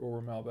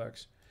were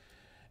Malbecs.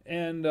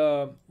 And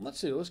let's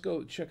see, let's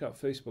go check out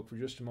Facebook for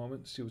just a moment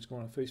and see what's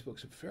going on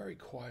Facebook. It's very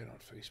quiet on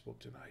Facebook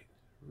tonight.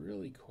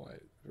 Really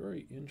quiet.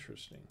 Very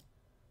interesting.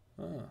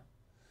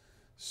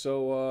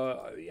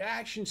 So the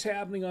action's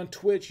happening on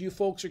Twitch. You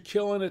folks are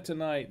killing it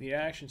tonight. The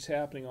action's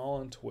happening all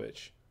on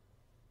Twitch.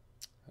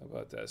 How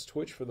about that? It's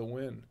Twitch for the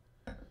win.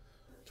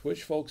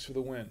 Twitch folks for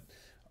the win.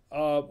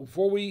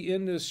 Before we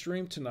end the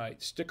stream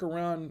tonight, stick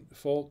around,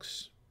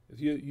 folks.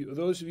 If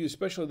those of you,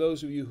 especially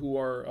those of you who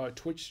are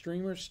Twitch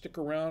streamers, stick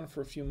around for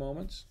a few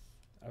moments.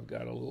 I've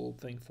got a little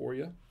thing for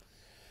you.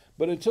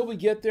 But until we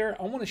get there,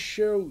 I want to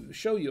show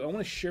you. I want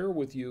to share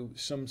with you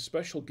some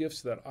special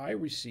gifts that I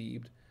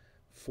received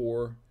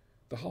for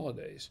the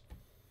holidays.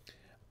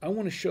 I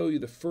want to show you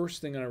the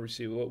first thing I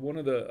received. One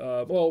of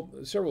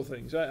the several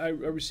things. I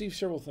received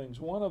several things.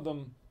 One of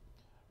them,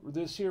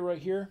 this here right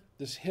here,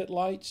 this hit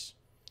lights.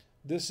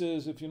 This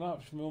is, if you're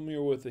not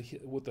familiar with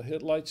what the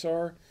hit lights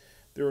are,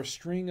 they're a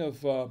string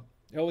of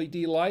LED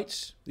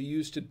lights they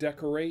use to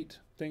decorate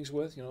things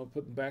with.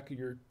 Put in the back of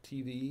your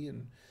TV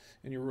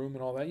in your room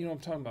and all that. You know what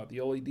I'm talking about,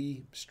 the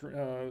LED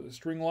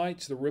string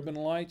lights, the ribbon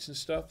lights and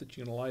stuff that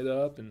you can light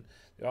up, and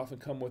they often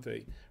come with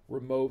a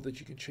remote that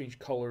you can change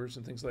colors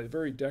and things like that.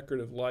 Very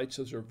decorative lights.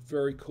 Those are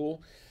very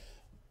cool.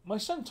 My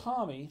son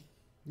Tommy,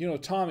 you know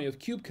Tommy of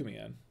Cube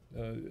Command,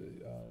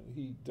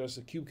 he does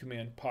the Cube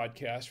Command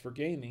podcast for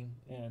gaming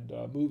and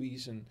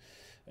movies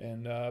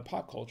and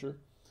pop culture.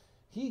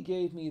 He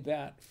gave me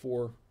that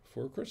for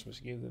Christmas.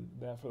 He gave them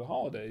that for the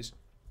holidays.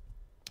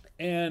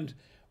 And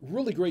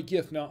really great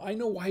gift. Now, I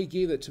know why he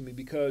gave that to me,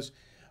 because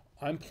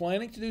I'm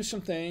planning to do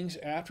some things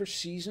after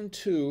season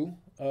 2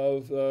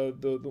 of the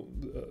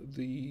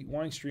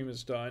Winestream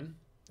is done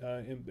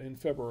in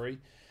February.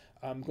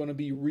 I'm going to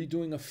be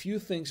redoing a few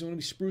things. I'm going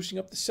to be sprucing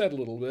up the set a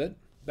little bit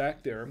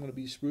back there. I'm going to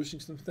be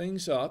sprucing some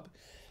things up.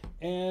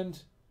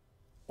 And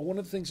one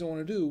of the things I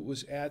want to do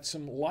was add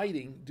some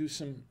lighting, do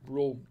some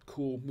real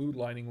cool mood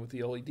lighting with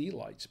the LED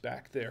lights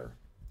back there.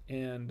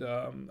 And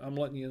I'm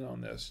letting you in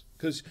on this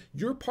because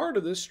you're part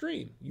of this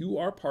stream. You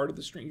are part of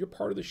the stream. You're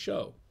part of the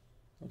show.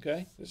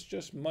 Okay? It's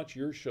just much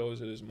your show as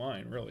it is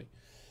mine, really.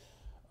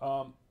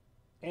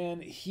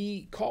 And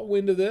he caught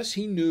wind of this.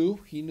 He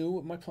knew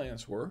what my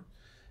plans were.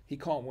 He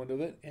caught wind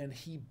of it, and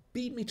he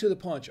beat me to the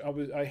punch.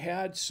 I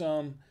had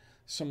some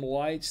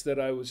lights that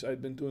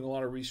I'd been doing a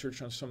lot of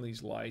research on some of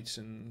these lights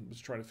and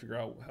was trying to figure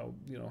out how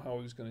I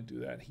was going to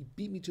do that. He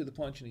beat me to the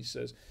punch, and he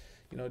says,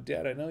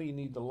 Dad, I know you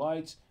need the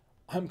lights.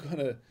 I'm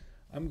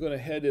gonna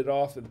head it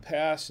off in the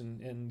pass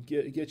and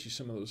get you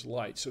some of those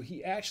lights. So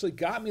he actually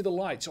got me the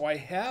lights. So I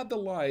have the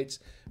lights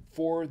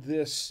for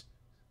this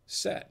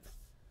set.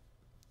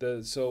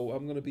 So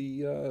I'm going to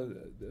be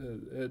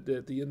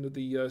at the end of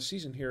the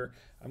season here.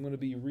 I'm going to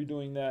be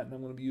redoing that, and I'm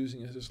going to be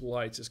using it as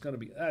lights.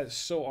 That is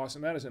so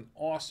awesome. That is an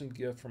awesome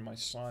gift from my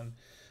son,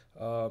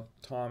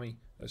 Tommy.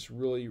 That's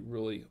really,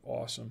 really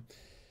awesome,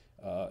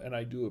 and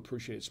I do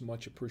appreciate it. It's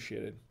much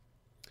appreciated.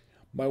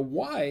 My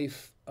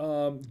wife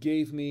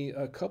gave me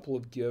a couple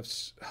of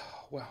gifts.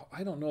 Well,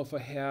 I don't know if I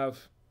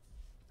have.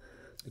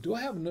 Do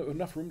I have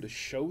enough room to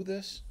show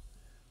this?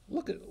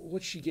 Look at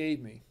what she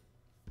gave me.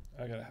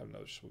 I gotta have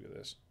another swig of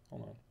this.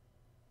 Hold on.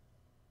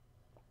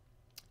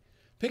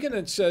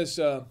 Pinkerton says,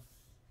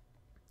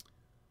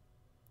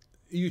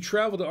 you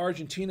travel to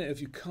Argentina.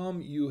 If you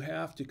come, you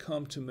have to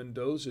come to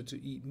Mendoza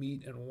to eat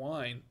meat and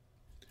wine.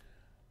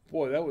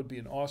 Boy, that would be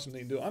an awesome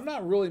thing to do. I'm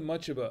not really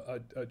much of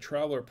a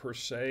traveler per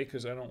se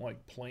because I don't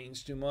like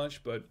planes too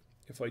much. But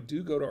if I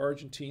do go to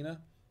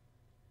Argentina,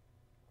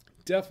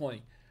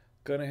 definitely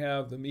going to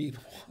have the meat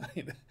and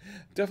wine.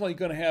 Definitely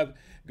going to have,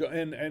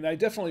 and I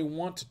definitely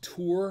want to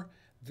tour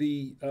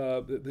the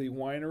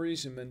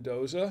wineries in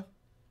Mendoza.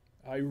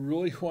 I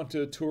really want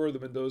to tour the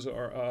Mendoza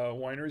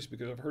wineries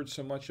because I've heard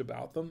so much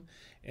about them,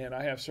 and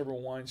I have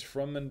several wines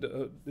from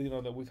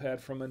that we've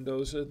had from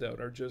Mendoza that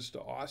are just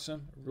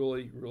awesome.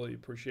 Really, really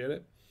appreciate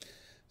it.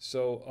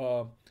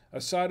 So,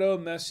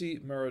 Asado,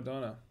 Messi,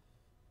 Maradona.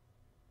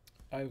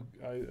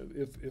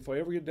 If I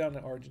ever get down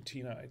to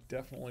Argentina, I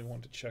definitely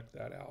want to check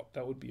that out.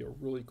 That would be a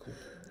really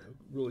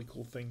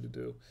cool thing to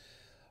do.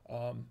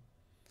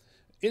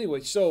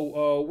 Anyway,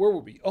 so where were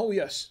we? Oh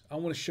yes, I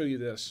want to show you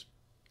this.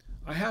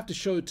 I have to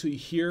show it to you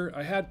here.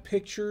 I had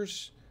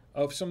pictures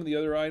of some of the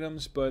other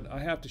items, but I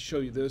have to show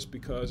you this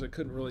because I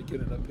couldn't really get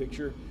in a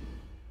picture.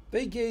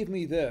 They gave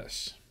me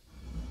this.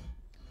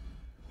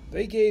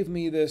 They gave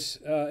me this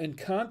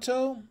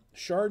Encanto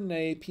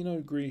Chardonnay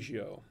Pinot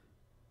Grigio.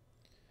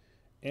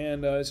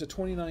 And it's a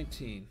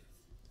 2019.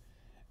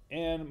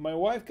 And my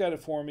wife got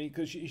it for me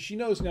because she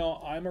knows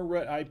now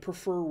I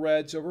prefer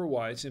reds over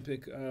whites. And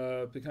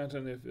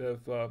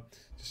Picanto,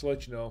 just to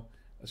let you know,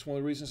 that's one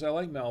of the reasons I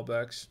like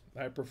Malbecs.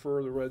 I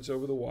prefer the reds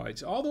over the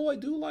whites. Although I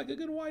do like a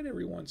good white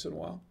every once in a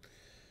while.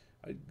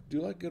 I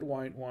do like good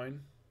white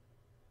wine.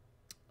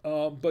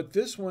 But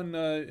this one,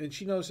 and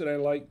she knows that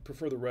I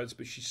prefer the reds,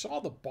 but she saw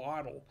the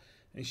bottle,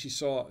 and she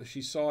saw it,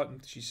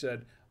 and she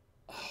said,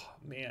 "Oh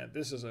man,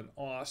 this is an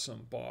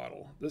awesome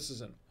bottle. This is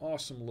an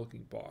awesome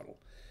looking bottle."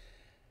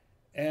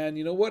 And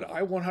you know what?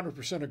 I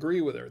 100%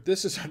 agree with her.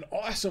 This is an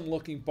awesome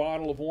looking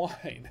bottle of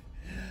wine.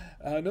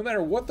 No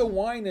matter what the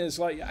wine is,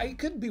 like I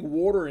could be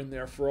water in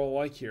there for all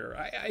I care.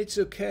 It's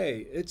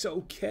okay. It's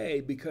okay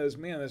because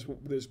man,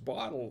 this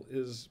bottle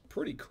is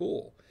pretty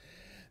cool.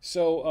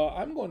 So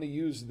I'm going to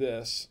use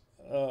this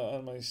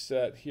on my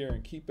set here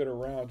and keep it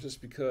around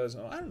just because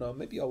I don't know.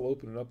 Maybe I'll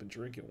open it up and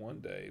drink it one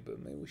day,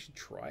 but maybe we should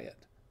try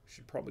it. We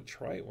should probably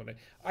try it one day.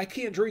 I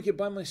can't drink it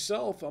by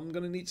myself. I'm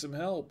going to need some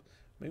help.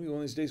 Maybe one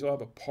of these days I'll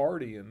have a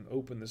party and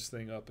open this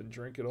thing up and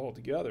drink it all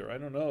together. I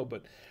don't know,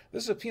 but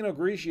this is a Pinot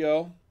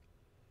Grigio.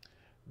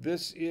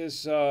 This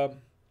is,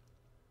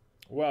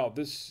 wow,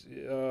 this,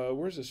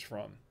 where's this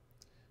from?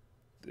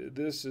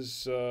 This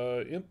is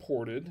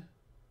imported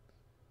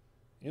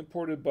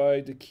by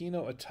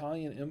D'Aquino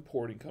Italian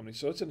Importing Company.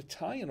 So it's an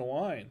Italian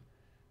wine.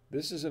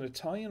 This is an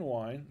Italian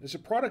wine. It's a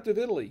product of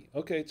Italy.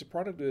 Okay, it's a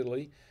product of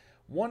Italy.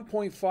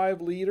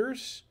 1.5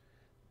 liters,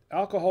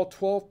 alcohol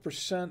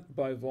 12%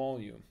 by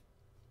volume.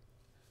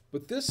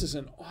 But this is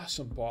an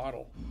awesome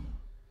bottle.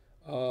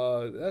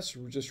 That's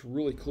just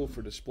really cool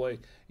for display.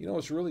 You know,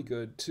 it's really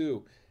good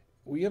too.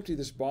 We empty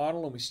this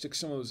bottle and we stick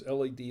some of those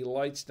LED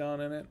lights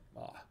down in it.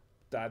 Ah,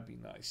 that'd be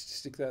nice.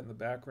 Stick that in the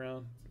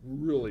background.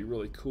 Really,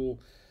 really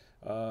cool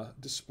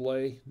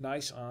display.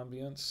 Nice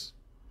ambience.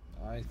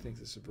 I think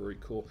this is very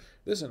cool.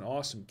 This is an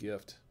awesome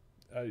gift.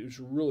 It was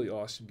a really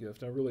awesome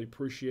gift. I really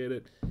appreciate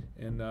it.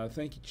 And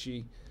thank you,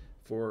 Chi,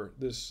 for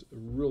this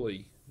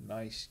really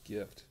nice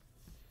gift.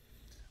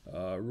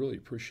 Really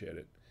appreciate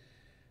it.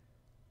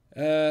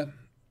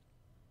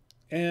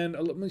 And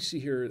let me see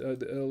here.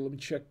 Let me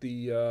check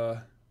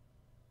the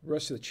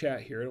rest of the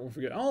chat here. I don't want to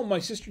forget. Oh, my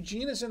sister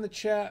Gina's in the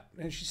chat,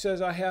 and she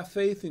says, I have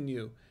faith in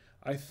you.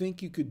 I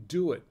think you could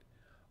do it.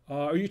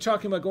 Are you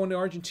talking about going to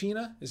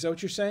Argentina? Is that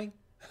what you're saying?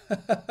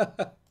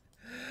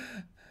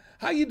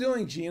 How you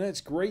doing, Gina? It's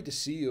great to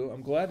see you.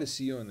 I'm glad to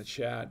see you in the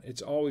chat.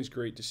 It's always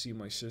great to see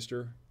my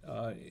sister,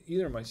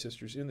 either of my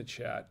sisters in the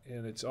chat,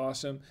 and it's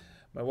awesome.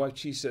 My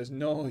wife, Chi, says,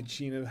 no,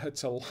 Gina,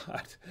 that's a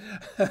lot.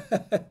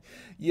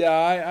 Yeah,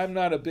 I'm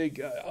not a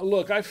big...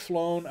 look, I've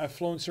flown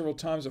several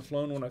times. I've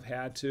flown when I've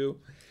had to.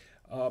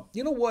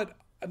 You know what?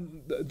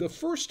 The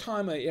first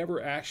time I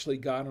ever actually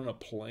got on a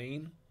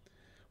plane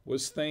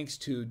was thanks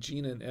to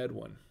Gina and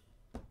Edwin.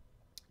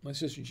 My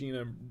sister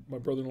Gina and my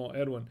brother-in-law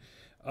Edwin.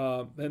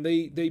 And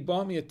they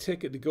bought me a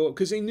ticket to go,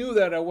 because they knew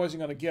that I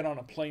wasn't going to get on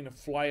a plane to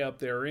fly up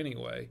there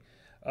anyway.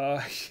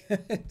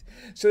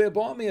 So they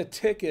bought me a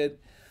ticket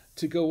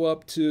to go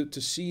up to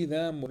see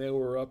them when they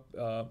were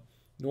up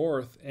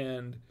north,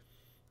 and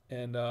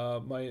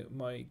my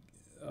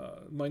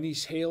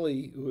niece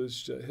Haley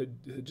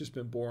had just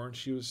been born.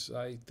 She was,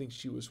 I think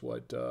she was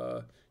what,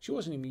 she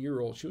wasn't even a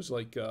year old. She was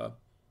like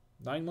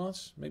 9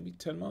 months, maybe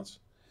 10 months,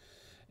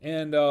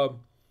 and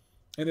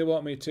they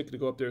bought me a ticket to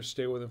go up there,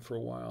 stay with them for a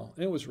while.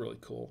 And it was really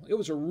cool. It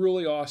was a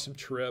really awesome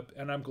trip,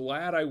 and I'm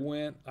glad I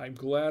went. I'm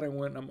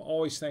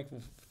always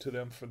thankful to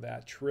them for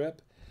that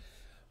trip.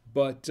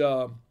 But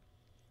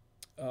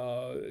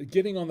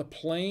getting on the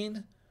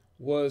plane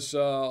was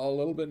a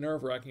little bit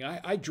nerve-wracking.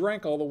 I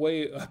drank all the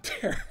way up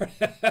there.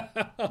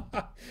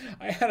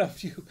 I had a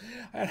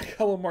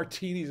couple of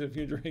martinis, a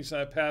few drinks, and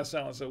I passed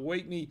out. I said,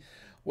 wait me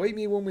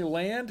when we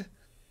land,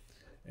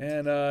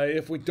 and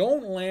if we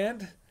don't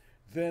land,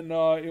 then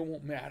it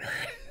won't matter.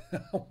 I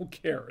won't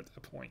care at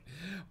that point.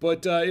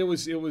 But it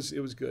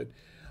was good.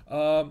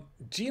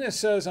 Gina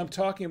says I'm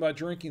talking about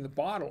drinking the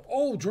bottle.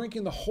 Oh,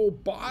 drinking the whole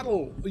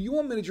bottle. You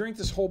want me to drink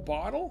this whole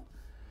bottle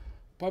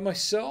by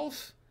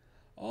myself?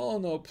 Oh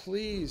no,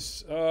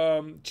 please.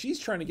 She's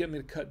trying to get me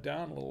to cut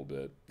down a little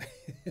bit,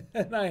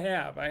 and I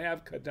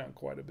have cut down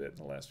quite a bit in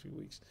the last few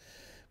weeks.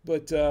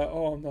 But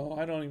oh no,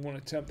 I don't even want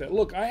to attempt that.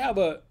 Look, I have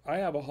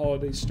a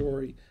holiday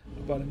story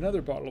about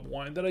another bottle of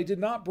wine that I did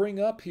not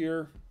bring up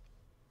here.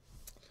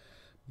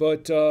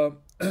 But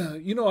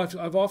you know,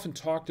 I've often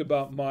talked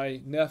about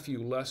my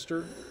nephew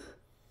Lester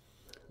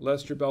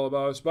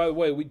Balabaus. By the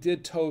way, we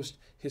did toast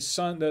his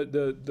son,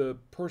 the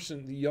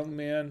young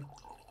man,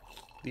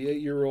 the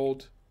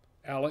 8-year-old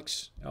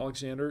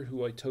Alexander,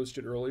 who I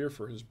toasted earlier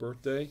for his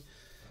birthday.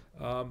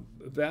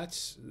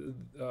 That's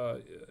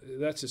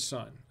his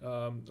son.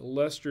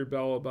 Lester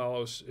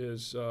Balabaus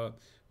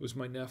was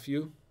my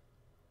nephew,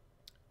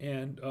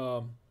 and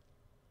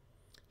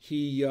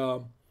he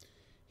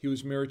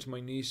was married to my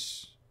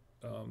niece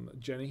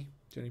Jenny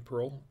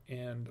Pearl,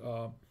 and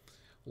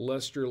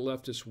Lester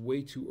left us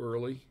way too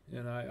early,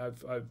 and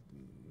I've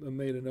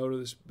made a note of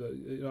this. But,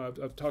 you know,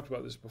 I've talked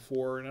about this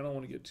before, and I don't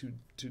want to get too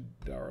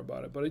dour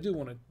about it, but I do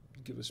want to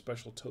give a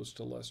special toast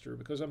to Lester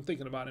because I'm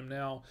thinking about him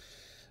now.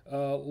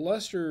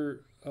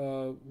 Lester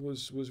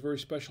was very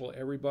special to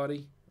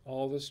everybody,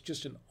 all of us,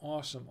 just an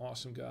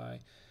awesome guy.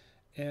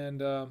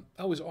 And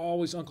I was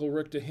always Uncle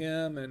Rick to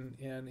him,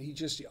 and he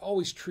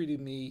always treated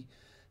me,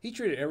 he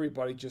treated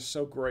everybody just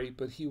so great,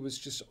 but he was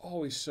just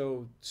always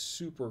so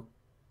super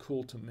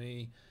cool to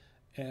me,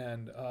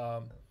 and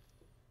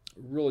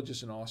really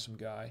just an awesome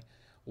guy.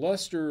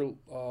 Lester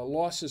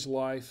lost his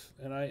life,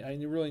 and I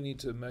really need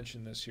to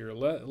mention this here.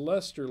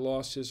 Lester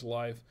lost his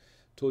life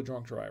to a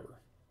drunk driver.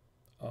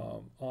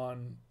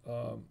 On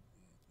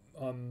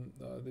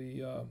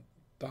the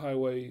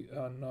highway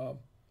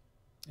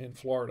in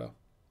Florida.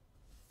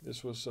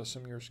 This was a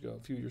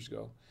few years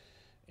ago,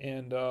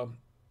 and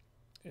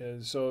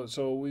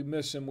so we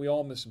miss him. We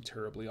all miss him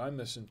terribly. I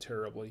miss him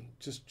terribly.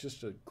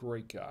 Just a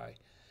great guy.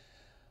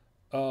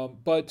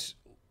 But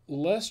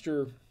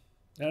Lester,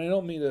 and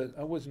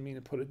I wasn't mean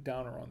to put a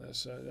downer on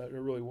this. It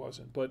really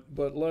wasn't. But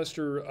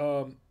Lester,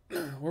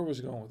 where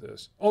was I going with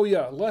this? Oh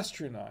yeah,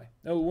 Lester and I.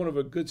 That was one of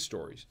the good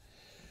stories.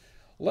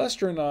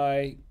 Lester and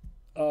I,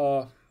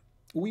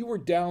 we were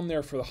down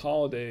there for the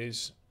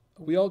holidays.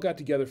 We all got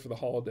together for the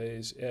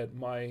holidays at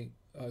my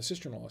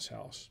sister-in-law's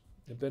house,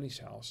 at Benny's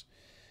house,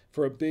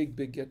 for a big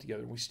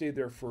get-together. We stayed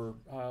there we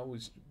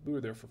were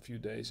there for a few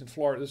days. In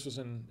Florida, this was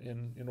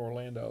in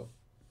Orlando.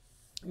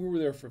 We were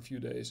there for a few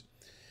days.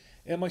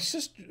 And my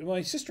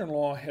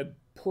sister-in-law had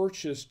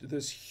purchased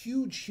this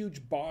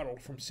huge bottle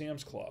from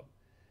Sam's Club.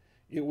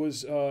 It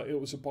was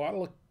a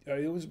bottle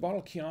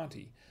of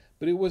Chianti.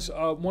 but it was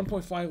a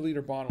 1.5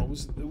 liter bottle.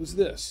 It was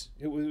this.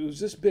 It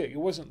was this big.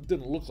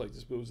 Didn't look like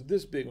this, but it was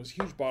this big. It was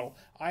a huge bottle.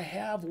 I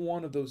have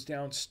one of those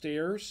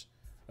downstairs,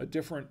 a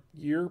different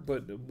year,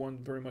 but one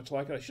very much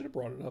like it. I should have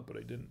brought it up, but I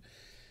didn't.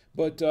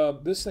 But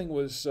this thing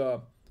was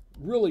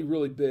really,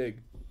 really big.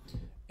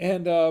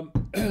 And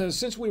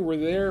since we were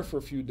there for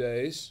a few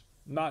days,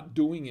 not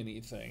doing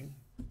anything,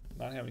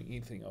 not having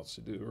anything else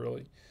to do,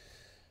 really,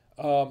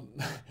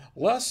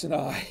 Les and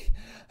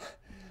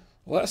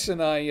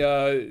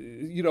I,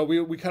 you know,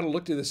 we kind of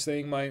looked at this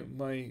thing.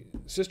 My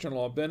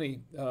sister-in-law, Benny,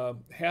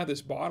 had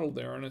this bottle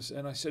there,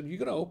 and I said, "You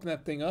gonna open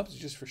that thing up? It's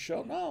just for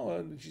show?" No.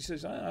 And she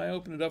says, I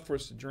opened it up for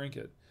us to drink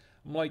it.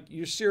 I'm like,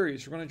 "You're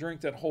serious? You're gonna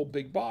drink that whole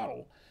big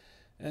bottle?"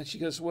 And she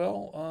goes,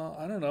 "Well,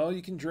 I don't know.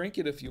 You can drink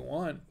it if you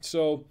want."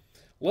 So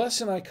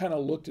Les and I kind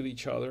of looked at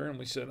each other, and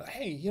we said,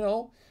 "Hey, you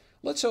know,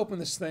 let's open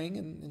this thing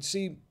and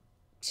see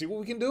what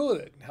we can do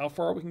with it, how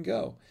far we can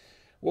go."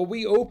 Well,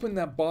 we opened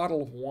that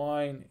bottle of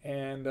wine,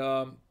 and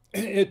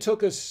it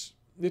took us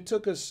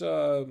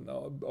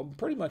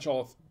pretty much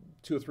all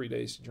 2 or 3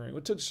 days to drink.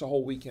 It took us a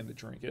whole weekend to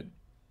drink it,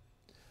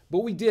 but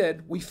we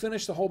did. We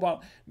finished the whole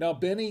bottle. Now,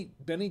 Benny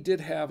did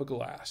have a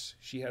glass.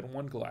 She had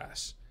one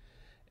glass,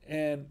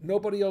 and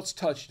nobody else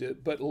touched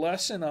it. But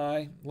Lester and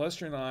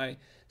I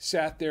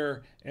sat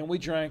there, and we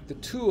drank. The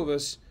two of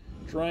us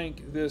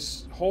drank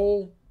this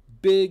whole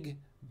big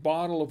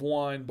bottle of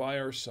wine by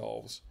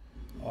ourselves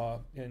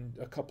in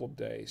a couple of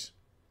days.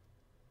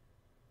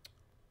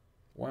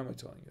 Why am I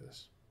telling you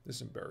this? This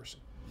is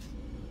embarrassing.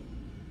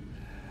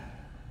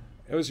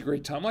 It was a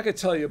great time. Like I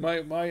tell you,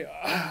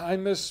 I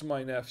miss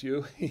my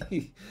nephew. He's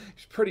a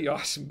pretty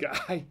awesome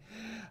guy.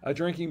 A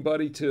drinking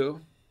buddy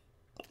too.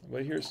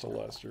 But here's to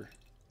Lester.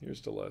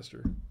 Here's to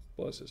Lester.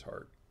 Bless his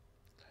heart.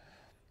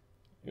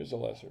 Here's to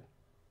Lester.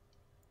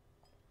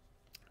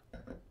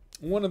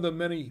 One of the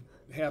many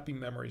happy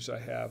memories I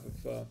have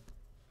of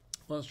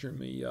Lester and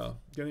me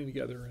getting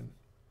together and,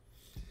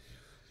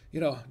 you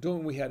know, doing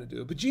what we had to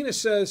do. But Gina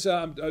says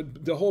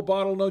the whole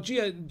bottle. No,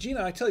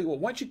 Gina, I tell you what,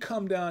 why don't you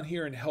come down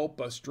here and help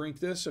us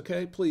drink this,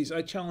 okay? Please,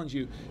 I challenge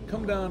you.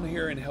 Come down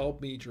here and help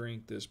me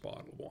drink this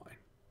bottle of wine.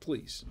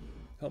 Please,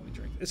 help me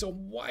drink it. It's a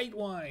white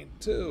wine,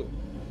 too.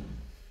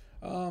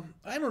 I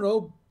don't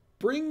know.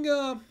 Bring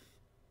some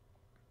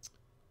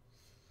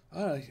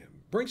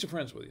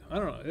friends with you. I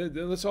don't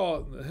know. Let's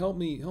all help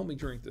me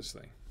drink this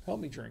thing.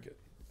 Help me drink it.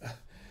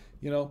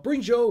 You know,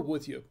 bring Joe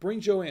with you.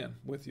 Bring Joanne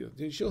with you.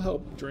 She'll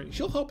help drink.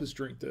 She'll help us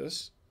drink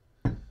this.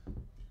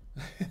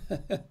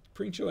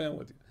 Bring Joanne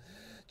with you.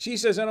 She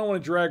says, "I don't want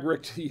to drag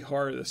Rick to the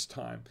ER this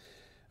time."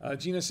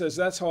 Gina says,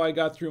 "That's how I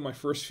got through my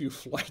first few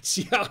flights."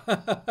 Yeah,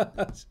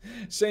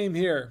 same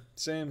here.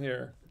 Same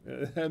here.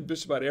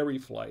 Just about every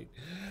flight.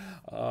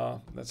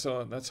 That's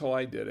how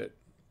I did it.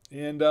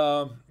 And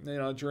you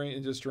know,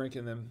 just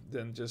drinking them,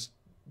 then just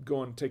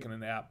going and taking a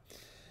nap.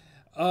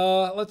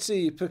 Let's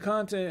see.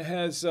 Picante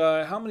has,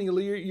 how many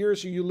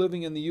years are you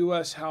living in the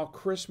U.S.? How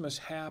Christmas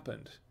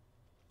happened?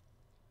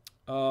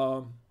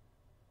 I've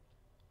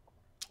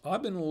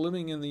been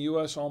living in the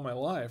U.S. all my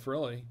life,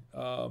 really.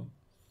 Barnstar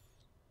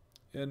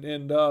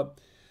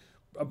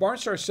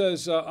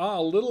says, I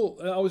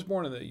was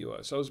born in the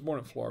U.S. I was born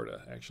in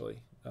Florida,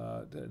 actually.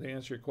 To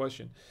answer your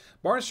question.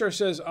 Barnstar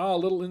says, a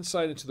little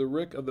insight into the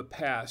Rick of the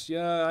past.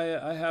 Yeah,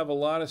 I have a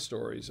lot of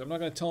stories. I'm not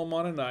going to tell them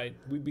on a night.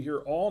 We'd be here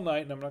all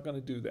night, and I'm not going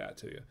to do that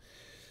to you.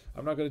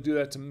 I'm not going to do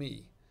that to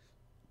me.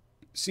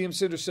 CM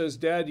Cinder says,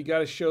 Dad, you got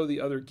to show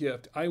the other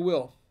gift. I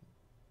will.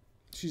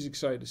 She's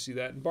excited to see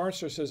that. And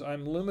Barnstar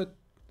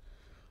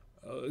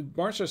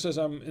says,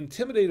 I'm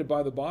intimidated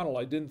by the bottle.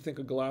 I didn't think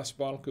a glass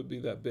bottle could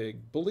be that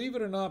big. Believe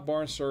it or not,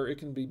 Barnstar, it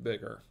can be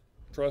bigger.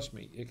 Trust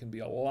me, it can be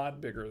a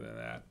lot bigger than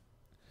that.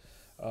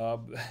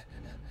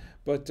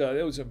 But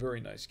it was a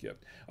very nice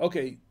gift.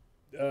 Okay,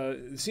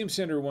 Seam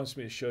Cinder wants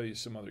me to show you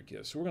some other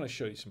gifts. So we're going to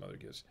show you some other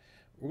gifts.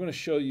 I'm going to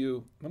show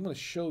you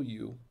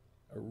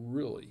a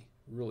really,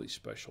 really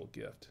special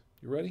gift.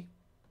 You ready?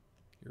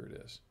 Here it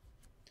is.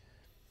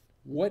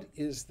 What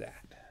is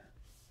that?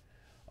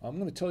 I'm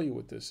going to tell you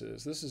what this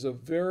is. This is a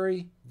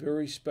very,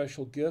 very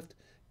special gift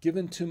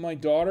given to my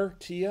daughter,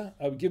 Tia.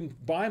 Given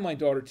by my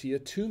daughter, Tia,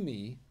 to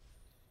me.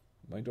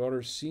 My daughter,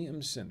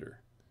 CM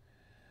Cinder.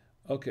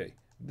 Okay.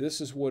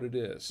 This is what it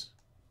is.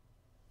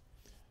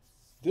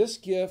 This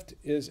gift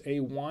is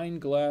a wine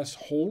glass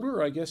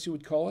holder, I guess you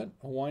would call it.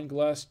 A wine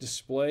glass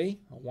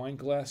display, a wine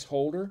glass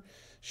holder.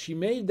 She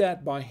made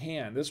that by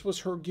hand. This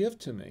was her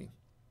gift to me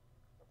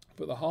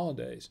for the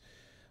holidays.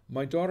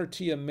 My daughter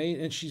Tia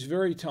made, and she's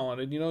very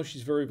talented. You know,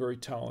 she's very, very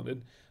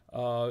talented.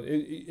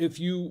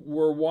 If you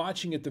were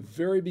watching at the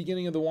very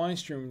beginning of the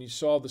Winestream and you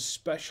saw the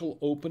special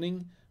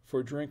opening for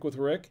A Drink with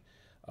Rick,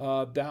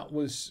 that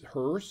was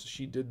hers.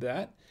 She did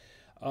that.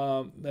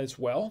 As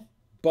well,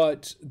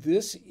 but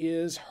this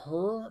is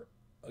her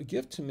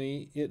gift to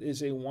me. It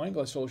is a wine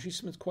glass holder. She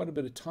spends quite a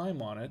bit of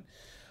time on it.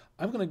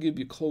 I'm going to give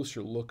you a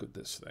closer look at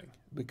this thing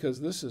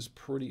because this is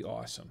pretty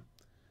awesome.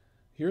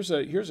 Here's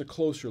a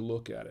closer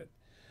look at it.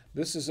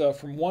 This is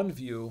from one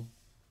view.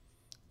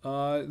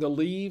 The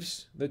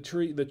leaves, the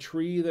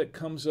tree that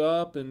comes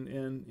up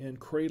and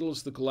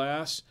cradles the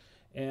glass,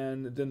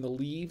 and then the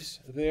leaves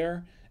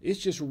there. It's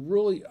just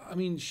really, I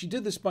mean, she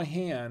did this by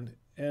hand,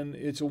 and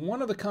it's a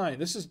one of a kind.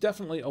 This is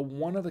definitely a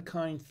one of a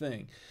kind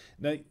thing.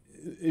 Now,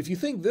 if you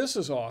think this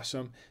is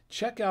awesome,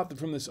 check out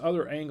from this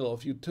other angle.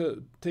 If you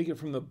take it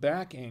from the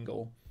back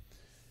angle,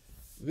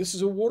 this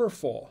is a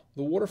waterfall.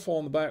 The waterfall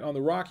on the back on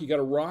the rock. You got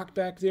a rock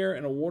back there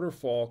and a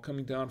waterfall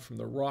coming down from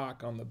the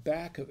rock on the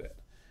back of it,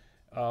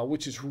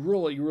 which is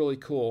really, really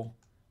cool.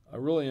 I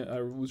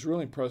was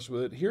really impressed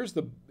with it. Here's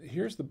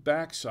the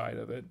back side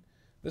of it.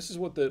 This is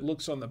what it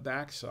looks on the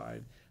back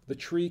side. The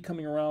tree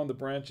coming around, the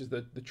branches,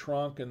 the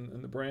trunk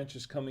and the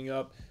branches coming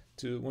up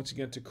to, once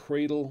again, to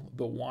cradle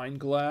the wine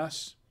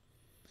glass.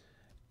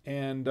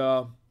 And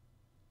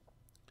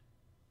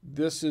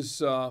this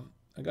is, I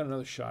got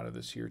another shot of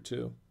this here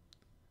too.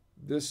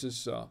 This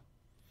is the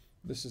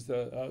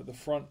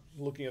front,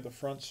 looking at the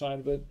front side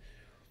of it.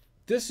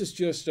 This is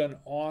just an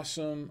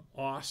awesome,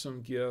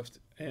 awesome gift,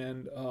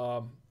 and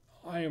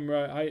I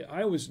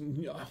was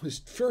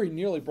very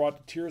nearly brought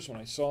to tears when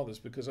I saw this,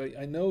 because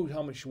I know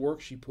how much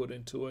work she put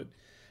into it,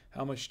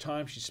 how much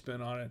time she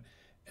spent on it,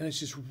 and it's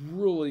just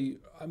really,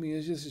 I mean,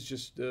 it's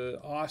just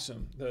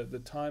awesome, the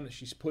time that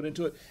she's put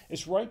into it.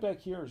 It's right back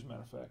here, as a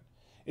matter of fact.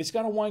 It's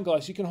got a wine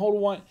glass. You can hold a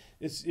wine.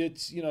 It's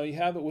you know, you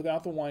have it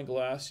without the wine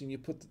glass, and you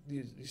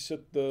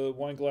set the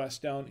wine glass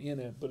down in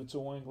it, but it's a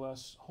wine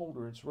glass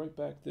holder. It's right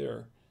back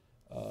there,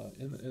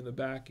 in the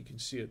back. You can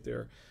see it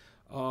there.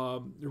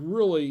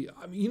 Really,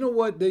 I mean, you know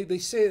what they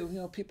say? You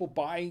know, people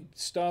buy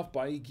stuff,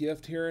 buy a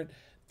gift here, and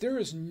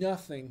there's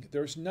nothing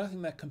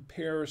that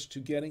compares to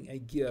getting a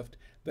gift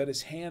that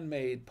is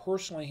handmade,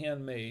 personally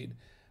handmade,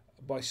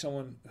 by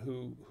someone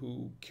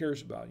who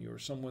cares about you or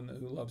someone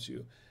who loves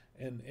you.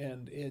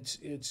 And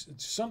it's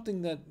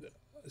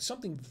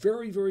something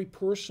very, very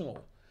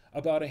personal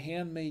about a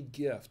handmade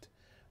gift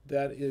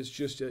that is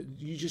just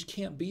you just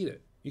can't beat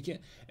it. You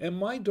can't. And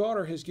my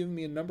daughter has given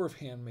me a number of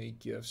handmade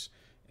gifts,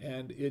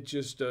 and it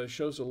just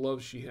shows the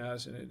love she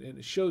has, and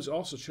it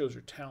also shows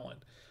her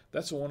talent.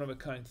 That's a one of a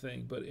kind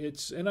thing. But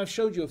and I've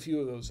showed you a few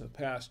of those in the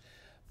past,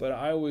 but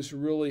I was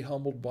really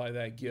humbled by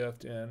that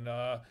gift. And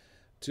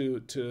to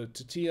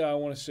Tia, I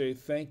want to say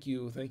thank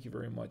you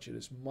very much. It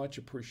is much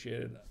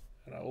appreciated.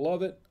 And I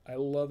love it,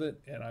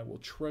 and I will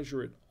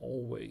treasure it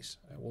always.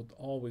 I will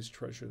always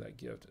treasure that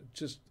gift.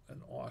 Just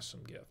an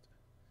awesome gift,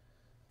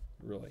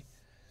 really.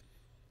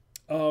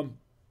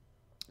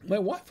 My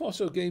wife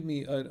also gave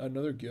me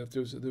another gift.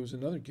 There was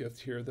another gift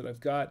here that I've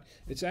got.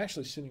 It's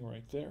actually sitting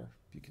right there.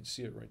 If you can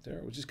see it right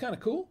there, which is kind of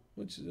cool,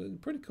 which is a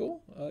pretty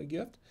cool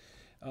gift.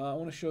 I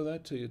want to show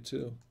that to you,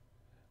 too.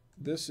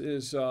 This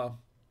is a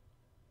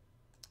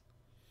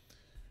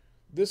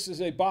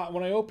box.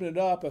 When I opened it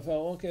up, I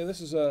thought, okay,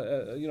 this is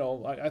you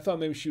know, I thought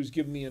maybe she was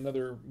giving me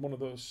another one of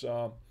those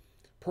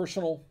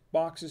personal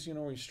boxes, you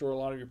know, where you store a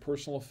lot of your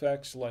personal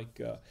effects, like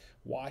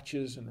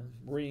watches and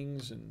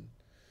rings and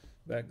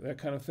that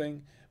kind of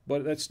thing.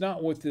 But that's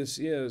not what this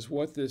is.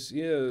 What this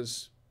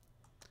is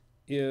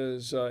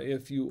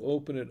if you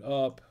open it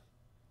up,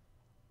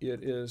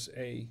 it is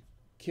a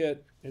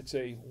kit. It's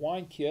a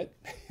wine kit.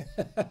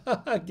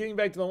 Getting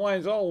back to the wine,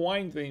 it's all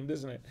wine themed,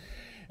 isn't it?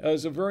 It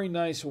was a very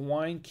nice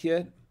wine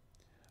kit.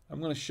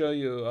 I'm going to show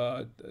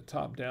you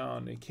top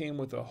down. It came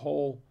with a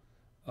whole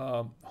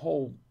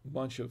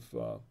bunch of.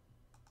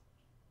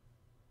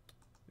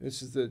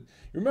 This is the.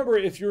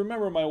 If you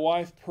remember, my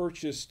wife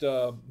purchased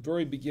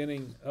very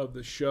beginning of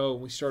the show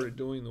when we started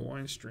doing the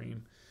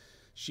Winestream.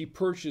 She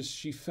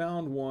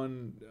found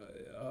one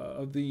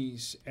of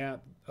these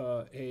at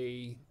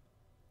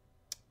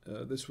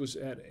this was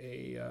at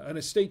an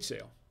estate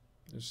sale,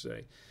 let's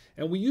say.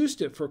 And we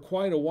used it for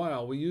quite a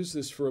while. We used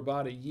this for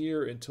about a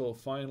year until it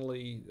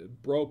finally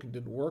broke and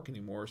didn't work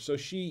anymore. So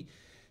she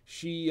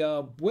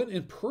went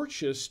and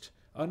purchased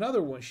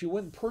another one. She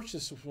went and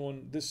purchased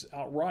this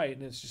outright,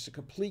 and it's just a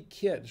complete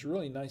kit. It's a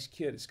really nice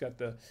kit. It's got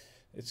the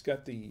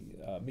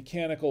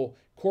mechanical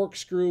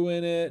corkscrew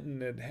in it,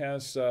 and it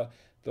has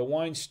the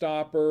wine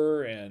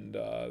stopper, and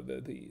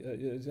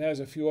it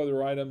has a few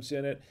other items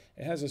in it.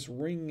 It has this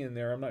ring in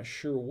there. I'm not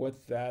sure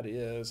what that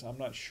is. I'm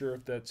not sure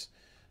if that's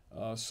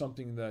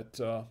something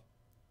that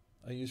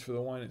I use for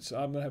the wine.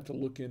 I'm gonna have to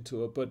look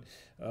into it, but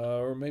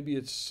or maybe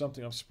it's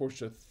something I'm supposed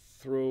to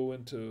throw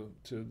into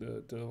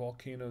the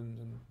volcano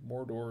in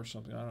Mordor or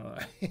something. I don't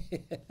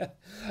know.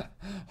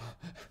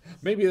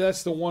 Maybe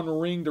that's the one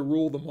ring to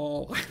rule them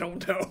all. I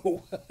don't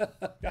know.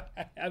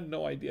 I have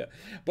no idea.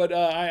 But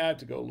I have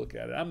to go look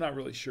at it. I'm not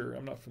really sure.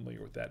 I'm not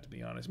familiar with that, to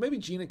be honest. Maybe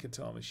Gina can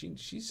tell me.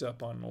 She's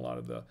up on a lot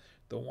of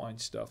the wine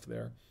stuff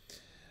there.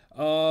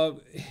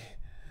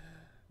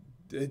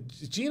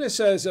 Gina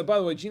says, by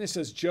the way, Gina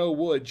says Joe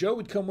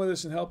would come with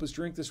us and help us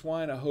drink this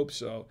wine. I hope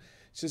so.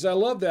 Says, I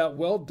love that.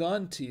 Well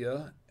done,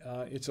 Tia.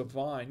 It's a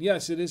vine.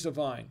 Yes, it is a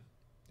vine.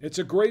 It's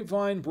a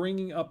grapevine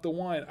bringing up the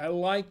wine. I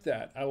like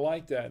that.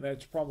 And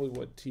that's probably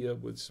what Tia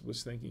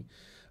was thinking.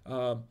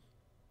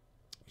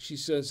 She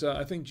says,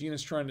 I think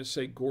Gina's trying to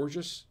say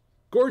gorgeous.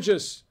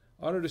 Gorgeous.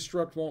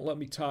 Autodestruct won't let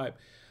me type.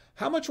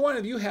 How much wine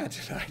have you had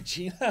tonight,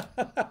 Gina?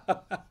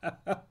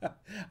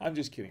 I'm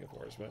just kidding, of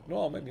course, but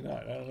no, maybe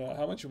not. I don't know.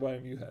 How much wine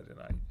have you had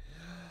tonight?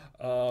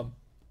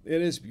 It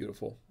is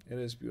beautiful. It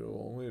is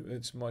beautiful.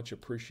 It's much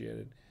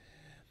appreciated.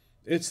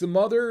 It's the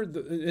mother,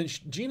 and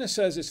Gina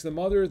says it's the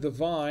mother of the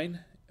vine,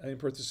 in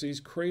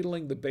parentheses,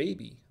 cradling the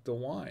baby, the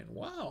wine.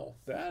 Wow,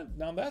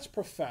 now that's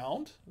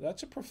profound.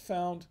 That's a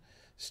profound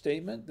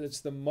statement.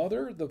 It's the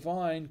mother, the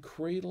vine,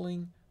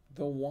 cradling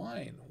the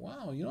wine.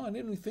 Wow, you know, I didn't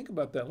even think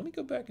about that. Let me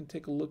go back and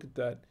take a look at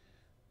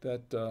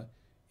that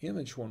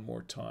image one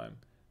more time.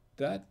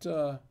 That's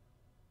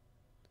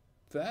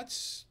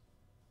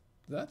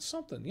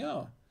something,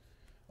 yeah.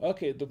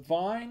 Okay, the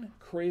vine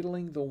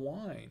cradling the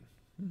wine.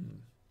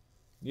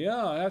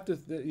 Yeah, I have to.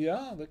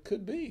 Yeah, that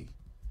could be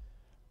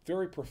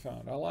very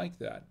profound. I like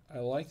that. I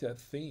like that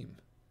theme.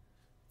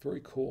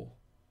 Very cool.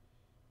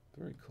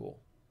 Very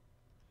cool.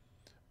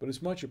 But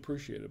it's much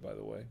appreciated, by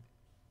the way.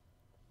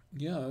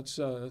 Yeah,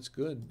 that's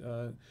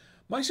good.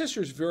 My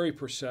sister's very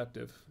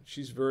perceptive.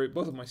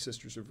 Both of my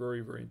sisters are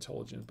very, very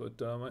intelligent. But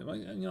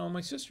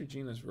my sister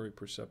Gina is very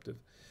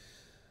perceptive.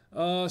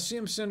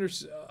 CM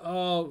Sanders.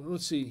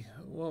 Let's see.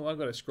 Well, I've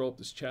got to scroll up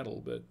this chat a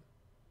little bit.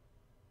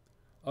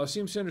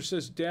 CM Sanders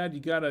says, "Dad,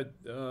 you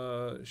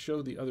gotta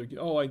show the other."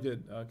 Oh, I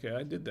did. Okay,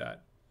 I did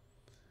that.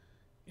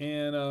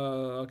 And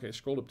okay, I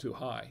scrolled up too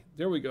high.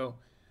 There we go.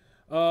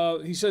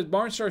 He says,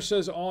 Barnstar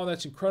says, "Oh,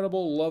 that's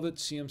incredible. Love it,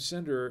 CM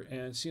Cinder."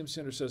 And CM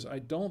Cinder says, "I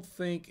don't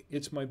think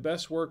it's my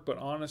best work, but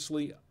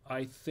honestly,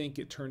 I think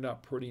it turned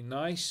out pretty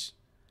nice."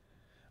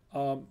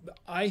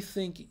 I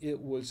think it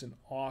was an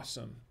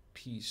awesome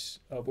piece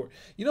of work.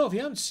 You know, if you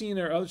haven't seen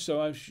her other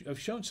stuff, I've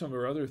shown some of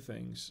her other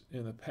things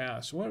in the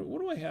past. What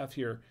do I have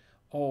here?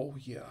 Oh,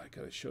 yeah, I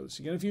got to show this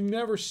again. If you've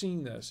never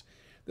seen this,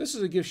 this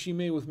is a gift she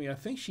made with me. I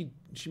think she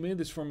made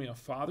this for me on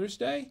Father's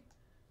Day.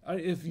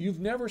 If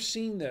you've never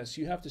seen this,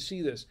 you have to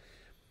see this.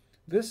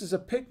 This is a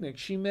picnic.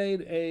 She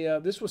made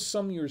this was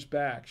some years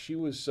back. She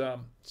was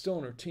still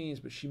in her teens,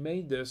 but she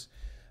made this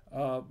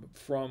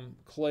from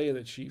clay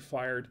that she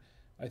fired.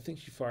 I think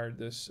she fired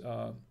this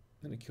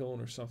in a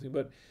kiln or something.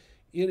 But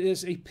it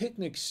is a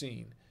picnic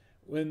scene.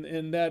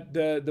 And that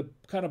the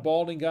kind of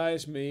balding guy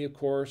is me, of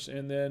course,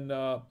 and then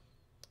the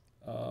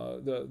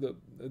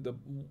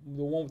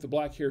one with the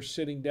black hair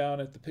sitting down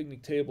at the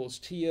picnic table is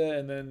Tia,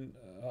 and then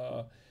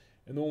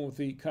and the one with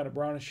the kind of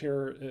brownish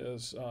hair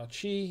is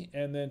Chi,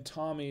 and then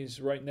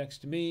Tommy's right next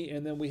to me,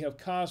 and then we have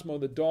Cosmo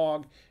the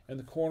dog in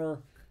the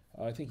corner.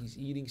 I think he's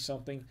eating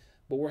something,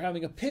 but we're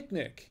having a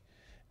picnic,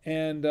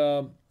 and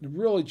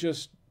really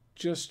just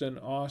an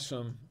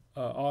awesome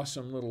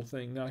little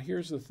thing. Now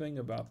here's the thing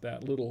about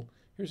that little.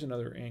 Here's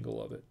another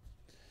angle of it.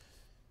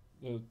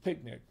 The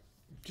picnic.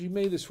 She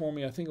made this for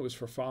me. I think it was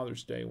for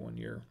Father's Day one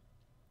year.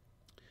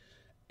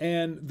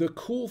 And the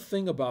cool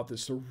thing about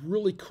this, the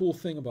really cool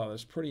thing about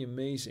this, pretty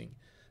amazing.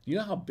 You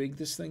know how big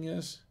this thing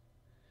is?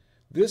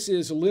 This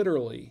is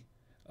literally,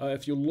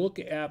 if you look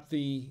at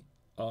the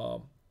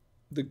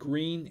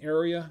green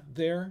area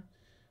there,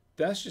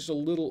 that's just a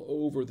little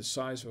over the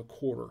size of a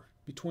quarter,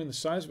 between the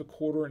size of a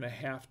quarter and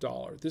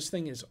 $50. This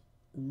thing is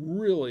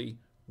really,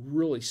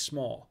 really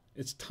small.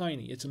 It's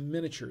tiny. It's a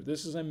miniature.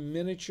 This is a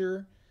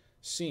miniature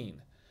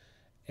scene.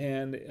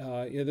 And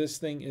this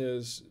thing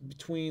is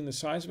between the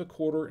size of a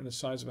quarter and the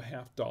size of a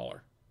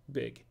 $50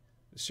 big.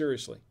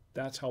 Seriously,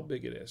 that's how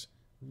big it is.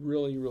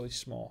 Really, really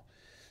small.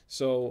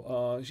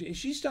 So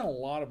she's done a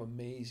lot of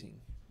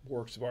amazing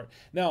works of art.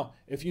 Now,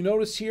 if you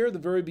notice here, the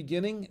very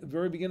beginning of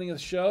the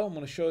show, I'm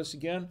going to show this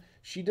again.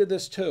 She did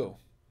this too.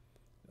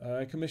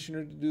 I commissioned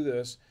her to do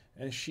this,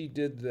 and she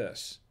did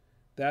this.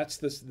 That's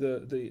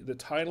the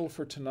title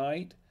for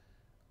tonight.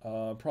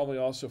 Probably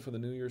also for the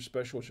New Year's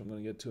special, which I'm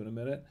going to get to in a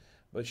minute.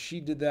 But she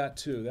did that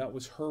too. That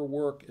was her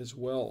work as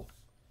well.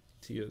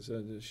 Tia's.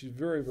 She's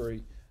very,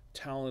 very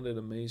talented,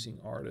 amazing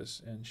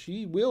artist. And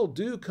she will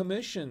do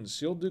commissions.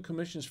 She'll do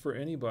commissions for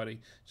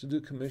anybody. She'll do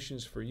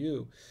commissions for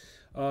you.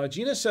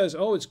 Gina says,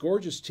 "Oh, it's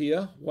gorgeous,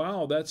 Tia.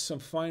 Wow, that's some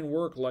fine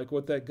work, like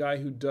what that guy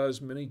who does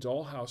mini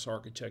dollhouse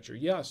architecture."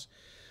 Yes,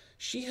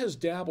 she has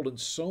dabbled in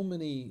so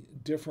many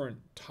different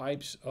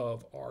types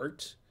of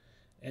art.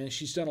 And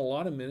she's done a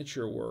lot of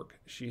miniature work.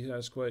 She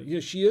has quite, yeah,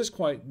 she is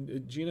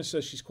quite, Gina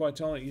says she's quite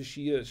talented. Yes,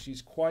 she is.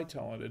 She's quite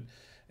talented.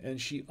 And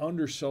she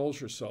undersells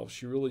herself.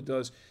 She really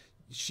does.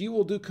 She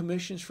will do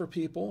commissions for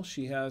people.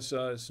 She has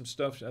some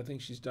stuff I think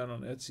she's done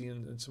on Etsy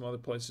and some other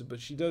places. But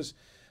she does,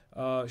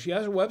 she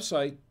has a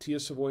website,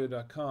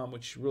 tiasavoya.com,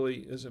 which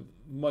really isn't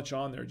much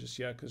on there just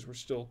yet because we're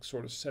still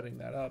sort of setting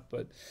that up.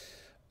 But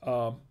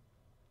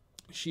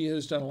she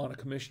has done a lot of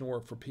commission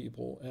work for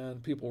people,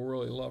 and people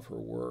really love her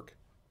work.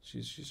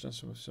 She's done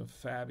some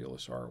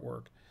fabulous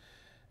artwork.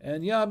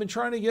 And yeah, I've been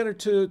trying to get her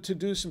to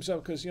do some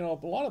stuff because, you know,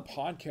 a lot of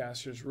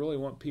podcasters really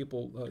want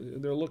people,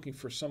 they're looking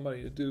for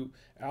somebody to do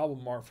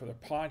album art for their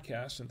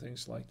podcasts and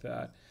things like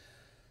that.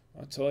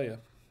 I'll tell you,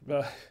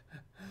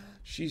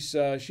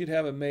 she'd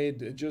have it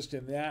made just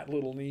in that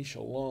little niche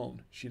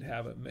alone. She'd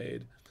have it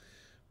made.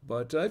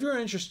 But if you're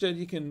interested,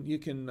 you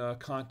can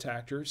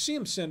contact her.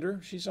 CM Cinder,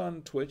 she's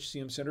on Twitch.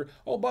 CM Cinder.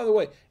 Oh, by the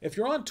way, if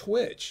you're on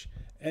Twitch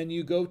and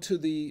you go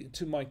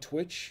to my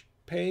Twitch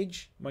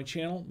page, my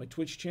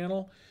Twitch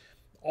channel,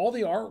 all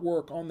the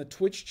artwork on the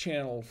Twitch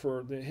channel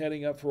for the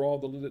heading up for all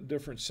the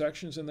different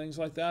sections and things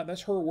like that,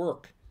 that's her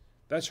work.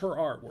 That's her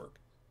artwork.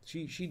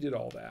 She did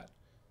all that.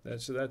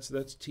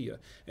 That's Tia,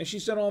 and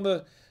she's done all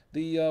the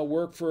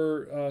work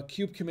for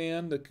Cube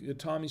Command, the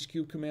Tommy's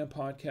Cube Command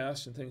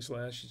podcast and things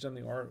like that. She's done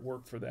the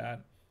artwork for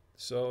that.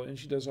 So, and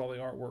she does all the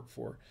artwork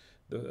for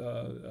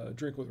the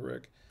Drink with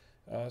Rick.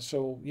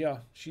 So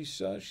yeah, she's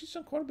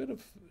done quite a bit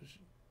of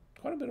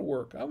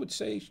work. I would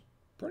say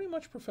pretty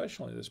much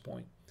professionally at this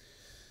point.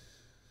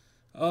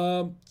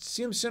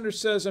 CM Cinder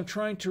says, I'm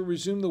trying to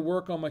resume the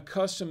work on my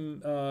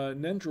custom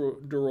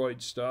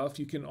Nendoroid stuff.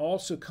 You can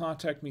also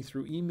contact me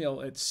through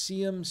email at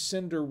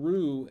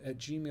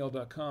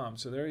cmcinderoo@gmail.com.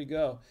 So there you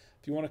go.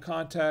 If you want to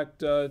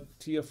contact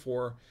Tia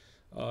for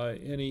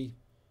any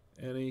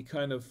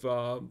kind of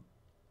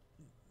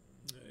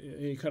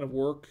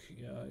work,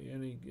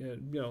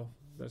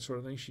 that sort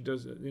of thing. She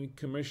does any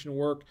commission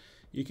work.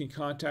 You can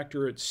contact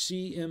her at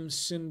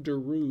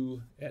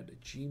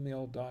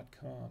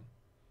cmcinderoo@gmail.com.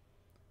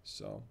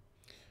 So,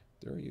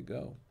 there you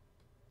go.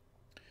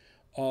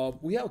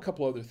 We have a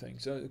couple other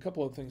things.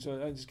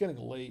 It's getting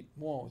late.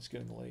 Well, it's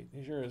getting late.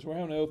 It sure is. We're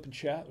having an open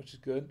chat, which is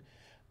good.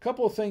 A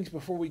couple of things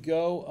before we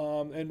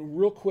go. And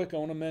real quick, I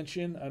want to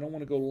mention, I don't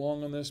want to go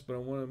long on this, but I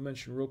want to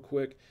mention real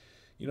quick,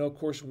 of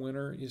course,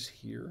 winter is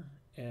here.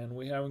 And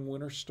we're having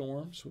winter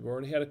storms. We've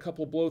already had a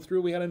couple blow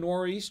through. We had a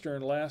nor'easter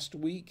last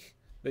week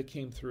that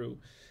came through.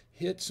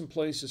 Hit some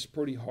places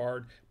pretty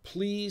hard.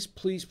 Please,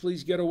 please,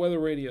 please get a weather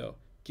radio.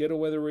 Get a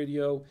weather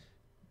radio.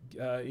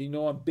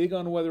 I'm big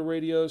on weather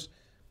radios.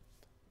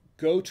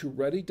 Go to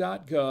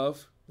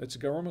ready.gov. That's a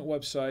government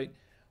website.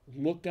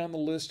 Look down the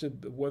list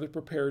of weather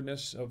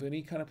preparedness, of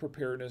any kind of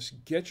preparedness.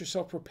 Get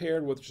yourself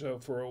prepared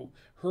for a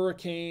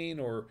hurricane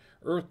or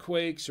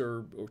earthquakes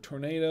or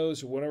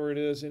tornadoes or whatever it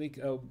is. Any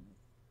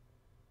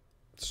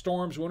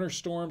storms, winter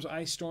storms,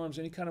 ice storms,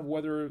 any kind of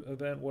weather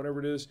event, whatever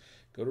it is.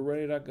 Go to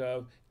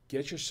ready.gov.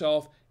 Get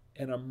yourself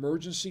an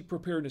emergency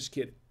preparedness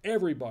kit.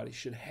 Everybody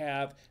should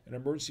have an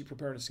emergency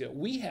preparedness kit.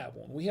 We have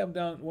one. We have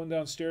one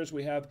downstairs.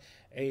 We have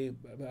a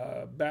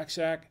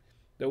backsack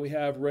that we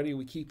have ready.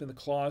 We keep in the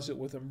closet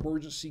with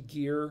emergency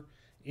gear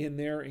in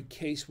there in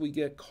case we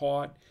get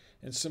caught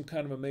in some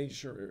kind of a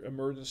major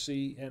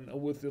emergency, and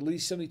with at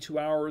least 72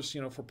 hours,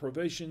 for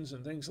provisions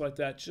and things like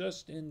that,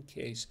 just in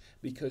case,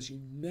 because you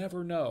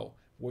never know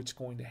what's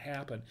going to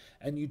happen.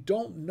 And you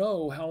don't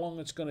know how long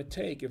it's going to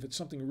take. If it's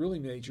something really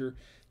major,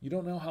 you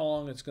don't know how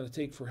long it's going to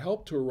take for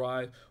help to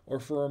arrive or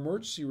for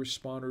emergency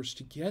responders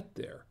to get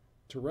there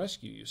to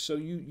rescue you. So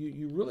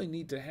you really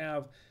need to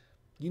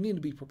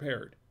be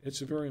prepared. It's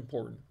very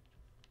important.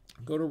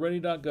 Go to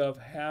ready.gov,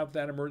 have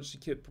that emergency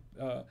kit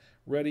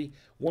ready.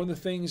 One of the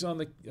things on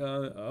the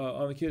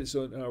kit is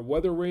a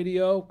weather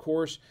radio. Of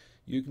course,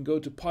 you can go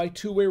to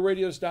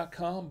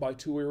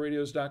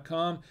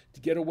buy2wayradios.com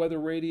to get a weather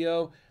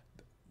radio.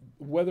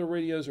 Weather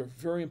radios are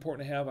very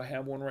important to have. I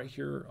have one right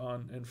here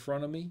in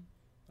front of me.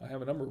 I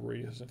have a number of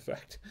radios, in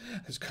fact.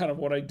 That's kind of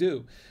what I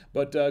do.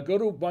 But go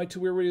to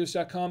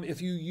buy2wayradios.com.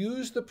 If you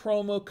use the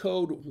promo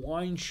code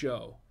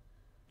WINESHOW,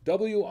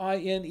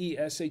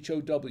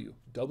 WINESHOW,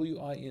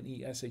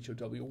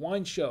 WINESHOW,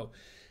 WINESHOW,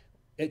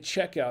 at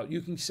checkout,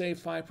 you can save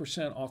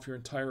 5% off your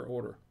entire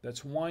order.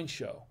 That's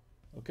WINESHOW.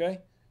 Okay?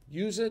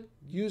 Use it.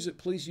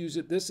 Please use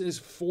it. This is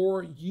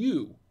for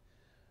you.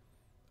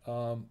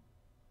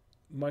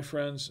 My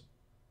friends,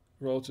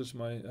 relatives,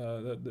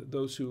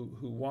 those who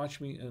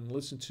watch me and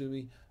listen to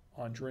me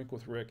on Drink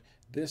with Rick,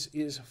 this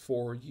is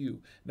for you.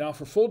 Now,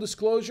 for full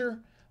disclosure,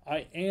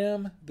 I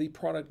am the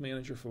product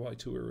manager for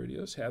Buy2Way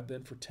Radios, have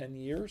been for 10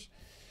 years.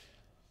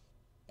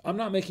 I'm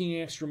not making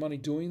any extra money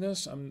doing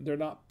this. They're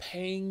not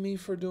paying me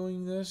for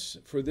doing this.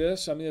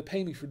 They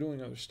pay me for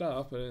doing other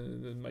stuff,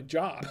 my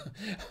job.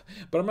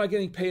 But I'm not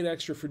getting paid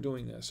extra for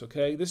doing this,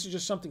 okay? This is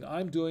just something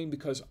I'm doing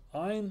because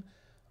I'm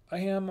a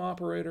ham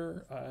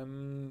operator.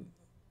 I'm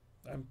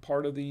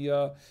part of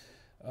the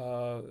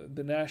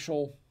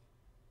national,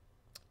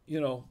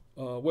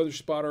 weather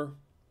spotter.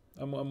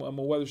 I'm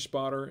a weather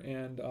spotter,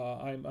 and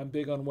I'm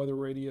big on weather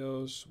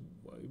radios.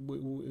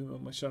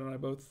 My son and I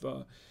both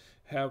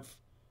have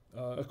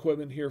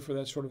equipment here for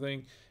that sort of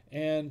thing,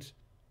 and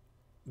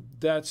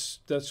it's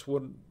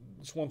one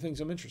of the things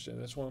I'm interested in.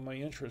 That's one of my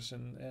interests,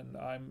 and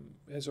I'm,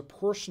 as a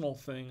personal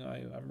thing,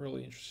 I'm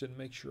really interested in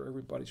making sure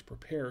everybody's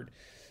prepared.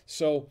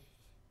 So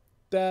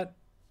that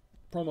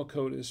promo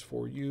code is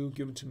for you,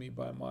 given to me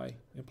by my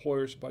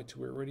employers,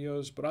 Buy2Way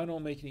Radios, but I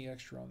don't make any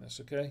extra on this,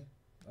 okay?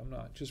 I'm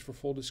not, just for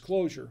full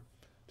disclosure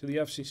to the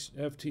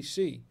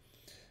FTC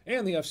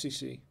and the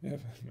FCC,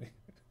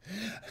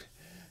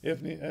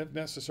 if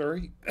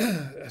necessary.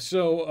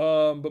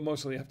 So, but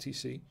mostly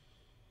FTC.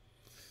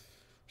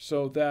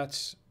 So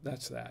that's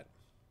that.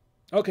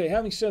 Okay,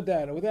 having said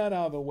that, with that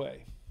out of the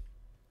way,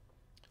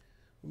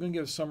 we're going to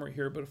give a summary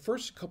here, but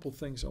first, a couple of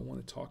things I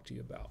want to talk to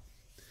you about.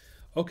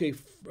 Okay,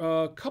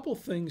 a couple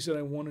things that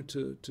I wanted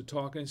to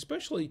talk, and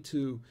especially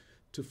to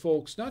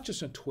folks, not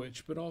just on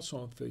Twitch, but also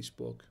on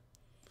Facebook.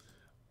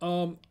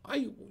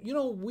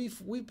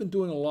 We've been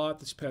doing a lot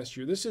this past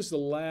year. This is the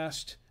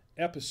last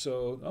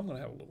episode. I'm going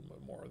to have a little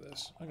bit more of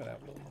this.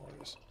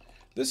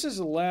 This is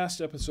the last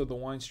episode of the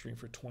Winestream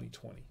for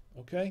 2020.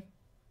 Okay,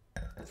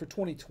 for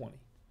 2020,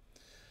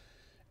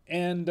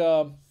 and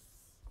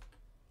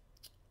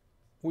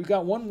we've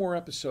got one more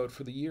episode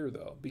for the year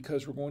though,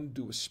 because we're going to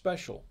do a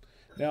special.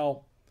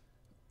 Now,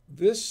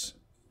 this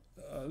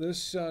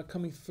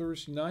coming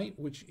Thursday night,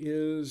 which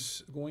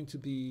is going to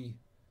be,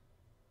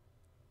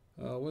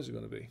 what is it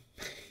going to be?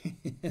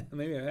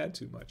 Maybe I had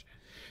too much.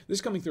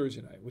 This coming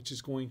Thursday night, which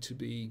is going to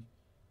be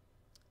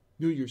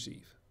New Year's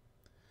Eve,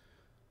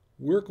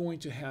 we're going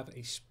to have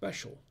a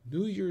special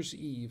New Year's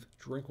Eve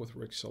Drink with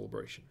Rick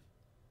celebration.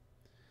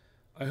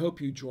 I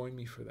hope you join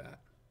me for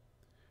that.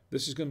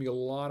 This is going to be a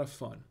lot of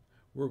fun.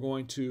 We're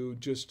going to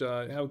just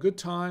have a good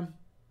time.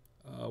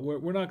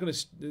 We're not going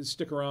to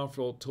stick around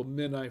till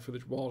midnight for the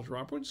ball to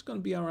drop. We're just going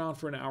to be around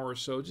for an hour or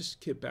so.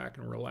 Just kick back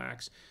and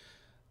relax.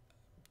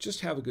 Just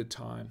have a good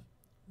time.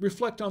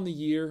 Reflect on the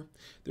year.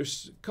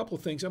 There's a couple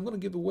of things I'm going to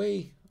give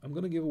away. I'm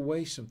going to give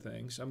away some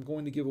things. I'm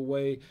going to give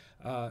away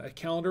a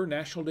calendar,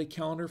 National Day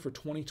calendar for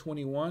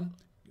 2021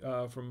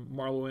 from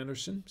Marlo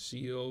Anderson,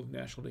 CEO of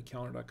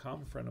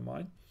nationaldaycalendar.com, a friend of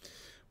mine.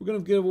 We're going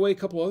to give away a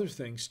couple other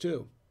things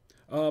too.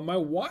 My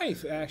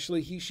wife,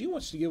 actually, she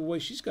wants to give away.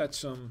 She's got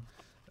some.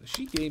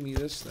 She gave me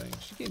this thing.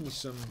 She gave me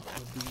some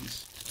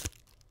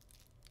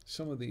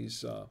of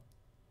these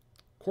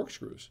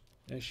corkscrews,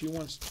 and she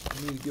wants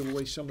me to give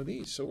away some of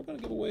these. So we're going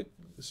to give away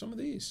some of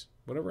these,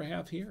 whatever I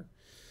have here.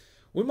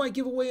 We might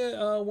give away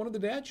one of the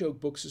dad joke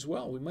books as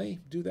well. We may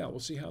do that. We'll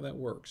see how that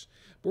works.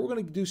 But we're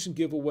going to do some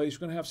giveaways.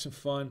 We're going to have some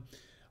fun.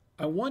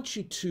 I want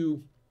you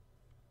to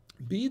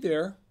be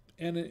there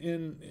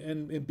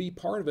and be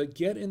part of it.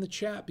 Get in the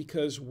chat,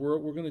 because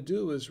what we're going to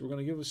do is we're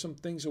going to give some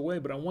things away.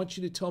 But I want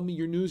you to tell me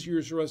your New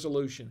Year's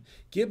resolution.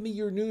 Give me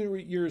your New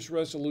Year's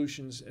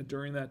resolutions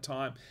during that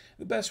time.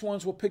 The best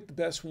ones, we'll pick the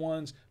best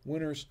ones.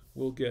 Winners,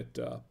 we'll get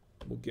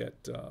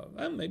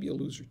maybe a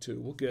loser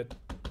too.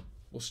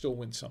 We'll still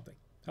win something.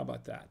 How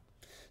about that?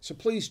 So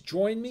please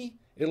join me.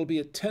 It'll be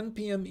at 10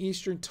 p.m.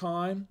 Eastern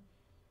Time,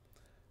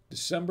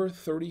 December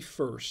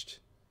 31st,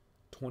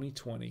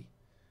 2020,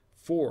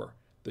 for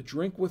the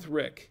Drink with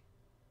Rick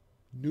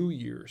New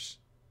Year's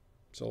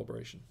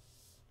celebration.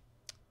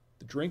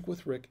 The Drink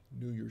with Rick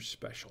New Year's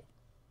special.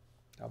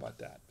 How about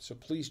that? So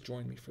please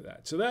join me for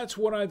that. So that's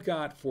what I've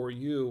got for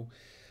you.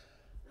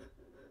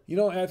 You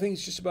know, I think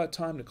it's just about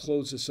time to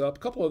close this up. A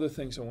couple other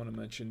things I want to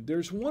mention.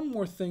 There's one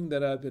more thing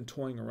that I've been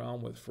toying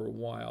around with for a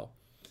while.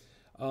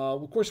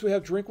 Of course, we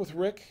have Drink with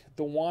Rick,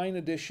 the wine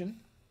edition.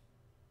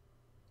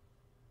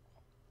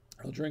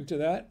 I'll drink to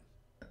that.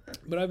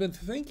 But I've been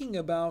thinking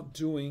about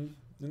doing,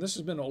 and this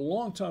has been a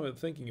long time I've been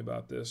thinking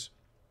about this,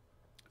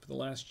 for the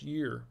last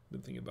year I've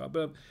been thinking about it,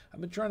 but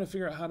I've been trying to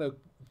figure out how to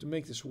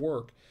make this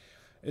work,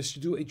 is to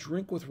do a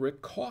Drink with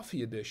Rick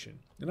coffee edition.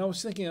 And I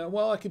was thinking,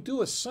 well, I could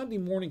do a Sunday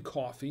morning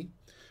coffee,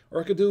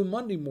 or I could do a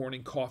Monday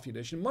morning coffee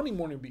edition. Monday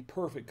morning would be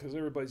perfect because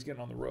everybody's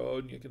getting on the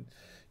road, and you can,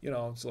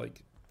 it's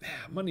like,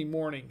 Monday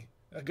morning,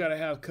 I got to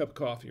have a cup of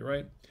coffee,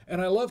 right?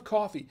 And I love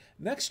coffee.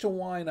 Next to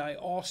wine, I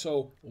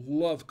also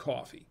love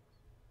coffee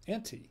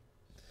and tea.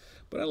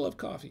 But I love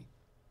coffee.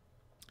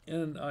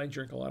 And I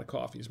drink a lot of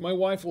coffees. My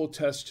wife will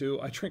attest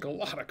to, I drink a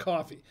lot of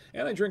coffee.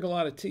 And I drink a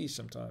lot of tea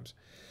sometimes.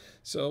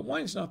 So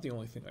wine's not the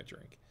only thing I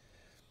drink.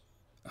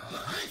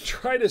 I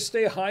try to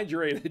stay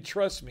hydrated.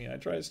 Trust me, I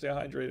try to stay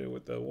hydrated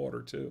with the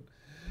water too.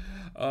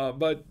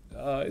 But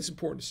it's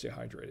important to stay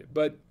hydrated.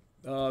 But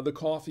the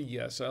coffee,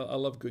 yes, I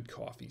love good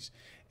coffees.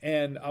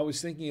 And I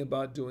was thinking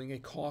about doing a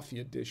coffee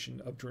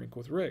edition of Drink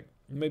with Rick,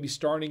 maybe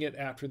starting it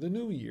after the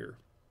new year.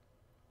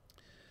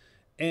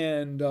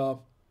 And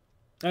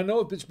I know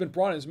it's been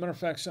brought in. As a matter of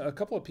fact, a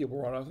couple of people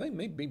brought it up. I think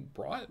maybe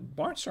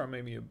Barnstar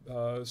maybe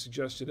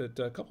suggested it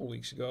a couple of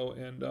weeks ago,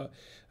 and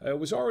it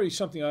was already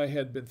something I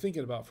had been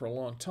thinking about for a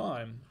long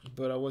time,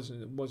 but I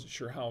wasn't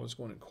sure how I was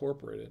going to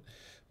incorporate it.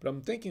 But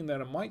I'm thinking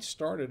that I might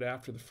start it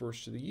after the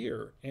first of the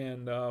year,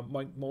 and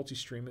might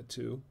multi-stream it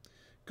too.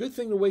 Good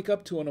thing to wake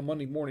up to on a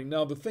Monday morning.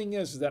 Now the thing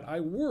is that I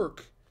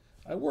work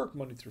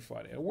Monday through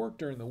Friday. I work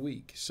during the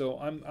week. So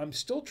I'm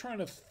still trying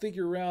to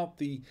figure out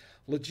the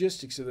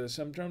logistics of this.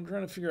 I'm trying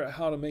to figure out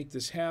how to make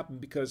this happen,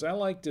 because I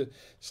like to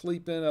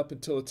sleep in up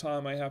until the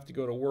time I have to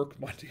go to work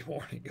Monday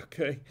morning,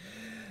 okay?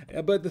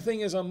 But the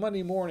thing is, on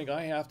Monday morning,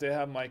 I have to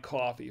have my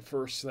coffee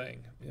first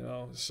thing,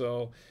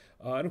 So,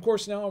 and of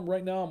course,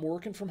 right now I'm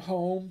working from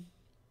home.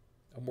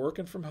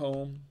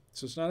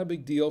 So it's not a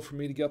big deal for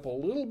me to get up a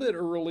little bit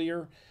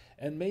earlier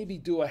and maybe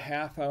do a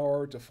half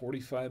hour to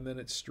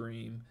 45-minute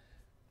stream.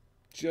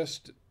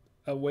 Just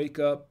a wake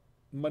up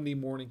Monday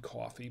morning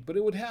coffee, but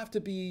it would have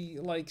to be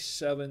like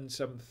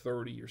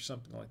 7:30 or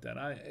something like that.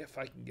 If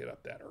I can get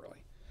up that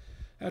early,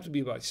 I have to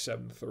be about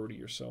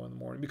 7:30 or so in the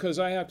morning, because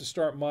I have to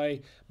start my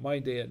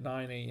day at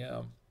 9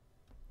 a.m.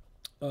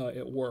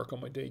 at work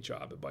on my day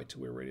job at By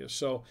Two Way Radio.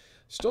 So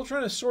still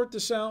trying to sort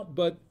this out,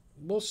 but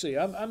we'll see.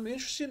 I'm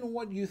interested in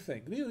what you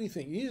think. What do you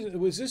think?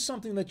 Was this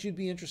something that you'd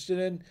be interested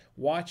in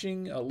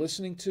watching,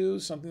 listening to?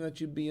 Something that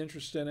you'd be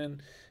interested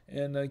in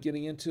and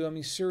getting into? I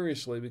mean,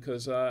 seriously,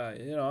 because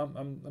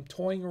I'm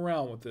toying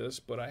around with this,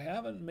 but I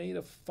haven't made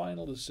a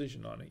final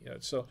decision on it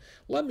yet. So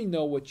let me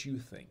know what you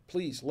think.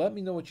 Please let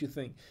me know what you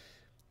think.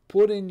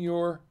 Put in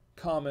your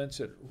comments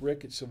at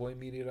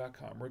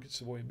rick@savoymedia.com,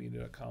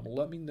 rick@savoymedia.com.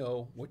 Let me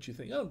know what you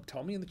think. Oh,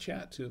 tell me in the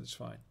chat too. That's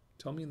fine.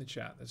 Tell me in the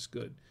chat. That's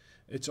good.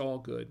 It's all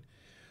good.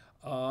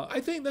 I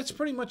think that's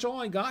pretty much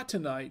all I got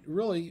tonight,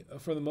 really,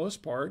 for the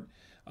most part.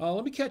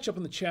 Let me catch up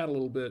in the chat a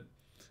little bit,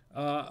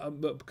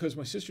 because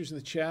my sister's in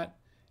the chat,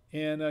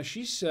 and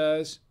she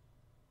says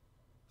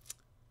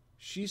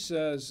she's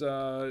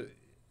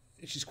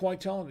quite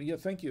talented. Yeah,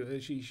 thank you.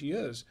 She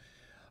is.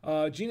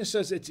 Gina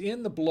says, it's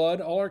in the blood.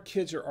 All our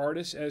kids are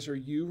artists, as are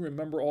you.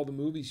 Remember all the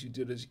movies you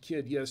did as a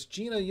kid. Yes,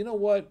 Gina, you know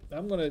what?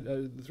 I'm going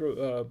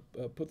to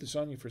put this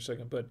on you for a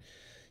second, but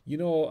you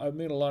know, I've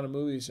made a lot of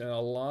movies, and a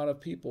lot of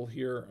people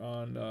here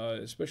on,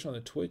 especially on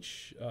the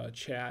Twitch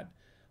chat,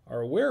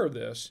 are aware of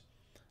this.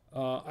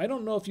 I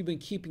don't know if you've been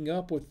keeping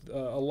up with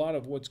a lot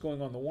of what's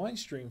going on in the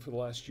Winestream for the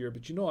last year,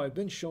 but you know, I've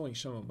been showing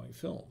some of my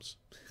films.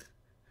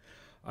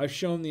 I've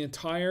shown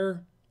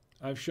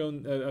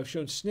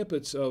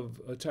snippets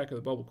of Attack of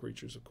the Bubble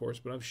Creatures, of course,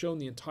 but I've shown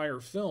the entire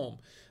film.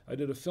 I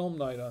did a film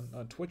night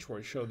on Twitch where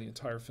I showed the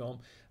entire film.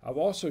 I've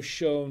also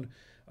shown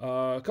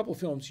a couple of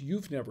films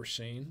you've never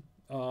seen.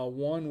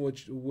 One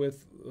which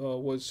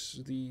was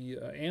The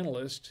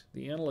Analyst.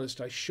 The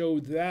Analyst, I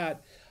showed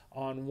that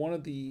on one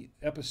of the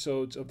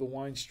episodes of the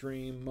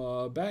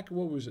Winestream back,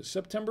 what was it,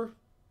 September?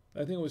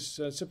 I think it was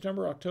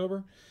September,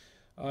 October.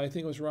 I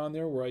think it was around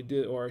there where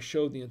I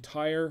showed the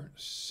entire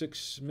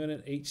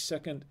 6-minute,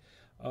 8-second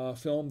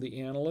film, The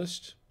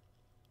Analyst,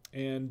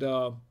 and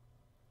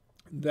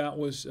that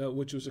was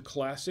which was a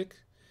classic.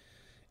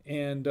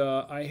 And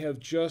I have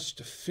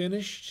just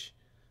finished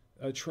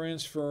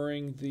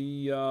transferring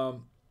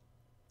the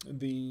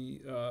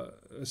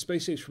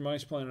Space Apes from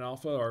Ice Planet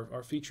Alpha,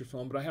 our feature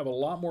film, but I have a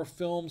lot more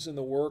films in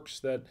the works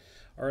that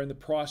are in the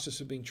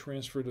process of being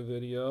transferred to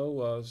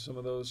video. Some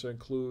of those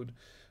include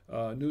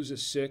News at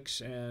 6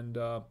 and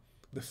The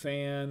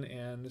Fan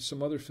and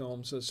some other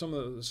films. Some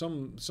of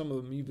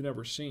them you've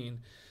never seen,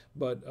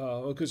 but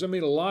because I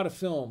made a lot of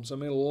films. I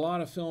made a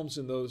lot of films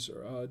in those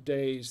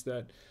days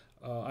that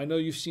I know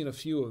you've seen a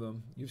few of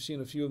them. You've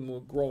seen a few of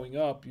them growing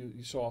up.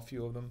 You saw a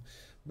few of them,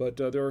 but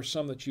there are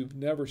some that you've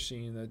never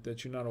seen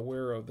that you're not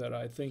aware of that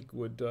I think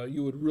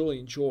you would really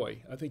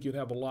enjoy. I think you'd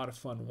have a lot of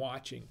fun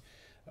watching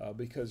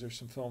because there's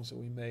some films that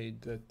we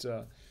made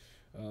that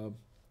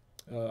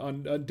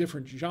on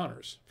different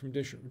genres, from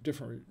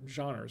different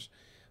genres.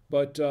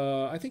 But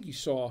I think you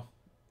saw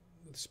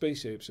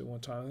Space Apes at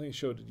one time. I think I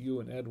showed it to you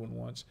and Edwin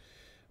once.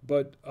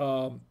 But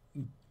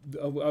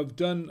I've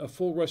done a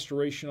full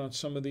restoration on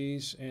some of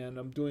these, and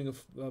I'm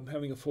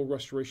having a full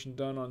restoration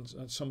done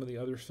on some of the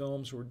other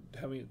films.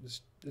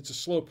 It's a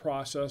slow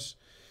process,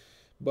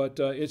 but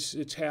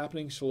it's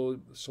happening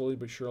slowly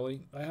but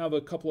surely. I have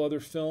a couple other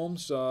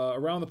films.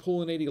 Around the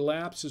Pool in 80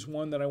 Laps is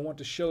one that I want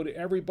to show to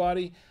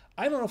everybody.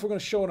 I don't know if we're going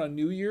to show it on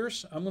New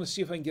Year's. I'm going to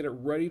see if I can get it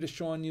ready to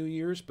show on New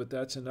Year's, but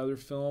that's another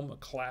film, a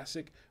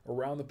classic,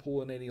 Around the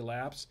Pool in 80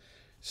 Laps.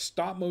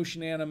 Stop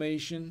motion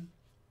animation.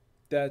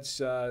 That's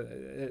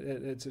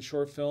it's a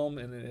short film,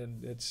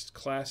 and it's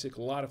classic,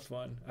 a lot of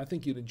fun. I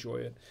think you'd enjoy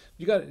it.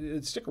 You got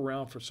to stick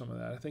around for some of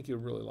that. I think you'd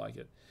really like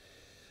it.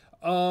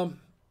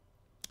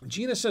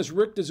 Gina says,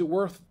 Rick, does it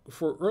work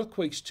for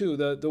earthquakes too?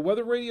 The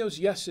weather radios,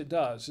 yes, it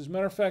does. As a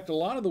matter of fact, a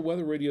lot of the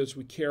weather radios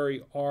we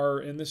carry are,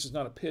 and this is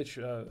not a pitch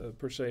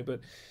per se, but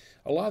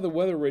a lot of the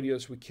weather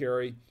radios we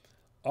carry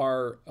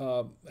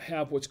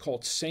have what's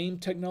called SAME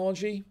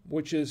technology,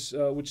 which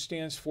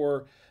stands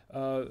for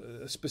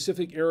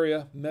specific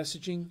area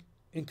messaging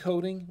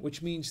encoding,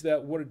 which means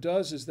that what it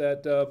does is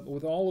that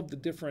with all of the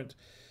different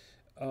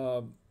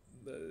all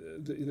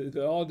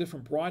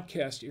different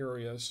broadcast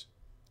areas,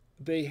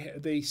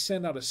 they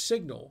send out a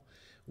signal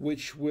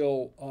which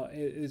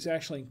is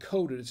actually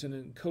encoded. It's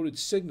an encoded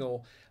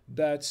signal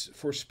that's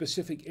for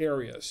specific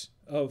areas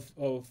of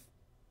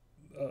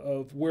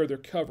where they're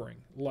covering.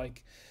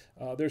 Like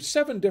there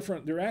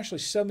are actually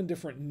seven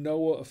different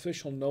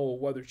official NOAA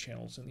weather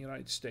channels in the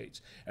United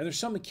States, and there's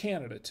some in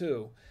Canada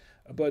too.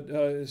 But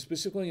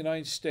specifically in the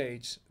United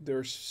States, there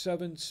are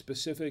 7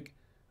 specific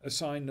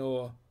assigned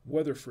NOAA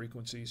weather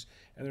frequencies,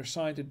 and they're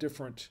assigned to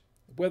different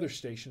weather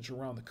stations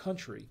around the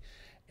country.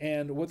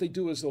 And what they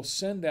do is they'll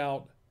send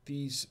out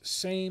these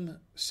same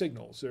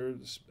signals.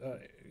 There's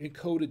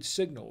encoded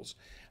signals.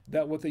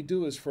 That what they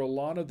do is for a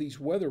lot of these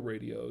weather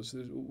radios,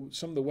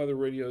 some of the weather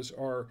radios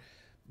are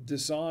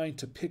designed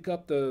to pick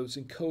up those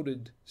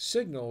encoded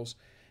signals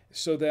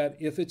so that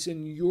if it's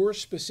in your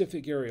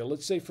specific area,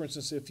 let's say, for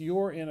instance, if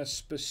you're in a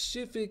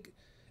specific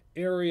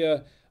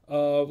area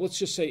of, let's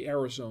just say,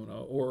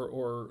 Arizona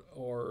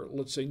or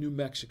let's say New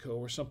Mexico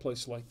or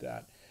someplace like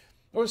that,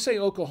 or say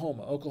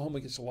Oklahoma. Oklahoma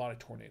gets a lot of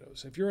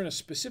tornadoes. If you're in a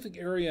specific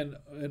area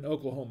in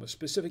Oklahoma,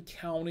 specific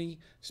county,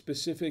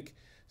 specific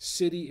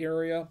city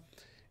area,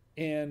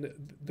 and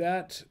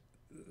that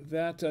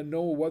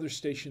NOAA weather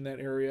station in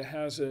that area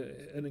has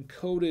an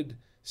encoded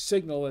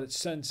signal that it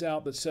sends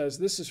out that says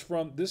this is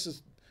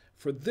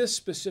for this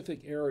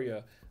specific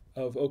area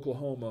of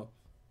Oklahoma,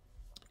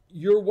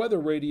 your weather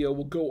radio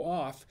will go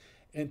off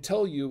and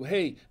tell you,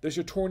 hey, there's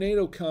a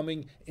tornado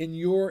coming in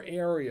your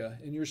area,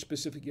 in your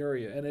specific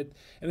area. And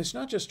it's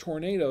not just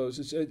tornadoes,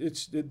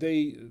 it's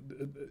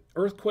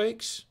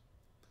earthquakes,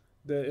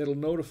 it'll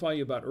notify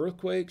you about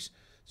earthquakes,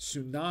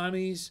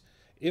 tsunamis.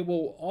 It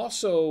will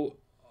also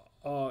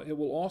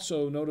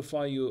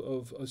notify you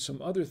of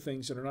some other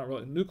things that are not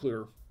really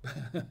nuclear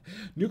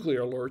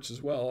alerts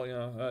as well,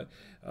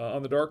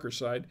 on the darker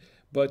side.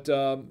 But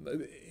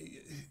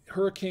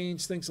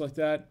hurricanes, things like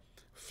that,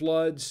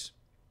 floods.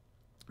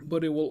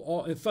 But it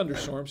will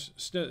thunderstorms,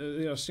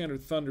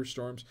 standard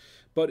thunderstorms.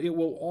 But it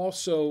will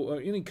also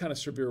any kind of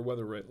severe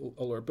weather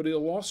alert. But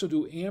it'll also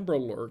do amber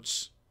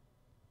alerts.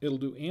 It'll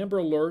do amber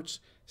alerts,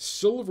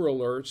 silver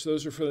alerts.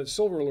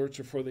 Silver alerts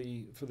are for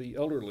the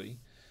elderly.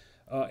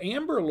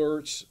 Amber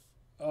alerts.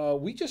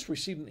 We just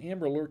received an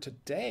amber alert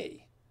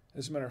today.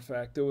 As a matter of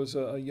fact, there was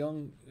a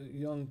young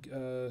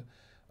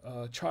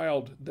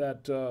child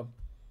that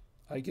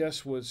I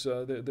guess was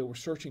they were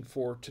searching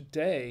for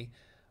today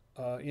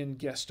in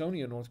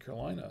Gastonia, North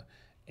Carolina,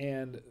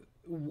 and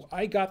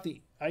I got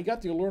the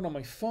alert on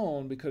my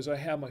phone because I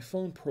have my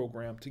phone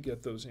programmed to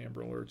get those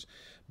amber alerts.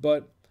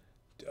 But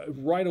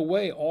right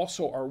away,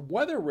 also our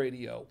weather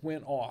radio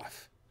went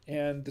off.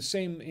 And the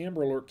same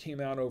amber alert came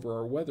out over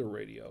our weather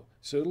radio.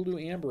 So it'll do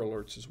amber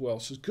alerts as well.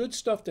 So it's good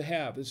stuff to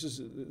have.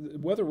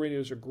 Weather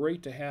radios are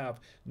great to have,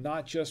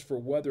 not just for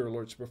weather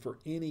alerts, but for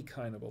any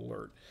kind of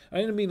alert. I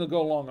didn't mean to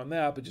go long on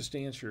that, but just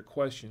to answer your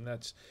question,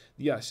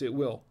 yes, it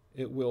will.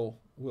 It will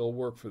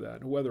work for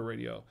that, a weather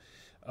radio.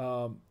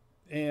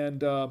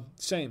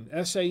 Same,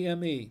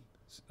 SAME,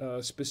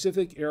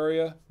 specific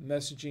area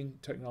messaging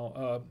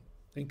technology,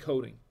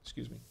 encoding,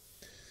 excuse me.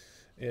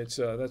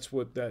 That's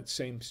what that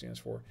SAME stands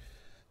for.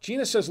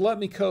 Gina says, let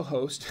me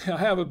co-host. I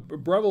have a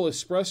Breville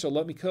Espresso,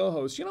 let me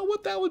co-host. You know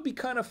what? That would be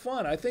kind of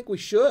fun. I think we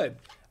should.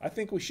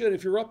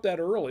 If you're up that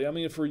early. I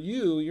mean, for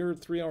you, you're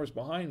 3 hours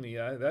behind me.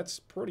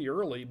 That's pretty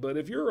early. But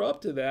if you're up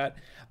to that,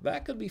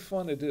 that could be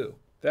fun to do.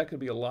 That could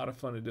be a lot of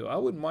fun to do. I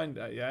wouldn't mind.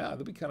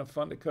 That'd be kind of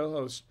fun to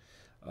co-host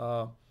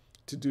to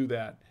do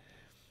that.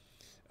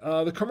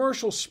 The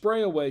commercial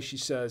spray away, she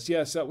says.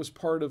 Yes, that was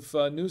part of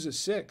News at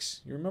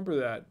 6. You remember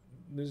that?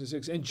 News at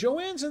 6. And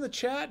Joanne's in the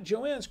chat.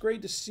 Joanne, it's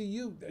great to see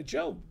you.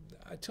 Joe,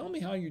 tell me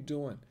how you're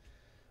doing.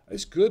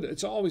 It's good.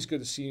 It's always good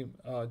to see you,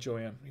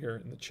 Joanne,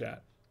 here in the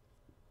chat.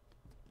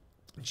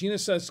 Gina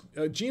says,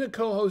 Gina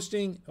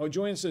co-hosting. Oh,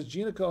 Joanne says,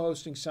 Gina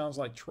co-hosting sounds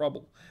like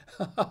trouble.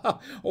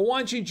 Well, why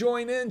don't you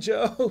join in,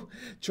 Joe?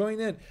 Join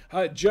in.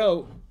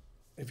 Joe,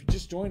 if you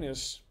just join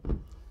us,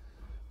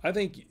 I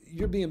think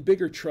you'll be in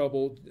bigger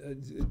trouble.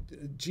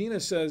 Gina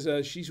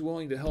says she's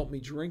willing to help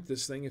me drink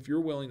this thing. If you're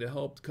willing to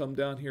help, come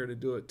down here to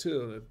do it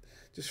too.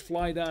 Just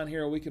fly down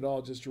here. We could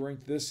all just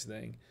drink this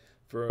thing.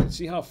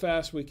 See how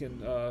fast we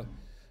can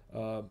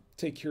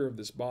take care of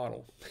this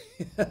bottle.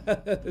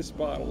 This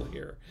bottle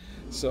here.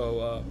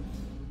 So,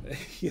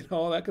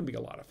 that can be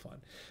a lot of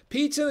fun.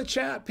 Pete's in the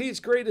chat. Pete, it's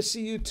great to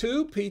see you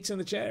too. Pete's in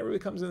the chat. Everybody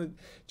comes in the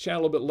chat a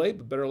little bit late,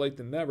 but better late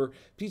than never.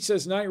 Pete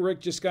says, night,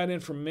 Rick. Just got in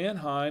from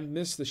Mannheim.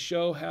 Missed the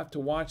show. Have to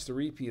watch the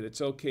repeat. It's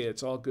okay.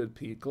 It's all good,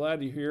 Pete.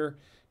 Glad you're here.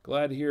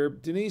 Glad to hear.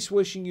 Denise,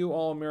 wishing you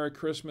all a Merry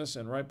Christmas.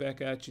 And right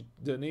back at you,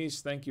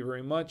 Denise. Thank you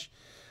very much.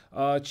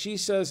 She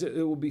says it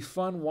will be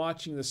fun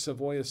watching the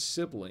Savoya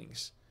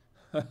siblings.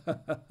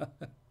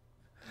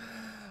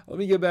 Let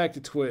me get back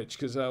to Twitch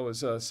because I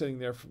was sitting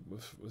there.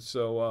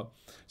 So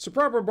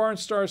Proper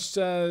Barnstar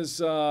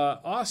says,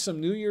 awesome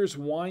New Year's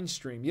wine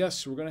stream.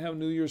 Yes, we're going to have a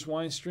New Year's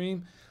wine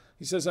stream.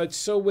 He says, I'd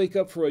so wake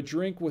up for a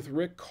drink with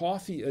Rick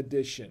coffee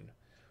edition.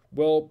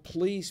 Well,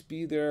 please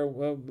be there.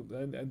 Well,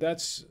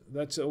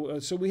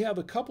 so we have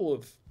a couple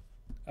of,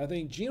 I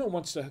think Gina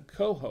wants to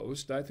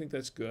co-host. I think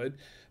that's good.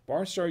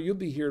 Barnstar, you'll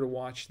be here to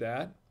watch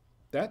that.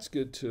 That's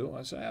good too.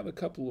 So I have a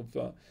couple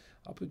of,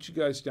 I'll put you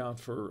guys down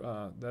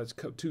for, that's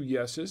 2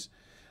 yeses.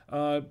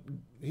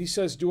 He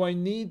says, do I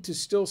need to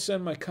still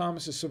send my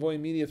comments to Savoy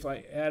Media if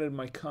I added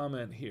my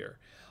comment here?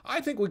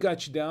 I think we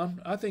got you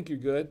down. I think you're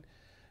good.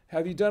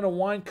 Have you done a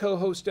wine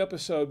co-host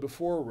episode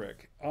before,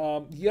 Rick?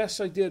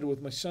 Yes, I did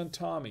with my son,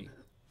 Tommy.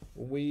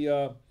 When we,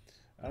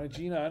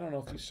 Gina, I don't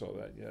know if you saw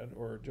that yet,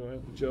 or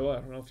Joe, I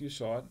don't know if you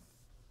saw it.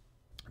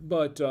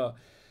 But,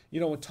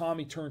 when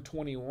Tommy turned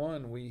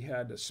 21, we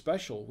had a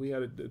special. We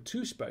had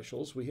 2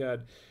 specials. We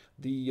had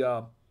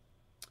the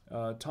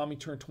Tommy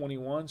turned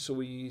 21, so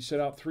we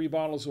set out 3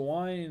 bottles of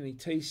wine, and he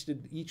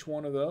tasted each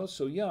one of those.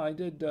 So yeah, I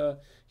did.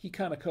 He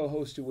kind of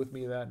co-hosted with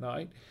me that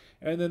night,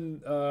 and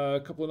then a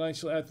couple of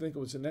nights later, I think it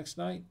was the next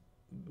night,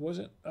 was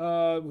it?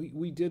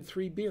 We did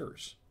 3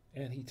 beers,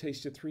 and he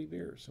tasted 3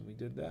 beers, and we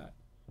did that.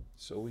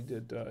 So we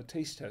did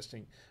taste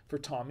testing for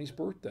Tommy's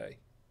birthday.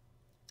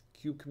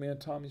 Cube Command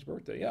Tommy's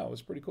birthday. Yeah, it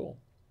was pretty cool.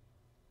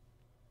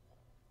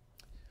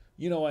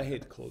 You know, I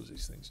hate to close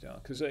these things down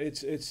because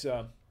it's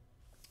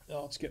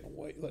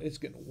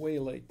getting way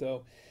late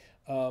though.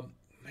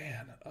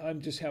 Man,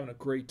 I'm just having a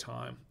great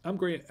time.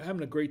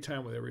 Having a great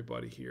time with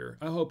everybody here.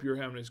 I hope you're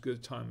having as good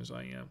a time as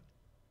I am,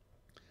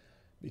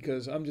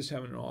 because I'm just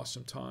having an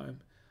awesome time.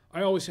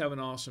 I always have an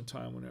awesome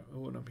time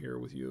when I'm here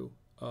with you.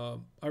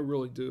 I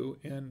really do,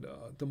 and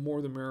the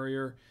more the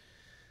merrier.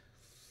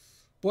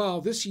 Wow,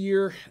 this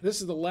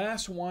is the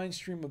last wine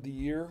stream of the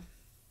year.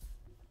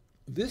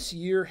 This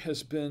year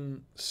has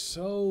been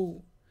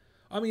so,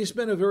 it's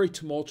been a very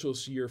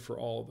tumultuous year for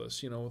all of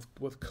us,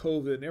 with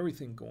COVID and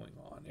everything going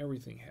on,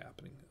 everything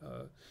happening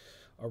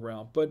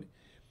around. But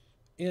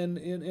in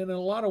a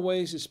lot of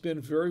ways, it's been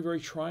very,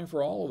 very trying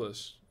for all of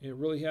us. It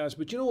really has.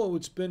 But you know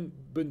what's been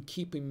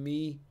keeping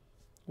me,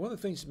 one of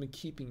the things that's been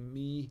keeping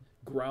me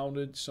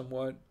grounded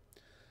somewhat?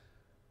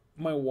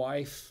 My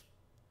wife,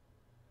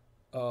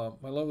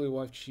 my lovely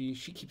wife, she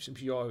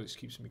always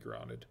keeps me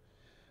grounded.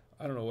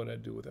 I don't know what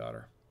I'd do without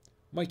her.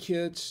 My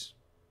kids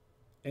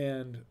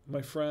and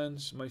my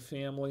friends, my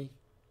family,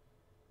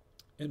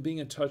 and being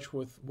in touch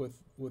with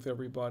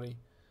everybody,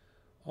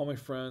 all my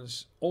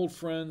friends, old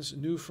friends,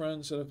 new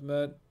friends that I've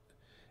met.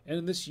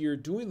 And this year,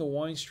 doing the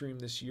wine stream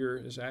this year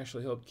has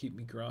actually helped keep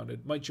me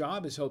grounded. My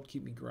job has helped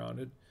keep me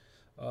grounded.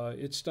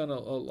 It's done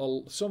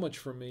so much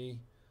for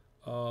me.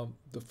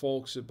 The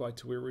folks at By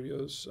Two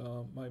Radios,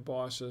 my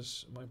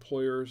bosses, my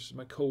employers,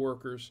 my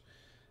coworkers,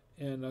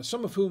 and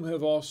some of whom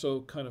have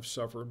also kind of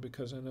suffered,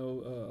 because I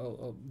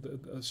know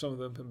some of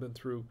them have been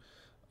through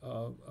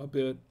a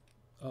bit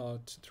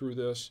through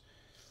this.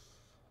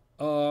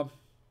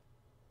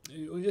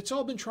 It's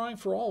all been trying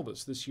for all of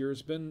us this year.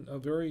 It's been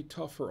very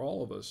tough for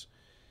all of us.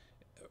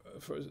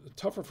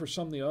 Tougher for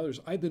some than the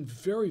others. I've been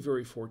very,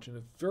 very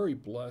fortunate, very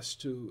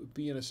blessed to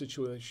be in a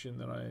situation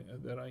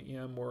that I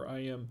am, where I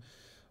am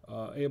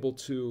able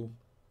to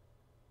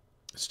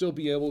still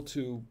be able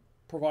to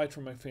provide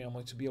for my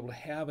family, to be able to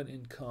have an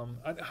income.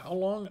 How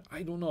long?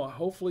 I don't know.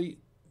 Hopefully,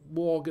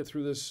 we'll all get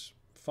through this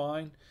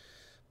fine.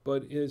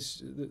 But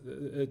it's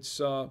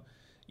a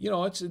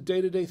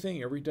day-to-day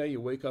thing. Every day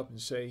you wake up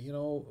and say,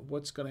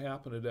 what's going to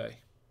happen today?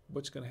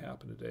 What's going to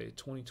happen today?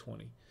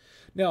 2020.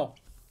 Now,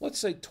 let's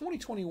say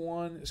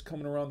 2021 is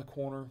coming around the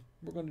corner.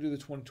 We're going to do the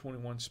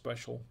 2021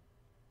 special.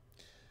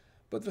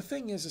 But the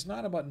thing is, it's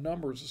not about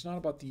numbers. It's not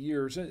about the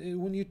years.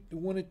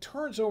 When it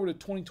turns over to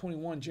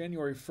 2021,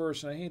 January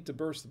 1st, and I hate to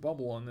burst the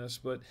bubble on this,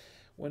 but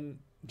when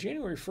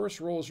January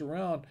 1st rolls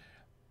around,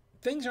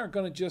 things aren't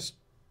going to just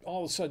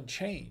all of a sudden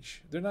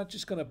change. They're not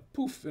just going to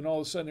poof and all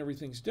of a sudden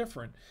everything's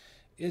different.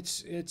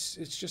 It's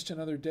just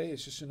another day.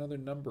 It's just another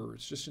number.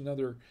 It's just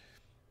another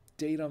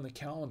date on the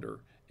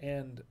calendar.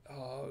 And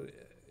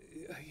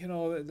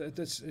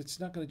it's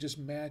not going to just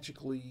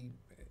magically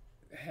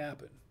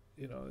happen.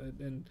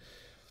 And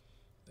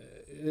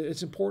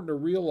it's important to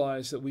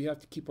realize that we have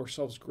to keep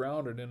ourselves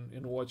grounded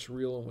in what's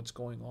real and what's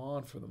going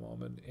on for the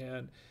moment,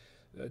 and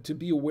to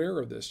be aware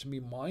of this, to be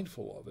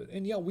mindful of it.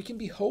 And yeah, we can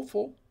be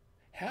hopeful,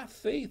 have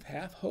faith,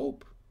 have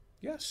hope.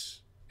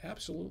 Yes,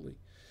 absolutely.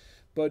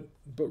 But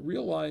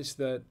realize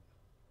that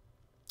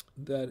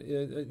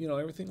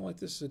everything like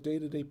this is a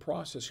day-to-day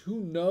process.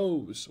 Who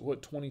knows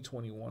what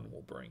 2021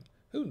 will bring?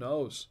 Who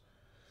knows?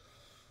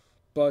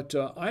 But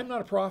I'm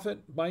not a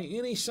prophet by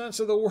any sense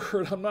of the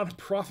word. I'm not a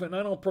prophet, and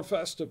I don't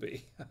profess to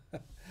be.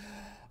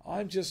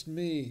 I'm just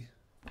me.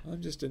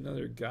 I'm just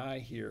another guy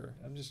here.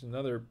 I'm just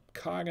another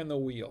cog in the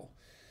wheel.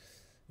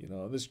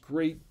 This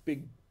great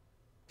big,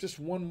 just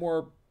one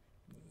more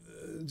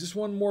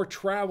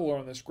traveler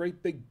on this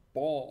great big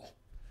ball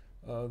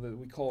that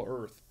we call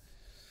Earth.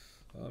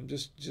 I'm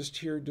just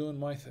here doing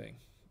my thing,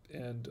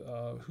 and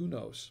who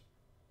knows?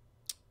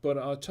 But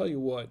I'll tell you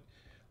what,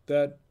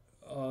 that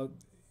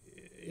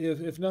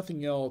if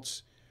nothing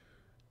else,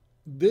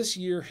 this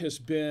year has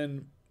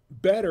been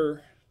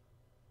better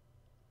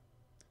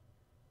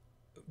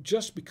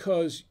just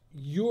because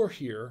you're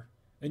here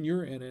and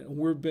you're in it, and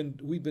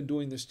we've been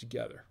doing this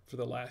together for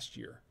the last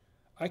year.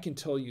 I can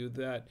tell you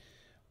that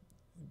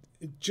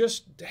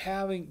just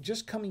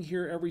coming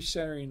here every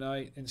Saturday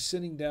night and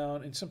sitting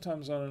down, and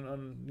sometimes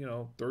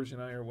on Thursday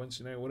night or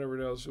Wednesday night, whatever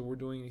it is, so we're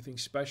doing anything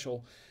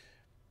special,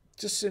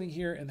 just sitting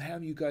here and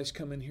have you guys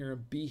come in here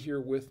and be here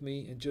with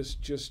me and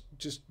just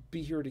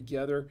be here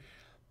together,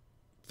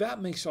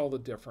 that makes all the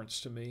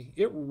difference to me.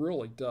 It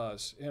really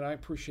does, and I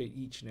appreciate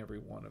each and every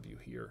one of you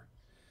here.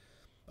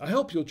 I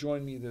hope you'll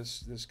join me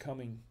this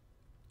coming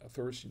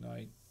Thursday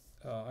night.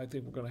 I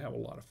think we're going to have a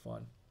lot of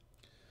fun.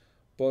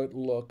 But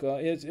look,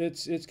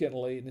 it's getting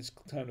late and it's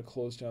time to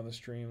close down the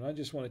stream. I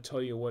just want to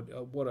tell you what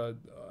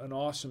an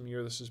awesome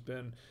year this has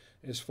been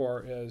as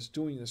far as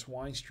doing this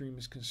wine stream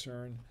is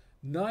concerned.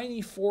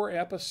 94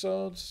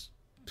 episodes.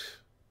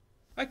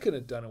 I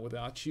couldn't have done it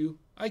without you.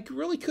 I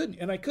really couldn't.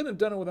 And I couldn't have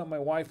done it without my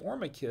wife or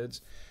my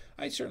kids.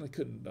 I certainly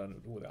couldn't have done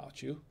it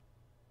without you.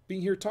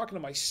 Being here talking to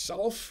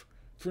myself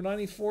for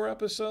 94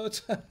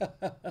 episodes.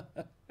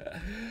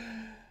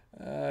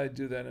 I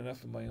do that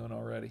enough of my own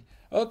already.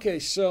 Okay,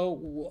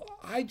 so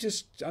I'm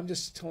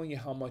just telling you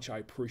how much I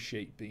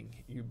appreciate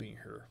you being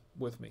here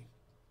with me.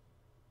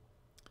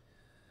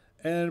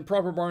 And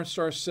Proper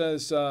Barnstar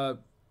says, oh,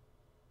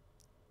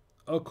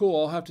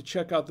 cool. I'll have to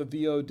check out the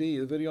VOD,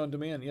 the video on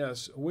demand.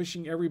 Yes.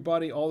 Wishing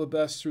everybody all the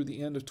best through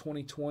the end of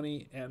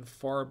 2020 and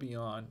far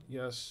beyond.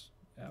 Yes,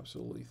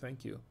 absolutely.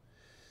 Thank you.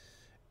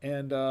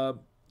 And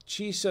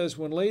Cheese says,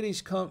 when the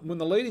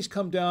ladies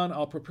come down,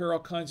 I'll prepare all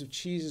kinds of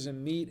cheeses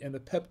and meat and the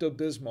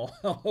Pepto-Bismol.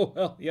 Oh,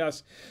 well,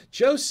 yes.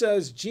 Joe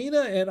says,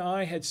 Gina and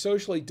I had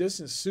socially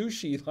distanced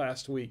sushi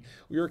last week.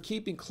 We are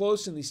keeping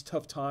close in these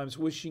tough times.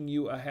 Wishing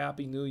you a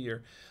happy new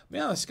year.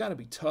 Man, it's got to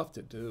be tough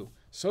to do.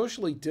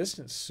 Socially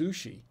distanced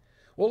sushi.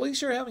 Well, at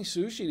least you're having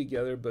sushi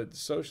together, but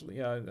socially,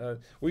 yeah.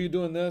 Were you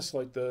doing this,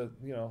 like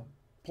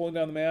pulling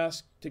down the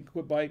mask, take a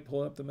quick bite,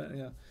 pulling up the mask?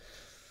 Yeah.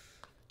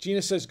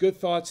 Gina says, good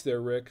thoughts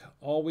there, Rick.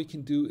 All we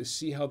can do is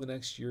see how the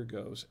next year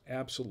goes.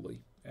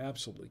 Absolutely.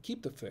 Absolutely.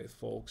 Keep the faith,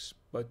 folks.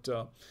 But,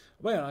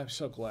 man, I'm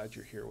so glad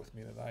you're here with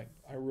me tonight.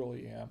 I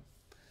really am.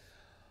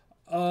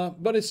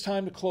 But it's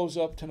time to close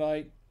up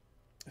tonight.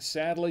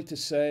 Sadly to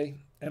say,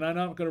 and I'm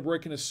not going to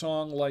break in a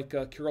song like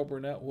Carol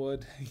Burnett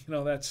would. You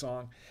know that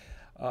song.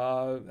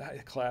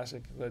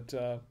 Classic.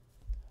 But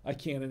I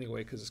can't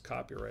anyway because it's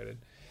copyrighted.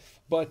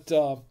 But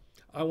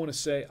I want to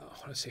say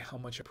how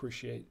much I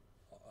appreciate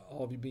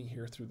all of you being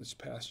here through this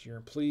past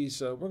year. Please,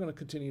 we're going to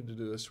continue to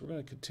do this. We're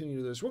going to continue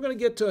to do this. We're going to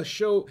get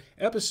to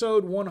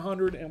episode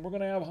 100, and we're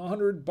going to have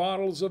 100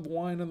 bottles of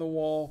wine on the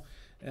wall,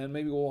 and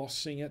maybe we'll all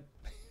sing it.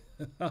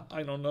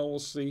 I don't know. We'll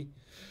see.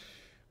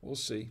 We'll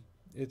see.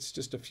 It's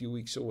just a few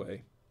weeks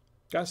away.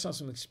 Got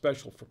something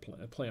special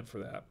planned for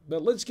that.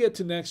 But let's get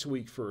to next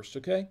week first,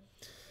 okay?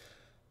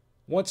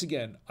 Once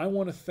again, I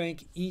want to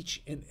thank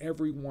each and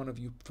every one of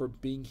you for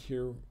being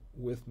here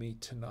with me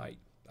tonight.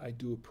 I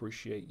do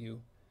appreciate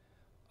you.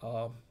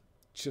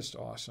 Just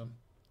awesome.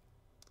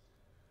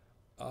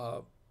 I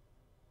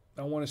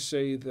want to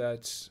say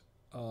that,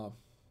 the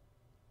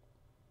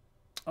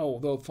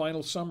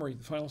final summary,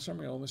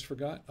 I almost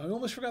forgot. I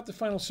almost forgot the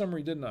final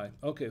summary, didn't I?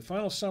 Okay,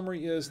 final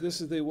summary is,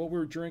 this is what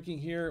we're drinking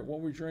here. What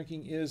we're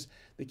drinking is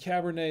the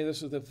Cabernet.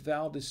 This is the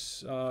Val de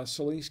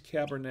Salis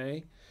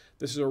Cabernet.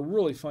 This is a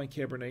really fine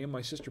Cabernet, and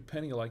my sister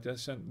Penny liked it. I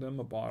sent them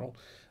a bottle.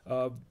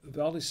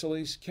 Val de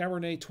Salis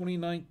Cabernet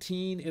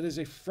 2019. It is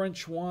a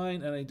French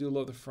wine, and I do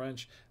love the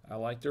French. I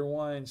like their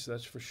wines,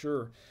 that's for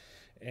sure.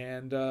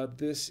 And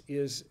this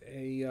is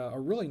a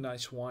really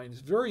nice wine.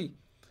 It's very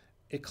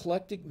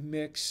eclectic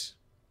mix.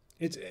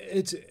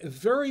 It's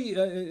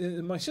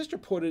very, my sister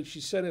put it, she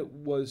said it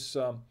was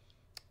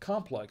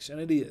complex,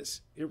 and it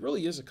is. It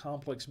really is a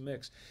complex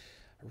mix.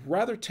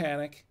 Rather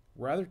tannic,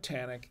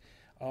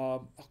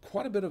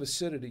 quite a bit of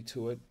acidity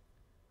to it.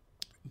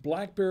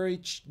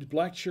 Blackberry,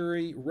 black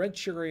cherry, red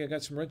cherry. I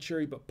got some red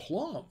cherry, but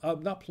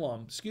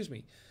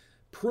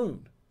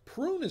prune.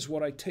 Prune is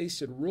what I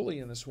tasted really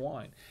in this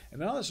wine. And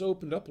now it's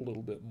opened up a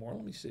little bit more.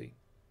 Let me see.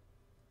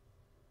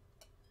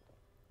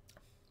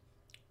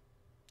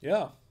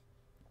 Yeah,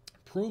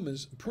 prune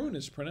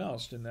is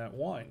pronounced in that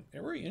wine.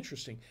 Very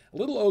interesting. A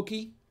little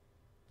oaky,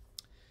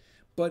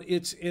 but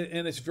it's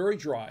very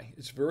dry.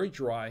 It's very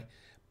dry.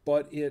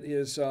 But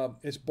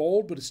it's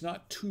bold, but it's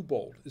not too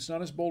bold. It's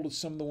not as bold as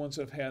some of the ones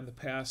I've had in the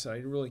past that I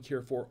didn't really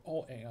care for.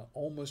 Oh, and I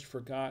almost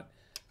forgot.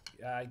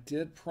 I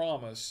did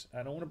promise.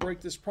 I don't want to break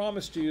this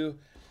promise to you.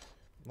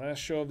 Last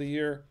show of the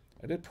year,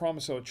 I did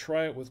promise I would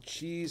try it with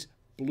cheese,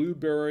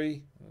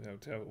 blueberry. I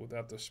have to have it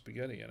without the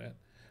spaghetti in it.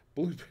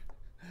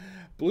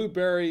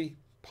 Blueberry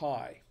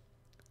pie.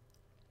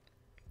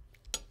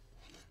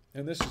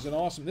 And this is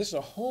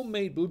a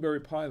homemade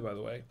blueberry pie, by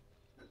the way.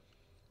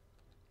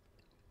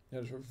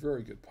 That is a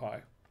very good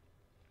pie.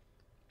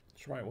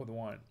 Let's try it with the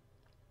wine.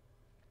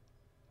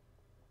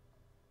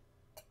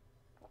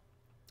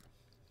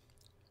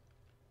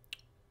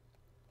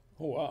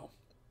 Oh, wow.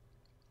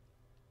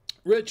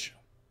 Rich.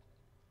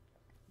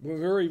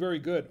 Very, very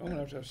good. I'm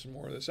going to have some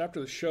more of this. After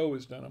the show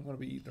is done, I'm going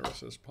to be eating the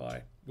rest of this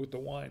pie with the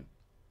wine.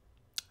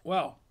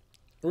 Wow.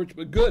 Rich,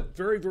 but good.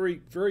 Very,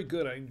 very, very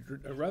good.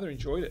 I rather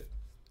enjoyed it.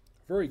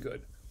 Very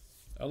good.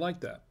 I like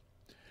that.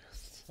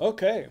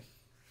 Okay.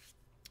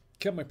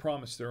 Kept my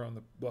promise there on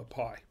the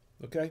pie.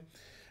 Okay.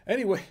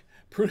 Anyway,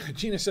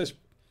 Gina says,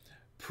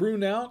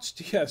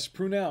 pronounced? Yes,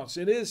 pronounced.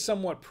 It is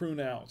somewhat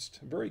pronounced.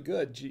 Very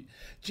good.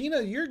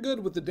 Gina, you're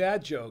good with the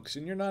dad jokes,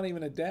 and you're not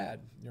even a dad.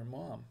 You're a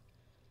mom.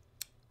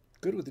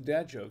 Good with the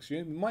dad jokes.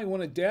 You might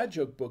want a dad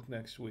joke book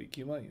next week.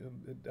 You might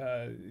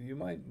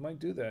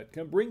do that.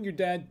 Come bring your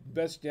bad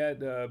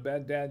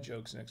dad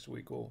jokes next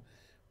week.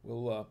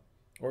 We'll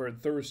or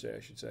Thursday,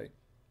 I should say.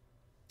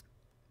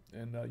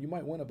 And you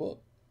might win a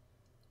book.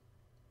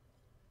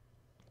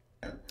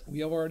 We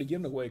have already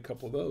given away a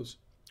couple of those.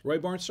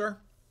 Right, Barnstar?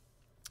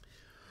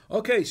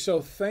 Okay, so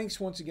thanks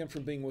once again for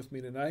being with me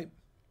tonight.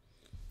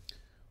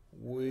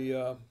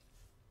 I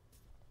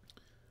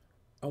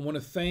want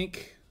to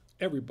thank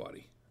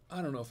everybody.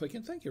 I don't know if I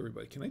can thank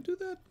everybody. Can I do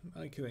that?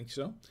 I think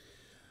so.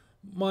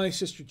 My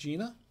sister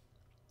Gina,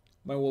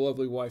 my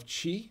lovely wife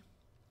Chi,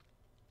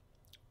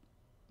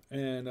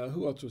 And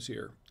who else was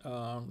here?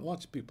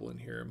 Lots of people in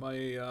here.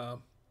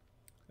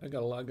 I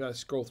got to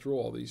scroll through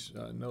all these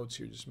notes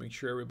here just to make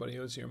sure everybody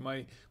was here.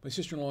 My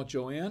sister-in-law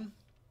Joanne,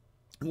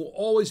 who will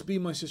always be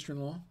my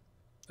sister-in-law,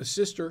 a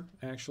sister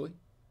actually.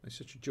 My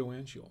sister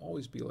Joanne, she'll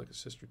always be like a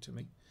sister to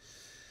me.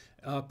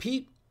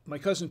 Pete, my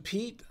cousin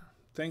Pete,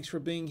 thanks for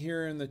being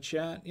here in the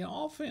chat. You know,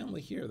 all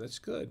family here. That's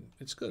good.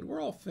 It's good.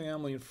 We're all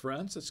family and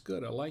friends. That's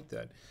good. I like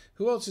that.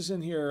 Who else is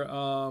in here?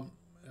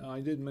 I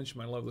did mention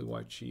my lovely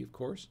wife, Chi, of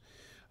course.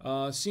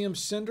 CM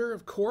Cinder,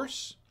 of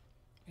course.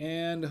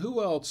 And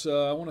who else?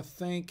 I want to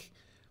thank...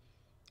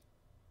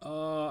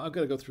 I've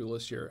got to go through the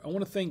list here. I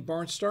want to thank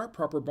Barnstar,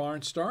 Proper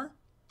Barnstar,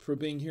 for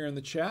being here in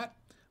the chat.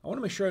 I want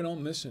to make sure I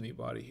don't miss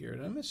anybody here.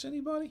 Did I miss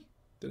anybody?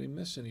 Did I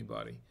miss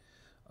anybody?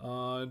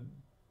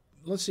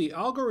 Let's see.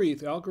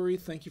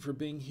 Algorithe, thank you for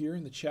being here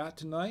in the chat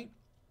tonight.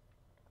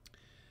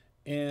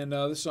 And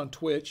this is on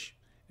Twitch.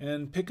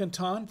 And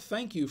Picanton,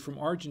 thank you from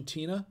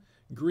Argentina.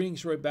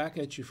 Greetings right back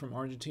at you from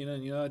Argentina.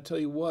 And, you know, I tell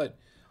you what,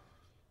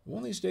 one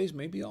of these days,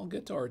 maybe I'll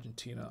get to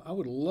Argentina. I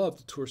would love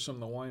to tour some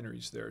of the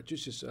wineries there.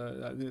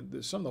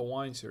 Some of the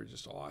wines there are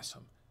just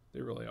awesome.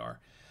 They really are.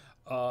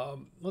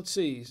 Let's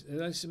see.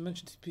 Did I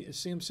mention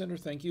CM Center?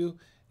 Thank you.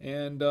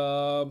 And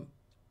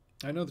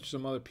I know there's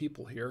some other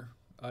people here.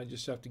 I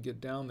just have to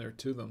get down there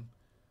to them.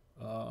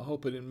 I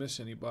hope I didn't miss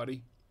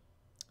anybody.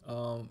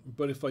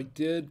 But if I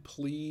did,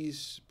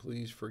 please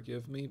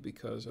forgive me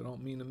because I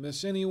don't mean to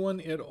miss anyone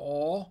at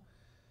all.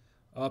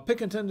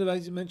 Pickinton, did I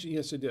mention?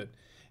 Yes, I did.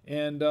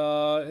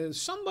 And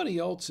somebody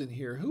else in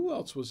here. Who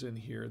else was in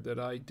here that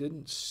I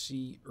didn't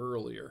see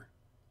earlier?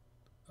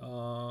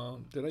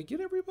 Did I get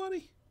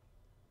everybody?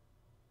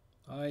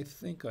 I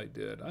think I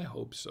did. I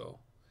hope so.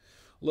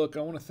 Look,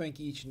 I want to thank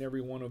each and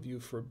every one of you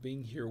for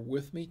being here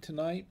with me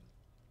tonight.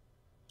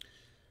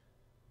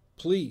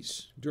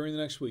 Please, during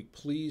the next week,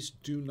 please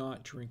do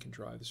not drink and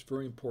drive. It's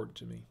very important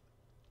to me.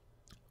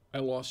 I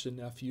lost a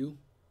nephew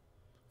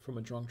from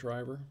a drunk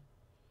driver.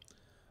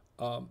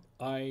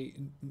 I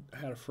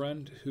had a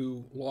friend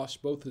who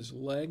lost both his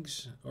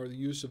legs, or the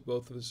use of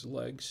both of his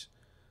legs,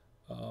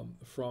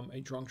 from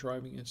a drunk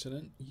driving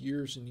incident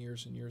years and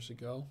years and years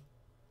ago.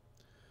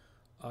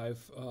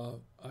 I've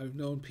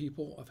known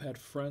people. I've had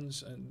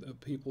friends and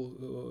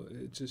people.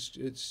 It's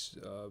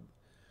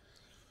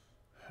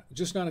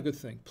just not a good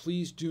thing.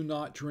 Please do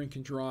not drink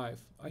and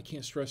drive. I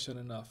can't stress that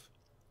enough.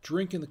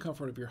 Drink in the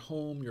comfort of your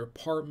home, your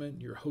apartment,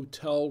 your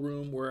hotel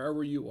room,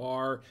 wherever you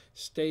are.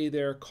 Stay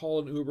there. Call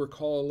an Uber,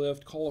 call a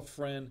Lyft, call a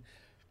friend.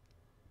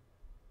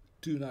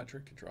 Do not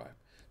drink and drive.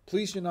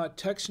 Please do not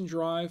text and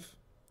drive.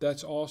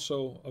 That's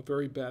also a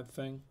very bad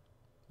thing.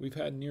 We've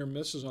had near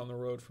misses on the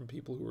road from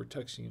people who were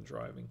texting and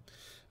driving.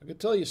 I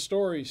could tell you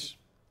stories.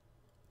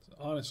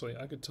 Honestly,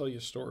 I could tell you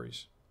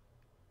stories.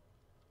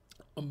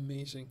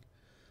 Amazing.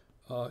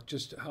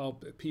 Just how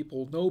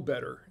people know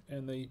better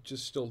and they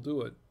just still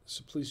do it.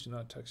 So please do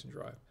not text and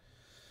drive.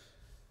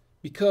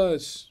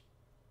 Because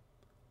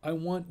I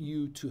want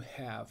you to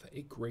have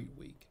a great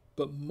week.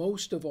 But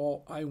most of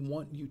all, I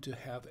want you to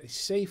have a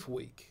safe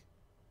week.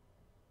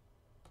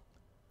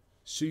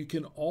 So you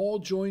can all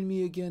join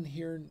me again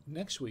here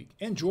next week.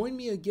 And join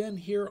me again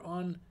here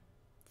on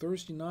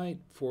Thursday night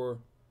for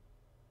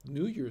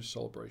New Year's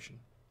celebration.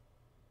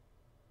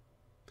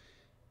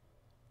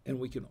 And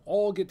we can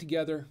all get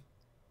together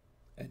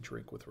and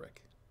drink with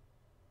Rick.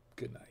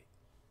 Good night.